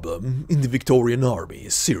infected problem in the Victorian army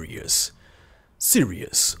is serious.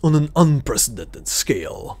 Serious on an unprecedented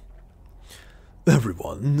scale.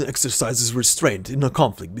 Everyone exercises restraint in a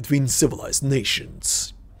conflict between civilized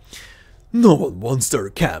nations. No one wants their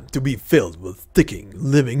camp to be filled with ticking,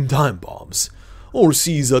 living time bombs, or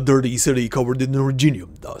sees a dirty city covered in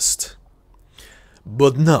Originium dust.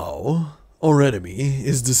 But now, our enemy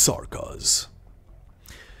is the Sarkas.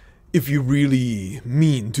 If you really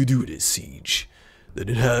mean to do this siege, then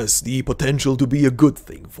it has the potential to be a good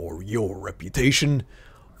thing for your reputation,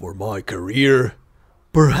 for my career,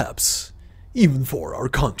 perhaps even for our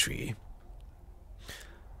country.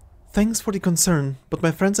 Thanks for the concern, but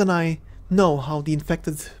my friends and I know the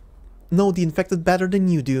infected better than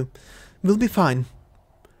you do. We'll be fine.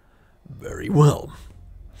 Very well.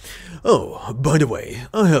 Oh, by the way,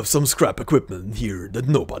 I have some scrap equipment here that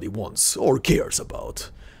nobody wants or cares about.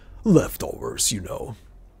 Leftovers, you know.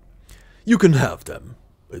 You can have them.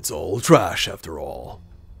 It's all trash after all.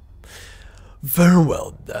 Very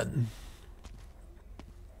well, then.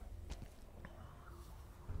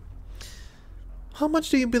 How much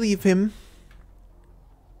do you believe him?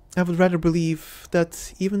 I would rather believe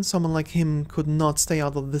that even someone like him could not stay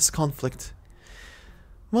out of this conflict.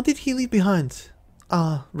 What did he leave behind?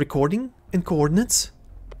 A recording and coordinates?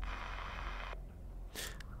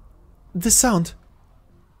 This sound.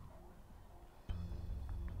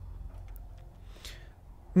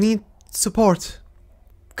 Need support.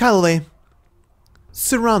 Callaway.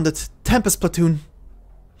 Surrounded. Tempest platoon.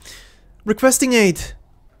 Requesting aid.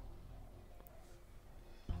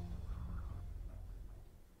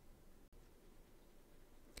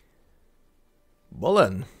 Well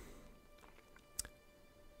then.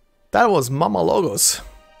 That was Mama Logos.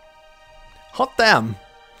 Hot damn.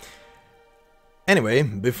 Anyway,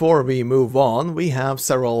 before we move on, we have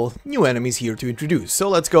several new enemies here to introduce. So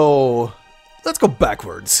let's go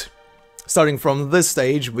backwards. Starting from this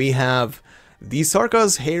stage, we have the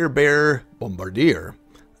Sarkas Hair-Bearer Bombardier.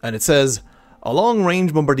 And it says, a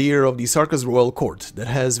long-range bombardier of the Sarkas Royal Court that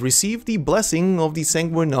has received the blessing of the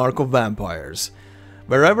Sanguine Ark of Vampires.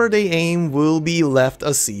 Wherever they aim will be left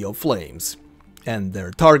a sea of flames, and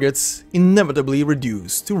their targets inevitably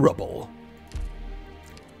reduced to rubble.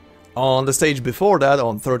 On the stage before that,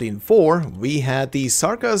 on 13-4, we had the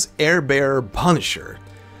Sarkas Airbearer Punisher,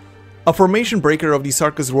 a formation breaker of the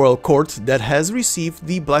Sarkas Royal Court that has received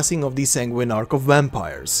the blessing of the Sanguine Ark of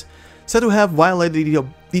Vampires. Said to have violated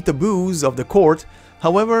the taboos of the court,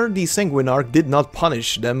 however, the Sanguine Ark did not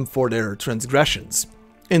punish them for their transgressions.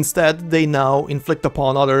 Instead, they now inflict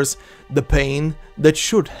upon others the pain that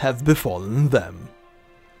should have befallen them.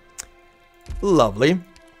 Lovely.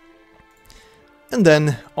 And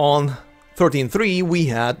then on 13.3 we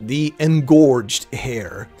had the Engorged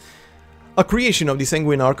Hair. A creation of the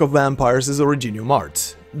Sanguine Arc of Vampires' Originium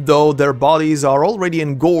art. Though their bodies are already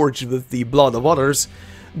engorged with the blood of others,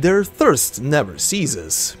 their thirst never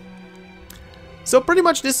ceases. So pretty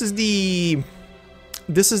much this is the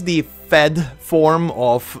fed form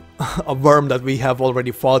of a worm that we have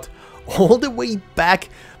already fought all the way back.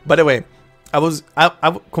 By the way,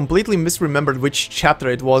 I completely misremembered which chapter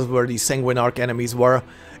it was where the Sanguine Arc enemies were.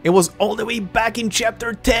 It was all the way back in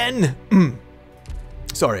chapter 10!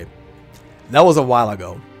 Sorry, that was a while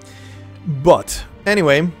ago. But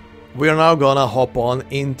anyway, we are now gonna hop on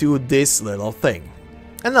into this little thing.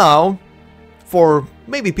 And now, for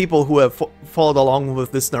maybe people who have followed along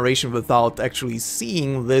with this narration without actually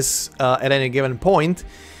seeing this at any given point,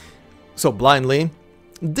 so blindly,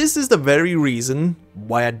 this is the very reason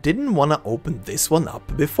why I didn't want to open this one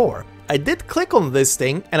up before. I did click on this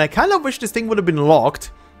thing, and I kind of wish this thing would have been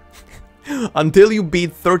locked until you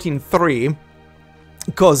beat 13.3,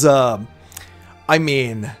 because, I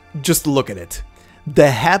mean, just look at it.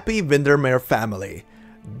 The happy Windermere family.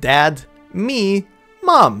 Dad, me,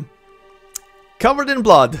 Mom. Covered in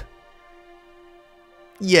blood.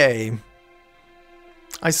 Yay.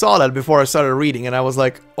 I saw that before I started reading and I was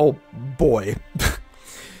like, oh boy.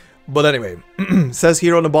 But anyway, says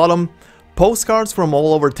here on the bottom, postcards from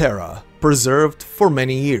all over Terra, preserved for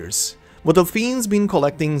many years, what Delphine's been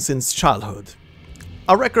collecting since childhood.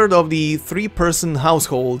 A record of the three-person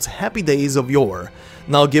household's happy days of yore,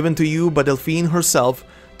 now given to you by Delphine herself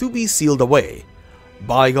to be sealed away.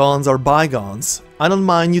 Bygones are bygones. I don't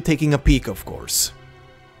mind you taking a peek, of course.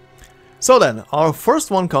 So then, our first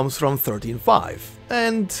one comes from 13.5,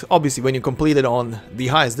 and obviously when you complete it on the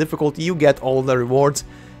highest difficulty, you get all the rewards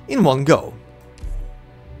in one go.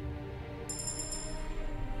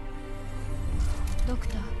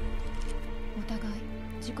 Doctor, お互い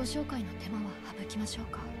自己紹介の手間は省きましょう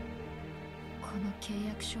か。この契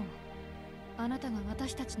約書をあなたが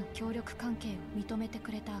私たちの協力関係を認めて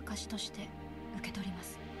くれた証として受け取りま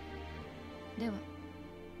す。では、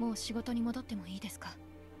もう仕事に戻ってもいいですか?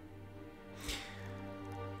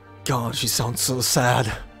 God, she sounds so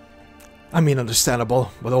sad. I mean, understandable,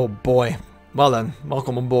 but oh boy. Well then,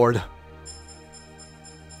 welcome on board.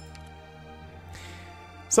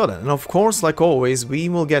 So then, and of course, like always, we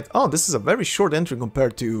will get... Oh, this is a very short entry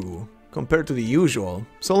compared to the usual.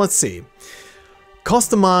 So let's see.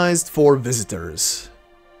 Customized for visitors.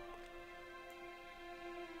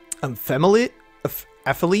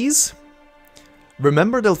 Aphiles?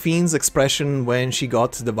 Remember Delphine's expression when she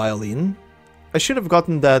got the violin? I should have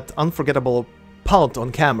gotten that unforgettable pout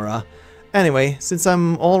on camera. Anyway, since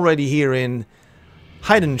I'm already here in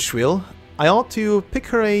Heidenschwil, I ought to pick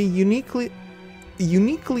her a uniquely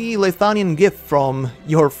Lithanian gift from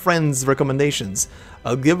your friend's recommendations.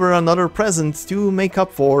 I'll give her another present to make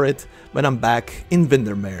up for it when I'm back in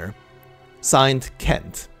Windermere. Signed,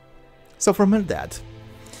 Kent. So from her dad.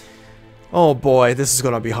 Oh boy, this is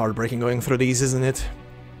gonna be heartbreaking going through these, isn't it?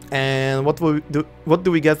 And what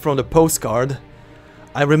do we get from the postcard?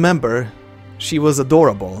 I remember she was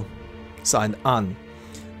adorable. Signed, Anne.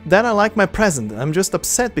 Then I like my present. I'm just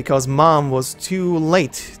upset because Mom was too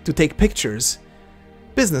late to take pictures.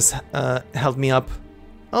 Business held me up.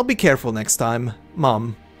 I'll be careful next time,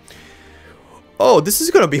 Mom. Oh, this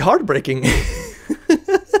is gonna be heartbreaking.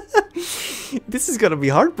 This is gonna be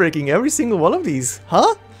heartbreaking, every single one of these.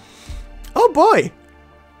 Huh? Oh boy.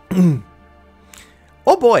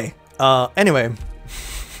 Oh boy. Anyway.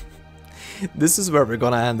 This is where we're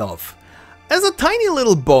gonna end off. As a tiny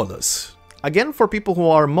little bonus, again for people who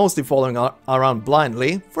are mostly following around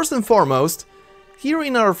blindly, first and foremost, here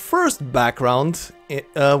in our first background,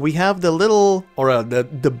 we have the little, or the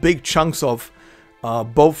big chunks of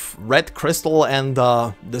both red crystal and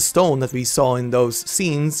the stone that we saw in those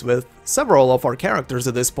scenes with several of our characters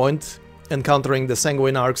at this point, encountering the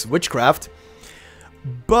Sanguine Arc's witchcraft.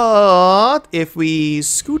 But if we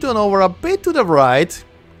scoot on over a bit to the right,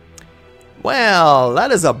 well,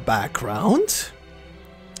 that is a background.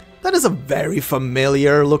 That is a very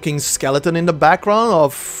familiar looking skeleton in the background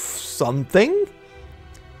of something.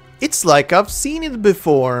 It's like I've seen it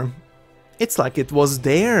before. It's like it was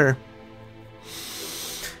there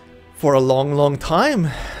for a long, long time,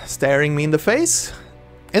 staring me in the face,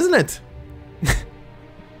 isn't it?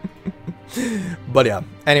 But yeah,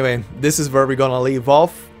 anyway, this is where we're gonna leave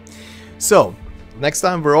off. So, next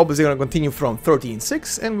time we're obviously gonna continue from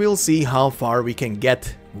 13.6 and we'll see how far we can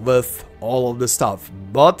get with all of the stuff.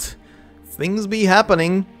 But things be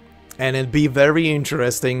happening and it'd be very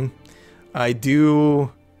interesting. I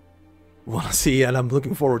do wanna see, and I'm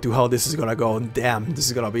looking forward to how this is gonna go. Damn, this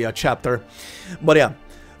is gonna be a chapter. But yeah,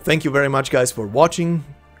 thank you very much, guys, for watching.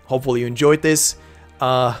 Hopefully you enjoyed this.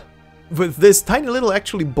 With this tiny little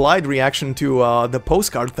actually blind reaction to the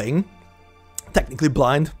postcard thing. Technically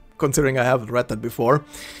blind, considering I haven't read that before.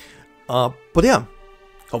 But yeah,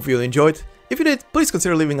 hope you enjoyed. If you did, please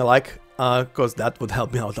consider leaving a like, because that would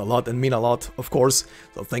help me out a lot and mean a lot, of course.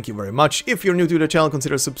 So thank you very much. If you're new to the channel,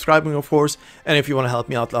 consider subscribing, of course. And if you want to help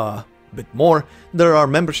me out a bit more, there are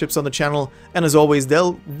memberships on the channel. And as always,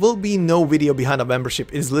 there will be no video behind a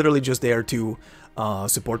membership. It is literally just there to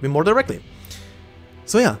support me more directly.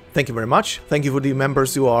 So yeah, thank you very much. Thank you for the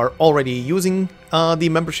members who are already using the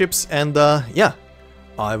memberships. And yeah,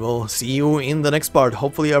 I will see you in the next part.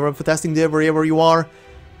 Hopefully you have a fantastic day wherever you are.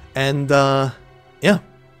 And yeah,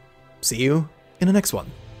 see you in the next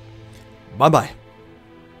one. Bye bye.